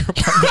 girls back to your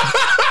apartment.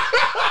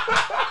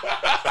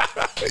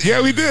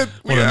 Yeah, we did.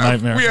 What a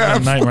nightmare. What a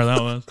nightmare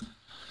that was.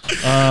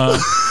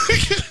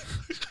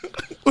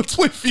 Let's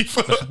play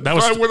FIFA. That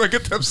was when I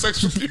get to have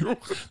sex with you.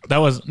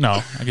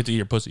 No, I get to eat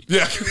your pussy.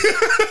 Yeah. I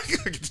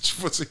get to eat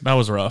your pussy. That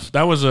was rough.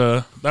 That was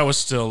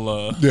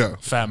still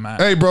Fat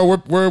Matt. Hey, bro,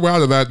 we're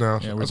out of that now.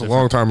 Yeah, That's a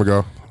long time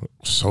ago.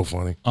 So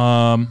funny.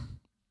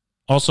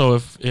 Also,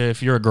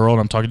 if you're a girl and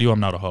I'm talking to you,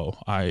 I'm not a hoe.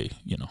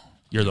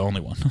 You're the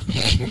only one.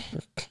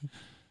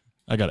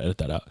 I gotta edit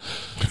that out.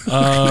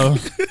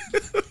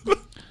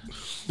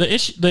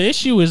 The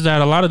issue is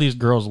that a lot of these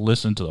girls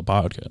listen to the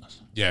podcast.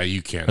 Yeah,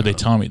 you can't. Or they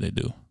tell me they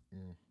do,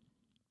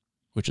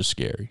 which is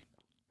scary.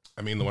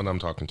 I mean, the one I'm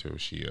talking to,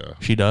 she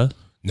does.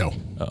 No.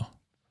 Oh,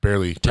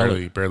 barely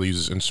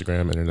uses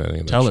Instagram, internet. Any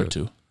of that tell her shit.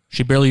 to.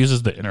 She barely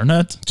uses the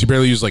internet. She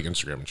barely uses like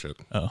Instagram and shit,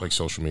 like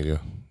social media.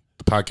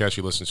 The podcasts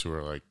she listens to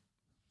are like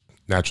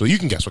naturally. You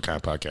can guess what kind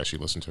of podcast she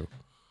listens to.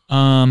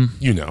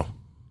 You know,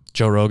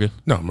 Joe Rogan.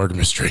 No, murder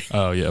mystery.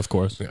 Oh yeah, of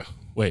course. Yeah.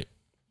 Wait,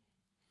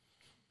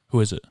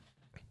 who is it?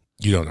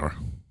 You don't know her.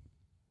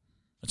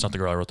 It's not the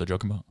girl I wrote the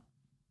joke about.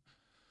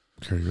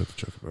 Okay, you wrote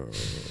the joke about.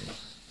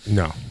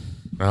 No,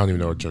 I don't even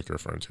know what joke you're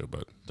referring to,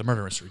 but the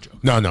murder mystery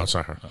joke. No, it's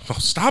not her. Oh,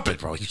 stop it,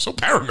 bro! You're so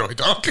paranoid,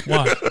 dog.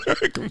 Why?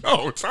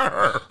 No, it's not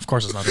her. Of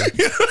course, it's not her.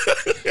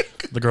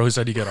 The girl who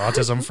said you get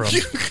autism from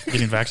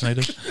getting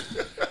vaccinated.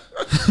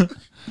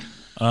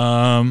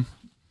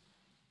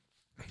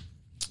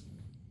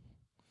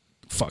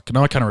 Fuck.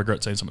 Now I kind of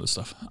regret saying some of this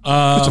stuff.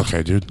 It's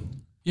okay, dude.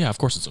 Yeah, of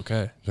course it's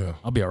okay. Yeah,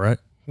 I'll be all right.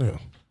 Yeah.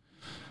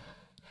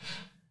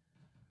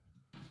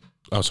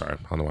 Oh, sorry. I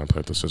don't know why I played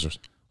with the scissors.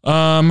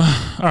 All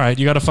right.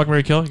 You got a fuck,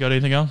 marry, kill? You got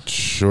anything else?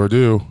 Sure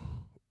do.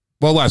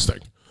 Well, last thing.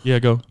 Yeah,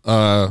 go.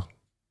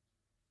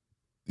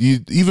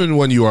 Even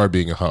when you are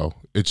being a hoe,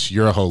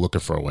 you're a hoe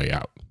looking for a way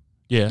out.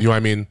 Yeah. You know what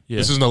I mean? Yeah.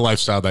 This isn't a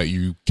lifestyle that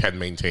you can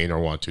maintain or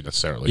want to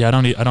necessarily. Yeah, I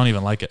don't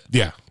even like it.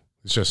 Yeah.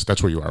 It's just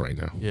that's where you are right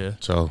now. Yeah.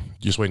 So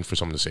you're just waiting for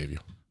someone to save you.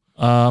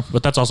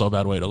 But that's also a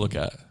bad way to look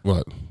at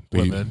what?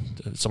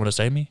 Women. Someone to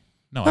save me?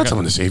 No, not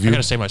someone to save you. I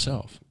gotta save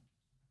myself.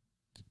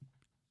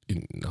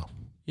 No.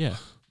 Yeah.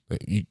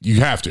 You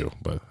have to,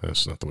 but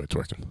that's not the way it's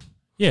working.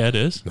 Yeah, it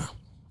is. No.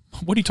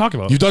 What are you talking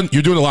about?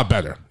 You're doing a lot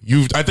better.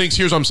 I think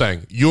here's what I'm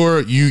saying.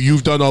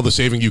 You've done all the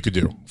saving you could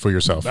do for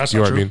yourself. That's you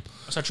not know true. What I mean?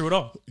 That's not true at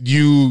all.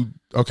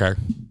 Okay.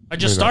 I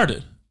just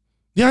started.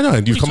 Yeah, I know,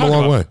 and you've come a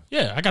long way.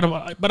 Yeah,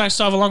 but I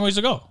still have a long ways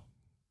to go.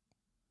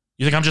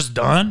 You think I'm just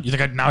done? You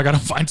think I got to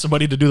find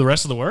somebody to do the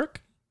rest of the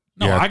work?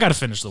 No, yeah. I got to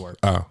finish the work.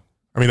 Oh,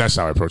 I mean that's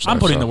how I approach it. I'm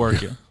putting the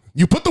work in.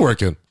 You put the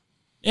work in.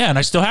 Yeah, and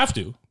I still have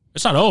to.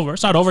 It's not over.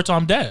 It's not over till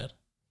I'm dead.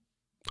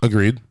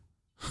 Agreed,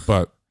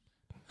 but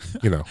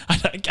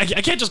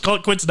I can't just call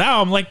it quits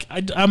now.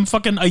 I'm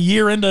fucking a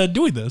year into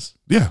doing this.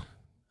 Yeah.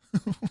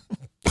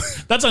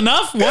 That's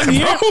enough? 1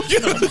 year? Yeah,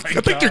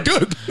 I think you're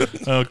good.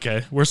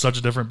 Okay. We're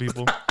such different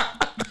people.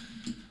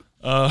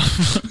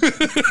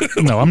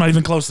 No, I'm not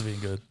even close to being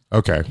good.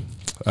 Okay.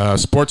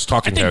 Sports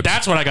talking heads.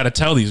 That's what I got to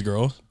tell these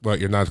girls. What,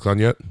 you're not done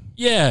yet?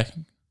 Yeah.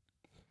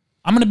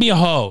 I'm going to be a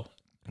hoe.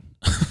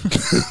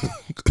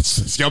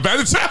 See how bad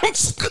it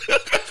sounds?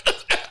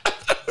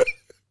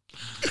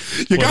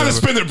 You got to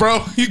spin it,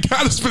 bro. You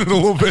got to spin it a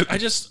little bit.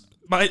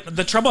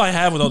 The trouble I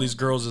have with all these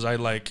girls is I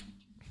don't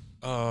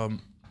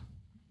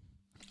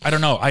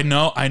know. I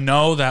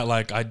know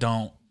that I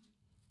don't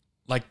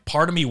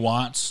part of me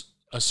wants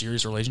a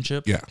serious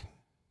relationship. Yeah.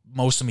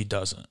 Most of me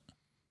doesn't.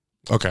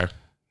 Okay.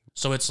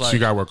 So it's so you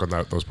got to work on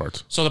those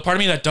parts. So the part of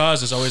me that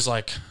does is always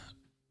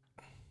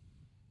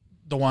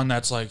the one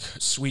that's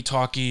sweet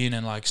talking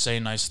and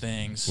saying nice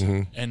things.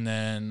 Mm-hmm. And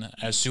then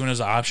as soon as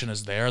the option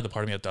is there, the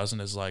part of me that doesn't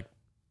is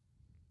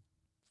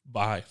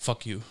bye,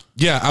 fuck you.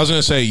 Yeah, I was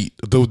gonna say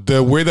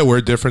the way that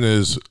we're different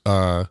is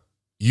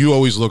you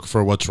always look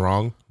for what's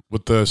wrong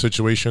with the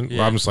situation.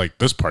 Yeah. I'm just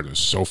this part is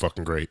so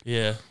fucking great.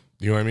 Yeah,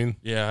 you know what I mean?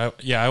 Yeah,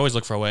 I always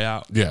look for a way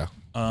out. Yeah.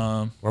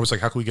 I was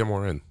how can we get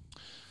more in?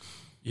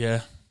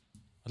 Yeah,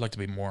 I'd like to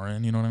be more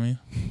in. You know what I mean?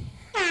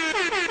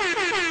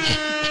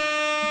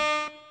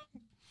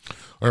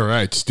 All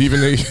right,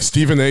 Stephen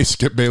A.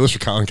 Skip Bayless, or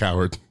Colin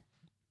Cowherd.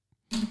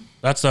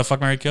 That's the fuck,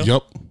 marry, kill.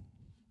 Yep.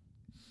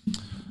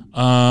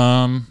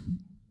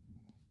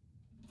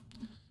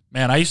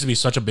 Man, I used to be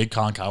such a big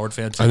Colin Cowherd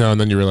fan too. I know, and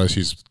then you realize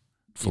he's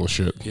full of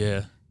shit.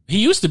 Yeah. He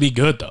used to be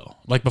good though.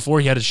 Before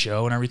he had his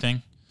show and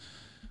everything.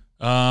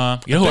 You know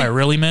who I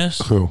really miss?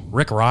 Who?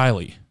 Rick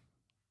Riley.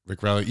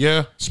 Rick Riley.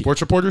 Yeah.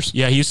 Sports reporters?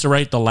 Yeah, he used to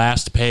write the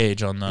last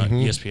page on the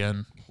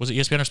ESPN. Was it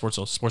ESPN or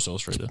Sports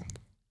Illustrated?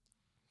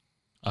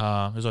 It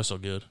was always so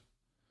good.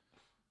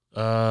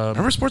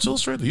 Remember Sports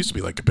Illustrated? They used to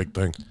be a big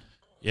thing.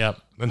 Yeah.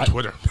 Then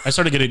Twitter. I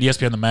started getting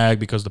ESPN the mag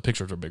because the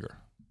pictures were bigger.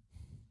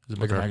 The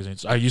bigger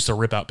magazines. I used to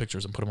rip out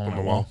pictures and put them on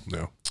my wall.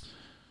 Yeah.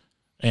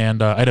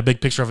 And I had a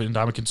big picture of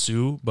Ndamukong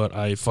Suh, but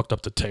I fucked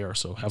up the tear,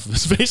 so half of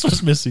his face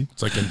was missing.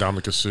 It's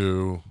Ndamukong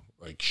Suh,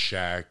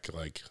 Shaq,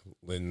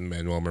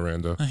 Lin-Manuel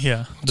Miranda.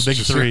 Yeah, the big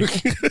three.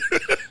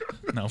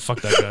 No,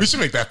 fuck that guy. We should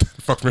make that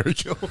fuck Mary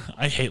Kill.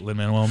 I hate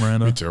Lin-Manuel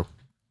Miranda. Me too.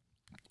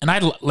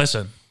 And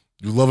listen.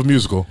 You love a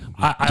musical.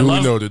 I Duly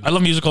love noted. I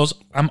love musicals.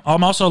 I'm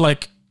also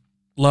like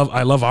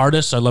I love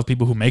artists. I love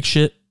people who make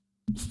shit.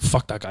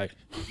 Fuck that guy.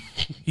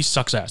 He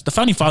sucks ass. The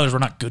Founding Fathers were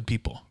not good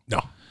people. No.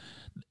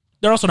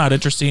 They're also not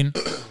interesting.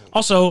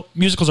 Also,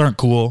 musicals aren't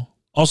cool.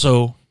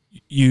 Also,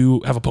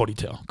 you have a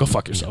ponytail. Go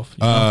fuck yourself.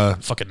 You know?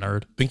 Fucking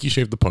nerd. Think you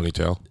shaved the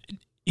ponytail.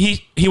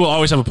 He will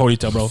always have a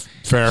ponytail, bro.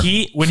 Fair.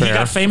 When he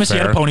got famous, he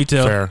had a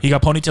ponytail. Fair. He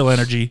got ponytail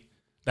energy.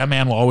 That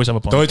man will always have a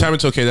ponytail. The only time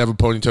it's okay to have a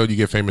ponytail, you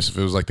get famous if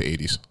it was like the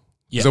 80s.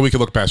 Yeah. So we could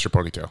look past your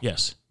ponytail.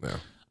 Yes. Yeah.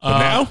 But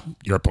now,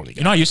 you're a pony guy.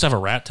 You know, I used to have a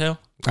rat tail,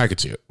 I could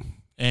see it.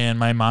 and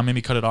my mom made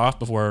me cut it off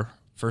before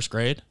first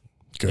grade,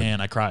 Good.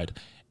 and I cried.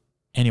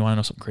 And you want to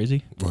know something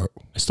crazy? What?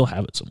 I still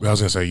have it somewhere. I was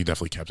going to say, you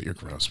definitely kept it. You're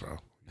gross, bro.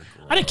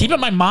 I didn't keep it.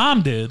 My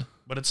mom did,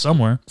 but it's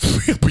somewhere.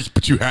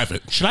 but you have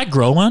it. Should I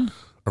grow one?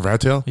 A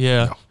rat tail?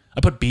 Yeah. No.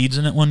 I put beads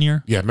in it one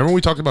year. Yeah, remember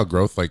we talked about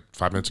growth like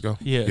 5 minutes ago?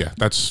 Yeah.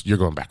 Yeah, you're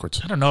going backwards.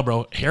 I don't know,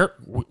 bro.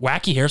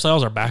 Wacky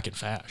hairstyles are back in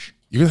fashion.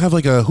 You're going to have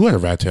like who had a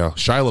rat tail?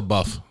 Shia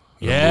LaBeouf.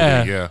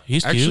 Yeah. Yeah.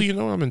 He's Actually, cute. you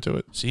know, I'm into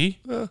it. See?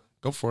 Yeah,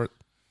 go for it.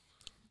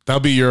 That'll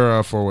be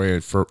your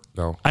foray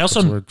no. I also-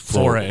 what's the word?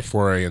 foray.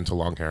 Foray into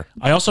long hair.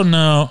 I also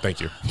know.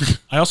 Thank you.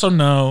 I also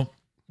know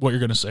what you're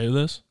gonna say to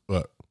this.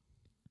 What?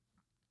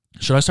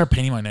 Should I start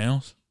painting my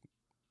nails?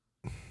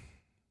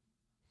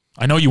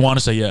 I know you want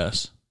to say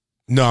yes.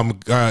 No,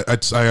 I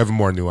have a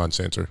more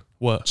nuanced answer.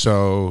 What?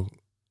 So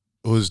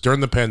it was during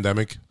the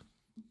pandemic.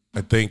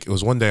 I think it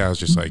was one day I was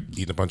just like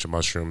eating a bunch of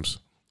mushrooms,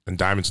 and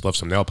Diamonds left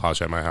some nail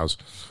polish at my house.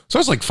 So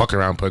I was like fucking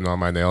around putting on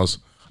my nails.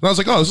 And I was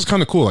like, oh, this is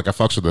kind of cool. Like I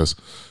fucks with this.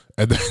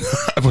 And then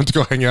I went to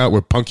go hang out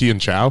with Punky and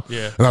Chow.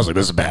 Yeah. And I was like,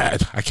 this is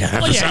bad. I can't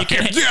have this yeah, out you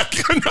here.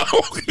 can't-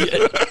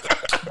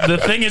 No. The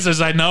thing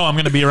is I know I'm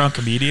gonna be around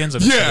comedians.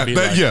 And it's Yeah, gonna be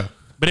that, like, yeah.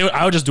 But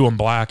I would just do them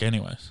black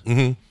anyways.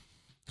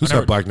 Who's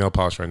never- got black nail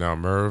polish right now?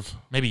 Merv.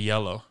 Maybe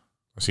yellow.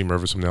 I see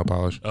Merv with some nail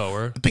polish. Oh,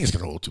 we're I think it's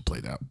getting a little too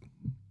played out.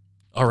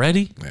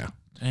 already? Yeah.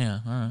 Yeah.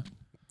 All right.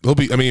 It'll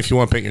be. I mean, if you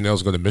want to paint your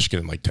nails, go to Michigan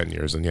in like 10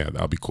 years, then yeah,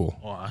 that'll be cool.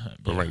 Well,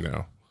 But right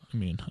now, I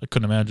mean, I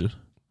couldn't imagine.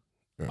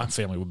 Yeah. My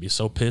family would be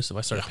so pissed if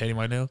I started painting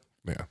my nails.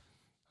 yeah.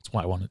 That's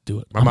why I want to do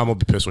it. My mom will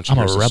be pissed when she I'm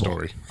a hears the rebel.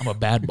 story. I'm a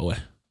bad boy.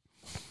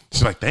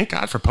 She's like, thank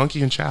God for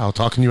Punky and Chow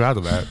talking you out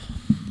of that.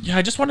 Yeah,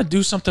 I just want to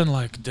do something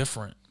like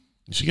different.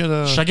 You should get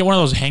a. Should I get one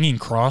of those hanging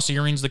cross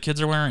earrings the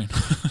kids are wearing?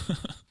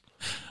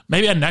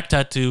 Maybe a neck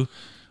tattoo.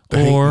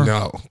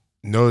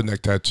 No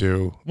neck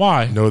tattoo.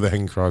 Why? No, the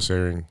hanging cross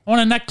earring. I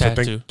want a neck I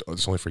tattoo. think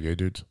it's only for gay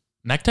dudes.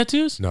 Neck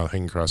tattoos? No,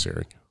 hanging cross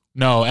earring.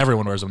 No,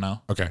 everyone wears them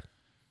now. Okay.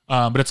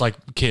 But it's like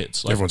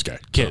kids. Like Everyone's gay.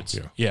 Kids.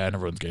 So, Yeah, and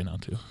everyone's gay now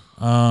too.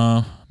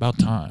 About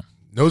time.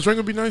 Nose ring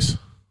would be nice.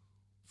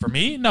 For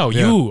me? No,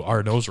 Yeah. you are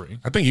a nose ring.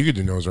 I think you could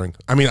do nose ring.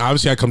 I mean,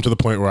 obviously, I come to the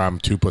point where I'm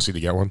too pussy to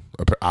get one.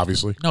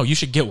 Obviously, No, you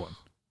should get one.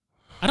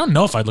 I don't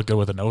know if I'd look good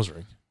with a nose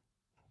ring.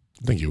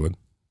 I think you would.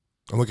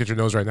 I'm looking at your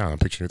nose right now. I'm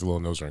picturing you with a little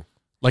nose ring.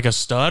 Like a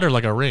stud or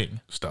like a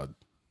ring? Stud.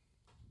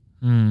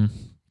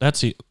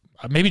 That's it.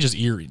 Maybe just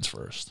earrings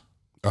first.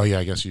 Oh yeah,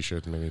 I guess you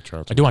should maybe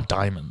try. I do want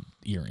diamond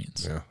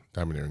earrings. Yeah,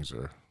 diamond earrings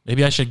are.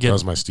 Maybe I should That get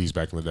was my steez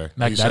back in the day.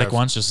 magnetic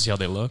ones just to see how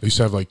they look. I used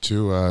to have like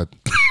two.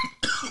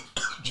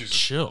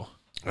 Chill.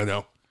 I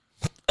know.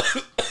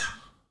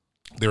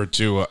 There were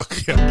two.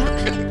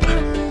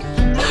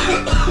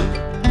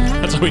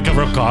 That's how we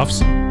cover up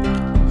coughs.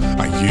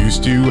 I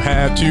used to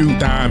have two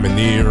diamond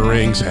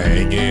earrings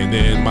hanging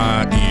in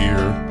my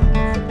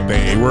ear.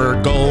 They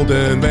were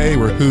golden, they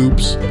were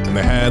hoops, and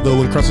they had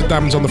little encrusted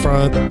diamonds on the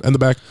front and the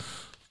back.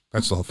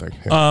 That's the whole thing.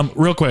 Yeah.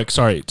 Real quick,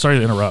 sorry to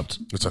interrupt.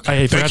 It's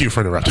okay. Thank you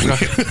for interrupting me.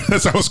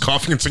 As I was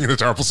coughing and singing a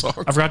terrible song.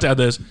 I forgot to add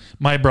this.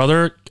 My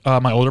brother,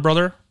 my older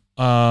brother,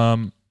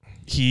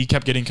 he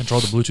kept getting control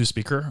of the Bluetooth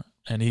speaker,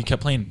 and he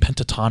kept playing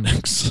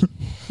pentatonics.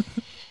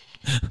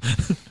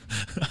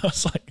 I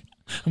was like,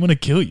 I'm gonna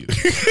kill you.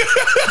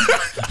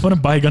 I'm gonna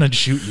buy a gun and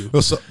shoot you.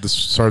 This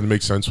started to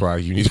make sense why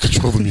you need to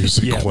control the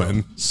music, Yeah,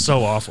 Quinn. bro.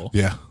 So awful.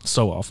 Yeah.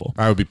 So awful.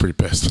 I would be pretty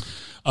pissed.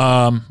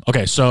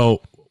 Okay,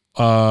 so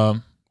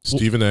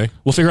Stephen A.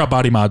 we'll figure out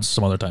body mods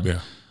some other time. Yeah.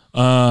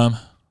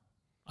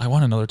 I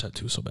want another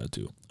tattoo so bad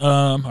too.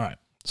 All right.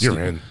 You're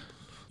in.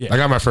 Yeah. I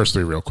got my first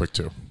three real quick,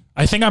 too.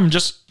 I think I'm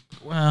just,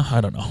 well,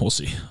 I don't know. We'll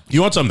see.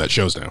 You want something that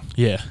shows now.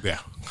 Yeah, Yeah,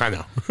 I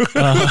know.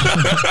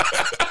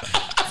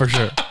 for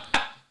sure.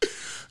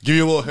 Give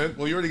you a little hint.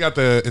 Well, you already got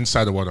the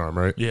inside of one arm,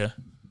 right? Yeah.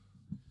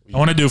 I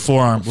want to do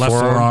forearm, left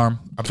forearm.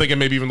 I'm thinking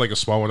maybe even like a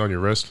small one on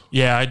your wrist.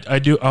 Yeah, I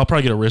do. I'll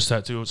probably get a wrist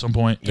tattoo at some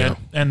point. Yeah.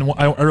 And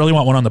I really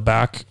want one on the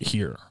back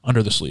here,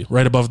 under the sleeve,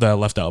 right above the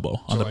left elbow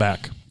on the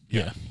back.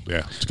 Yeah. Yeah,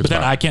 it's a good But then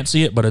spot. I can't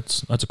see it, but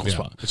that's a cool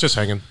spot. It's just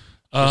hanging.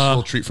 Just a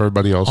little treat for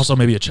everybody else. Also,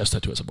 maybe a chest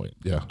tattoo at some point.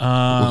 Yeah.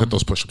 We'll get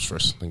those push-ups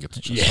first, then get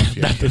the chest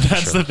Yeah, off.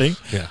 that's the thing.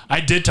 Yeah.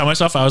 I did tell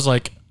myself, I was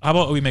like, how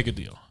about we make a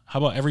deal? How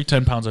about every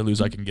 10 pounds I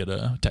lose, I can get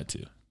a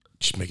tattoo?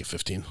 Just make it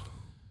 15.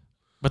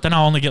 But then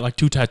I'll only get like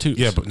 2 tattoos.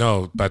 Yeah, but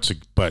no,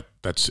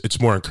 it's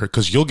more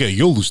because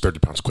you'll lose 30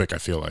 pounds quick. I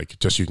feel like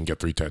just so you can get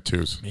 3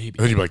 tattoos. Maybe. And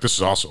then you'll be like, this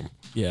is awesome.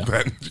 Yeah.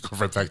 Then you go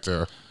right back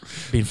to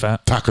being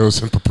fat.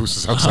 tacos and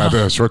pupusas outside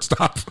the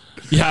shortstop.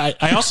 Yeah,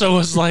 I also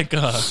was like,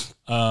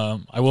 I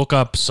woke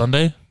up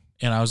Sunday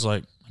and I was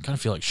like, I kind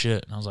of feel like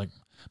shit. And I was like,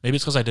 maybe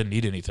it's because I didn't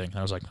eat anything. And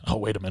I was like, oh,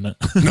 wait a minute.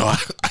 No, I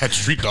had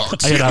street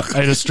dogs. I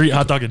had a street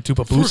hot dog and 2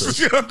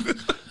 pupusas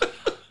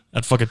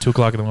at fucking 2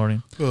 o'clock in the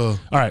morning. All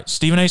right,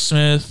 Stephen A.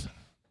 Smith,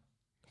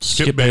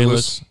 Skip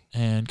Bayless,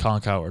 and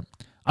Colin Cowherd.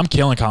 I'm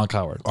killing Colin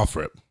Cowherd. Off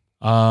rip.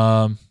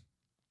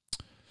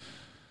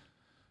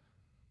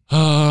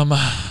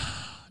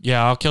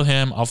 Yeah, I'll kill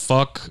him. I'll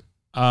fuck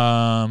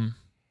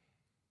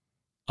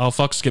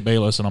Skip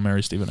Bayless and I'll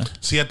marry Stephen A.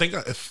 See, I think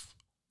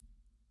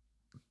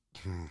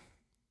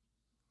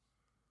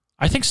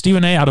I think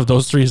Stephen A. out of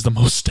those 3 is the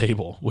most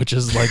stable, which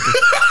is like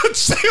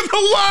saying a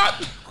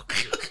lot.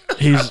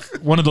 He's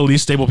one of the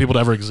least stable people to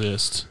ever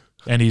exist,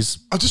 and I'm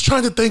just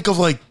trying to think of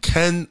like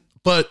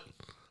but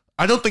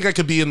I don't think I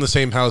could be in the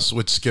same house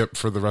with Skip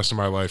for the rest of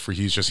my life where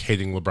he's just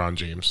hating LeBron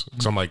James.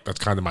 Because I'm like, that's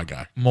kind of my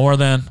guy. More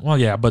than, well,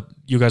 yeah, but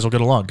you guys will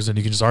get along because then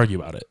you can just argue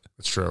about it.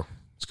 That's true.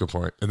 That's a good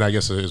point. And I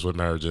guess it is what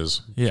marriage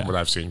is. Yeah. From what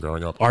I've seen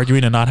growing up.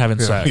 Arguing and not having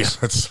sex. Yeah,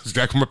 that's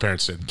exactly what my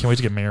parents did. Can't wait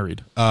to get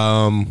married.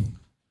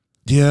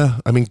 Yeah,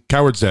 I mean,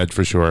 Coward's dead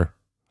for sure.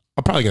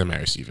 I'm probably going to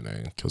marry Stephen A.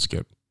 and kill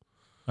Skip.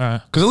 All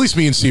right. Because at least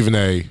me and Stephen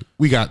A.,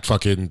 we got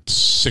fucking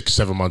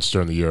 6-7 months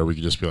during the year. We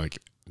could just be like,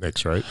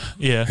 Knicks, right?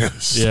 Yeah.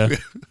 Yeah.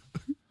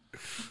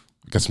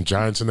 Got some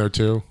Giants in there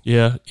too.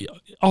 Yeah.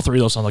 All 3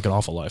 of those sound like an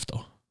awful life,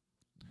 though.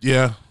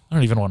 Yeah. I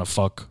don't even want to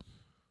fuck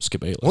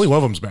Skip Bayless. Only one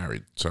of them's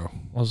married, so.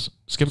 Well,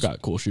 Skip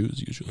got cool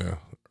shoes, usually. Yeah.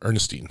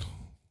 Ernestine.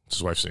 That's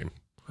his wife's name.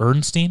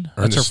 Ernestine?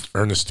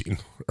 Ernestine.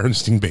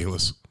 Ernestine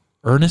Bayless.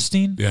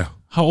 Ernestine? Yeah.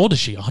 How old is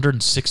she?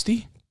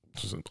 160?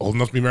 She's old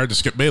enough to be married to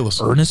Skip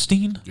Bayless.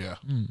 Ernestine? Yeah.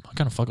 I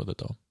kind of fuck with it,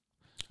 though.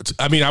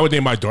 I would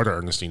name my daughter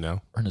Ernestine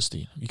now.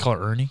 Ernestine. You call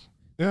her Ernie?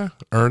 Yeah.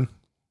 Ern?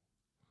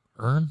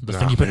 The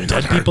thing you put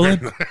dead people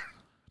in?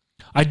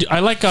 I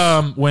like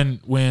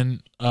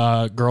when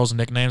girls'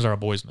 nicknames are a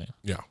boy's name.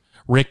 Yeah.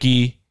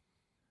 Ricky.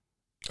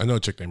 I know a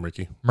chick named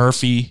Ricky.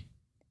 Murphy.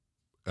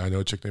 I know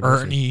a chick named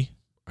Ernie. Murphy.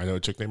 I know a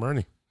chick named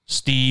Ernie.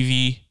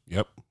 Stevie.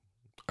 Yep.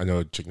 I know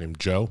a chick named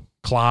Joe.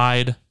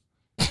 Clyde.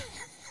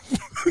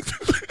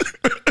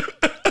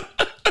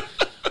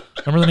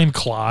 Remember the name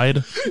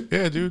Clyde?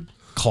 Yeah, dude.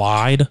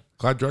 Clyde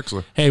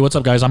Drexler. Hey, what's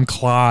up, guys? I'm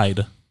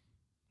Clyde.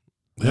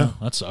 Yeah.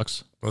 That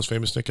sucks. Most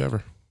famous Nick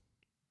ever.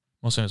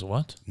 Most famous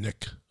what?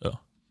 Nick. Oh.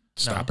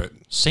 Stop it.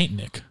 Saint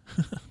Nick.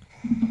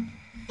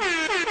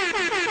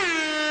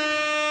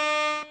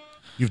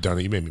 You've done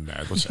it. You made me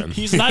mad. Listen.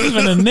 He's not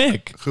even a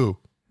Nick. Who?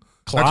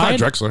 Clyde? Clyde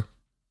Drexler.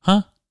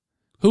 Huh?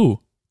 Who?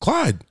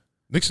 Clyde.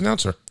 Nick's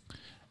announcer.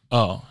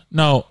 Oh,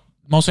 no.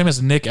 Most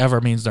famous Nick ever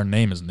means their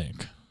name is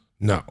Nick.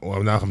 No.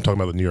 Well, now I'm talking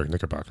about the New York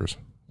Knickerbockers.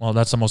 Well,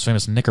 that's the most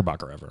famous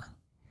Knickerbocker ever.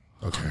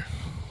 Okay.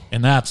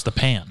 And that's the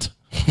pant.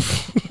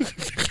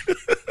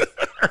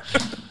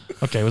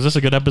 Okay, was this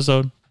a good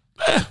episode?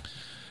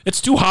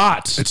 It's too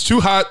hot. It's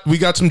too hot. We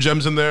got some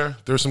gems in there.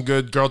 There's some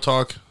good girl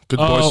talk, good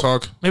boys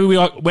talk. Maybe we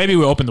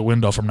open the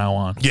window from now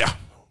on. Yeah.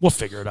 We'll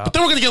figure it out.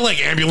 Then we're going to get like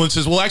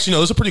ambulances. Well, actually,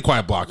 no, this is a pretty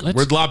quiet block.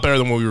 We're a lot better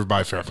than when we were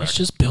by Fairfax. Let's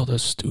just build a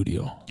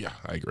studio. Yeah,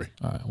 I agree.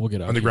 All right, we'll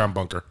get out. Underground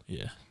bunker.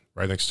 Yeah.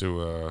 Right next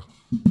to...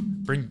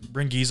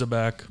 Bring Giza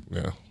back.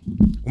 Yeah.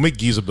 We'll make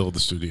Giza build the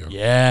studio.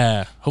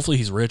 Yeah. Hopefully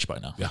he's rich by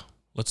now. Yeah.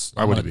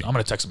 I'm wouldn't be. going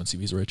to text him and see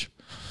if he's rich.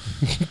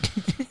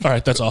 All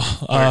right, that's all.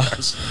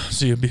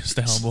 See you.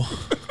 Stay humble.